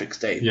St. Patrick's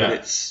Day, Yeah. but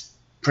it's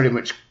pretty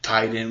much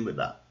tied in with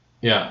that.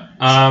 Yeah.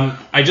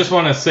 I just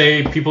want to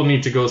say people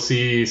need to go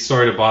see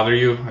Sorry to Bother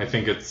You. I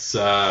think it's...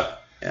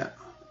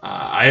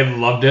 I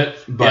loved it,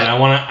 but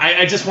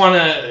I just want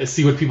to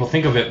see what people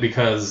think of it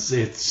because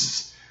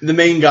it's... The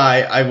main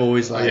guy I've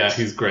always liked. Yeah,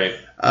 he's great.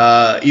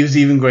 He was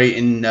even great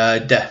in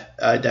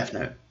Death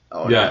Note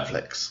on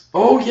Netflix.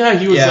 Oh, yeah,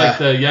 he was like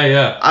the...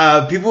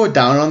 Yeah. People were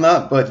down on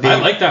that, but... I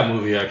like that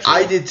movie, actually.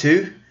 I did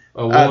too.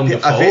 Willem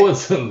Dafoe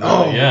was in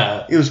that,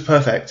 yeah. It was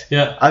perfect.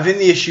 Yeah. I think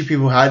the issue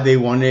people had, they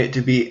wanted it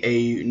to be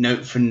a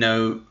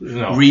note-for-note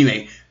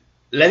remake.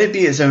 Let it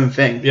be its own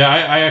thing. Yeah,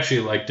 I actually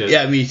liked it.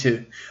 Yeah, me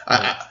too.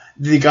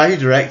 The guy who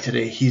directed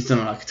it, he's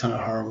done like a ton of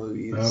horror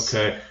movies.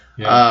 Okay.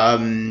 Yeah.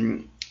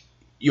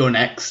 You're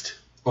Next.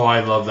 Oh,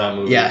 I love that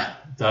movie. Yeah.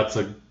 That's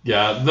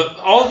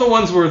all the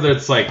ones where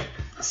it's like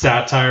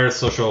satire,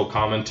 social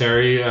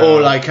commentary.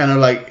 Or like kind of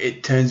like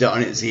it turns it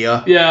on its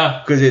ear.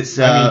 Yeah. Because it's...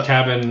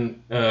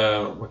 Cabin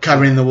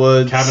in the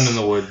Woods. Cabin in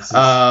the Woods.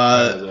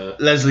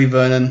 Leslie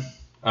Vernon.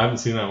 I haven't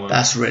seen that one.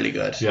 That's really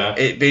good. Yeah.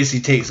 It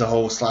basically takes the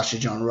whole slasher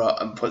genre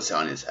and puts it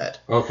on its head.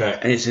 Okay.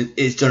 And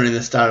it's done in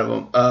the style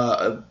of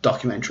a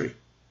documentary.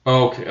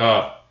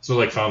 Okay. So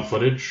like found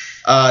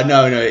footage?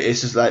 No,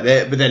 it's just like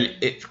that. But then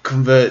it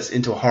converts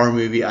into a horror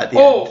movie at the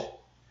end.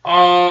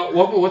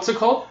 What's it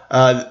called?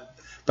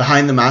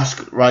 Behind the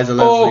Mask, Rise of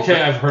Leslie. Oh, okay,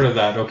 I've heard of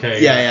that.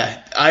 Okay.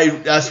 Yeah.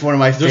 That's one of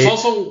my favorites.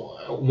 There's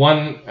also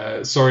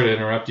one. Sorry to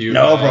interrupt you.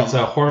 No problem. It's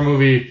a horror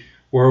movie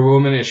where a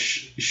woman is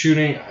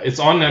shooting. It's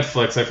on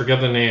Netflix. I forget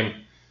the name.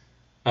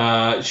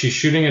 She's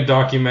shooting a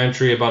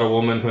documentary about a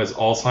woman who has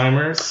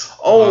Alzheimer's.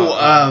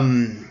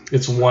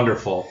 It's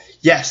wonderful.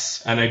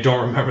 Yes. And I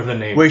don't remember the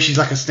name. Where she's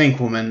like a stink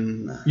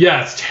woman.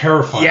 Yeah, it's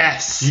terrifying.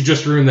 Yes. You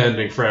just ruined the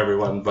ending for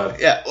everyone, but...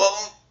 Yeah,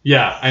 well...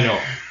 Yeah, I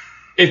know.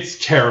 It's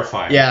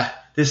terrifying. Yeah,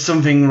 there's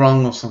something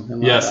wrong or something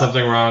like that. Yeah,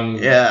 something wrong.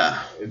 Yeah.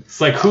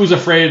 It's like Who's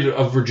Afraid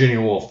of Virginia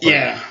Woolf?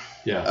 Yeah.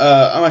 Yeah.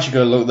 I'm actually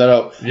going to look that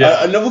up.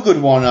 Yeah. Another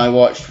good one I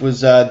watched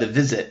was The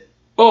Visit.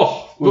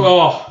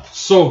 Oh,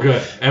 so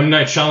good. M.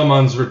 Night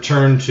Shyamalan's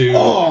return to...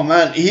 Oh,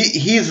 man.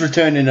 He's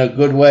returned in a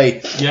good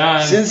way.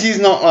 Yeah. Since he's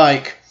not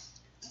like...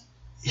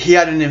 He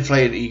had an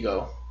inflated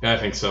ego. Yeah, I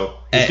think so.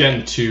 He's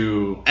getting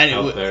too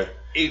out there.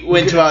 It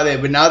went too out there,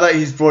 but now that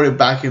he's brought it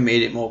back and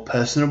made it more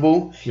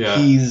personable,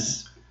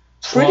 he's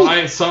pretty... Well,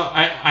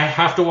 I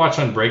have to watch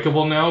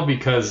Unbreakable now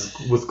because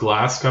with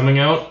Glass coming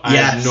out, I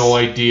had no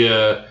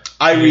idea...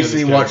 I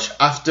recently watched...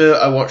 After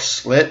I watched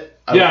Split...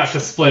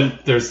 Because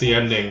Split, there's the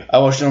ending. I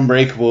watched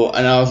Unbreakable,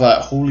 and I was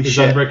like, holy shit. Is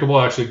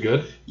Unbreakable actually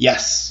good?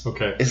 Yes.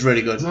 Okay. It's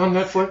really good. Is it on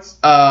Netflix?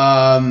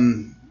 I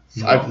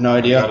have no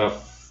idea.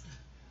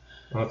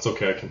 That's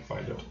okay, I can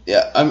find it.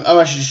 Yeah, I'm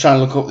actually just trying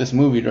to look up this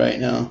movie right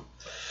now.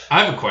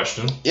 I have a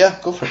question. Yeah,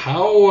 go for it.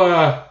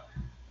 How,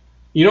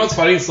 you know what's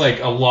funny? It's like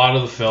a lot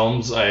of the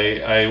films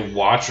I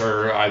watch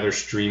are either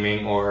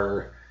streaming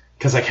or...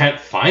 Because I can't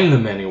find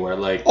them anywhere.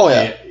 Like,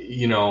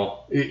 you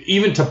know,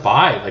 even to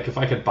buy. Like, if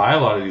I could buy a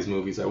lot of these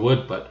movies, I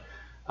would. But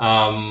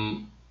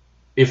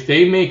if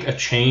they make a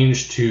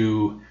change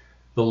to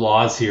the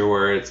laws here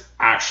where it's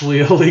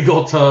actually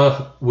illegal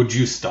to... Would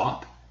you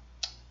stop?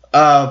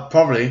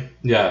 Probably.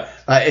 Yeah.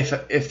 Like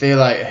if they're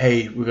like,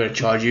 hey, we're gonna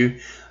charge you.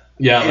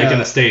 Yeah, like in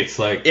the States,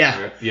 like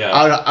yeah.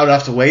 I would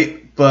have to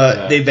wait,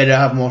 but they better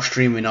have more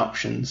streaming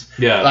options.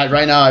 Yeah. Like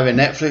right now, I have a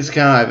Netflix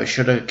account, I have a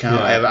Shudder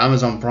account, I have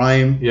Amazon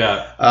Prime.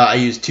 Yeah. I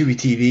use Tubi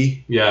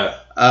TV. Yeah.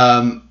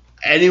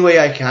 Any way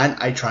I can,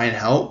 I try and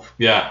help.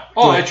 Yeah.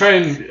 I try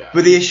and.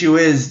 But the issue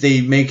is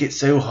they make it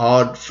so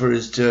hard for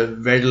us to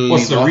readily.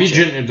 What's the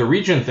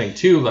region thing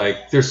too?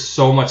 Like, there's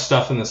so much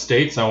stuff in the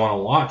States I want to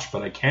watch,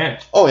 but I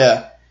can't. Oh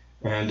yeah.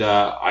 And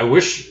I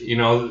wish, you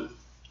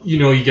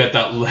get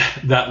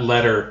that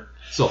letter.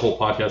 It's a whole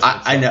podcast.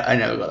 I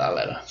never got that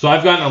letter. So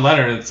I've gotten a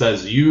letter and it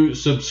says, you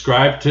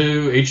subscribe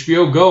to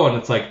HBO Go. And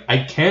it's like, I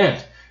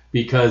can't.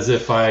 Because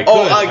if I could...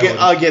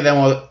 I'll get them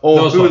or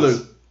Hulu.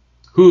 Ones.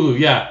 Hulu,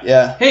 yeah.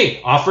 Yeah.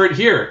 Hey, offer it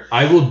here.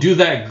 I will do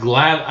that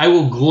I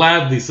will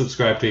gladly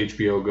subscribe to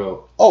HBO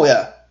Go. Oh,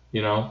 yeah.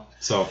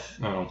 So,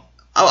 I don't know.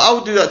 I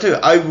would do that too.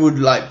 I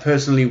would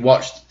personally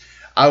watch...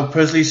 I would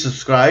personally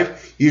subscribe.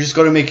 You just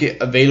got to make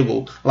it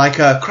available. Like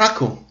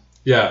Crackle.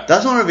 Yeah.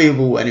 That's not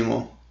available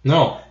anymore.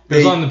 No.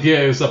 It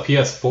was a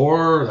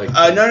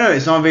PS4? No.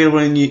 It's not available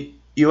in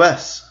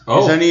US. Oh.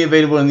 It's only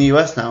available in the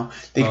US now.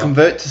 They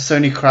convert to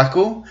Sony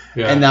Crackle.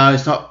 Yeah. And now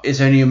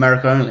it's only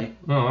America only.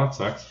 Oh, that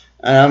sucks.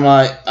 And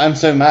I'm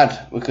so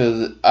mad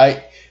because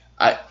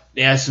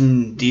there are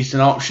some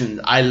decent options.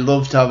 I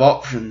love to have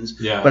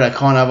options. Yeah. But I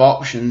can't have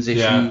options if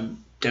you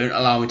don't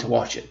allow me to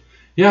watch it.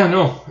 Yeah,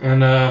 no.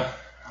 And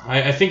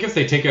I think if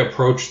they take an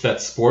approach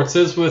that sports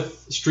is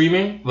with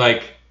streaming,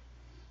 like,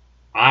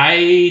 I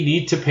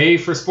need to pay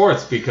for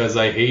sports because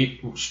I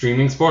hate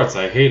streaming sports.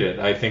 I hate it.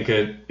 I think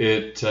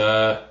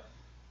I'll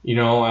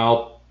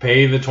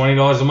pay the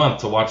 $20 a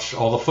month to watch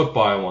all the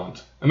football I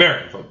want.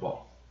 American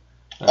football.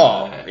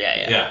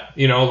 Yeah.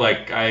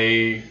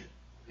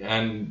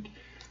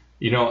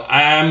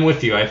 I'm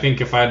with you. I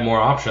think if I had more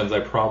options, I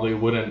probably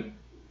wouldn't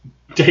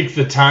take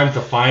the time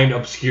to find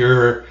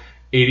obscure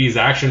 80s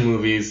action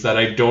movies that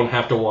I don't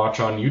have to watch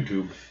on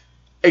YouTube.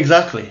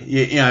 Exactly.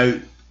 I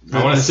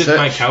want to sit on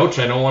my couch.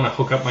 I don't want to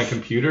hook up my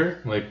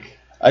computer.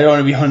 I don't want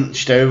to be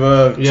hunched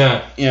over.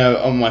 Yeah.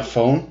 On my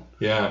phone.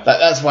 Yeah.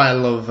 That's why I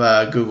love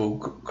Google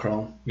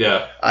Chrome.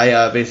 Yeah.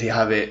 I basically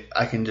have it.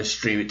 I can just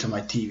stream it to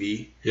my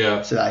TV.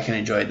 Yeah. So that I can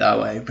enjoy it that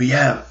way. But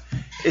yeah,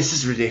 it's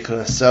just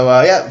ridiculous. So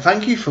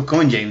thank you for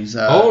coming, James.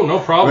 No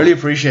problem. Really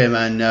appreciate it,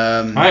 man.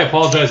 I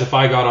apologize if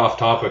I got off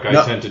topic.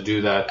 I tend to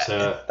do that.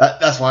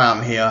 That's why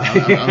I'm here.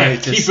 I'm here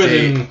to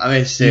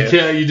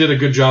stay. You did a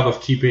good job of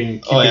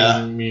keeping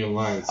me in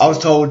line. So. I was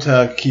told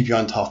to keep you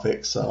on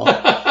topic. So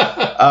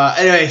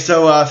anyway,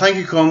 thank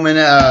you for coming.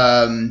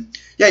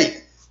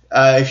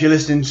 If you're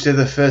listening to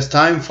the first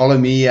time, follow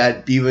me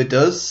at Beaver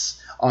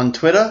Does on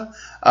Twitter,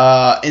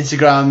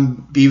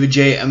 Instagram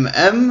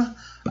BeaverJMM,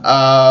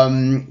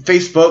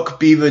 Facebook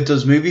Beaver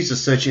Does Movies.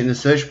 Just search it in the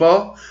search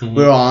bar. Mm-hmm.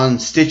 We're on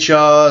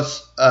Stitcher,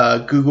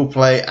 Google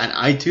Play, and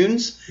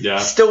iTunes. Yeah.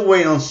 Still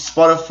waiting on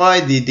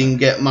Spotify. They didn't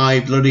get my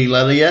bloody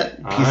letter yet.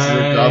 Pieces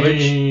of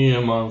garbage.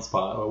 We're on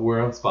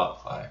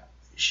Spotify.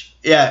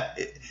 Yeah.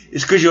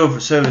 It's because your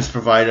service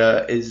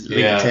provider is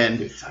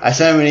LinkedIn. I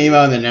sent them an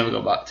email and they never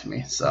got back to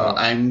me. So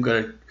I'm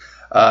going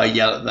to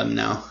yell at them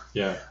now.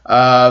 Yeah.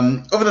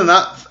 Other than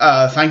that,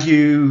 thank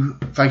you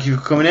for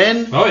coming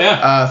in. Oh,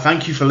 yeah.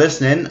 Thank you for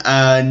listening.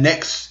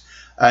 Next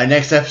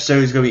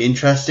episode is going to be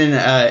interesting.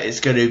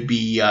 It's going to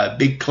be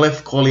Big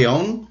Cliff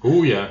Corleone.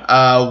 Oh,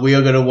 yeah. We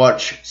are going to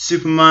watch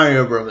Super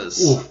Mario Brothers.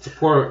 Ooh,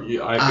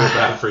 I feel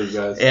bad for you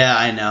guys. Yeah,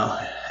 I know.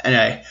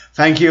 Anyway,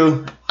 thank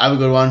you. Have a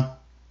good one.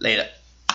 Later.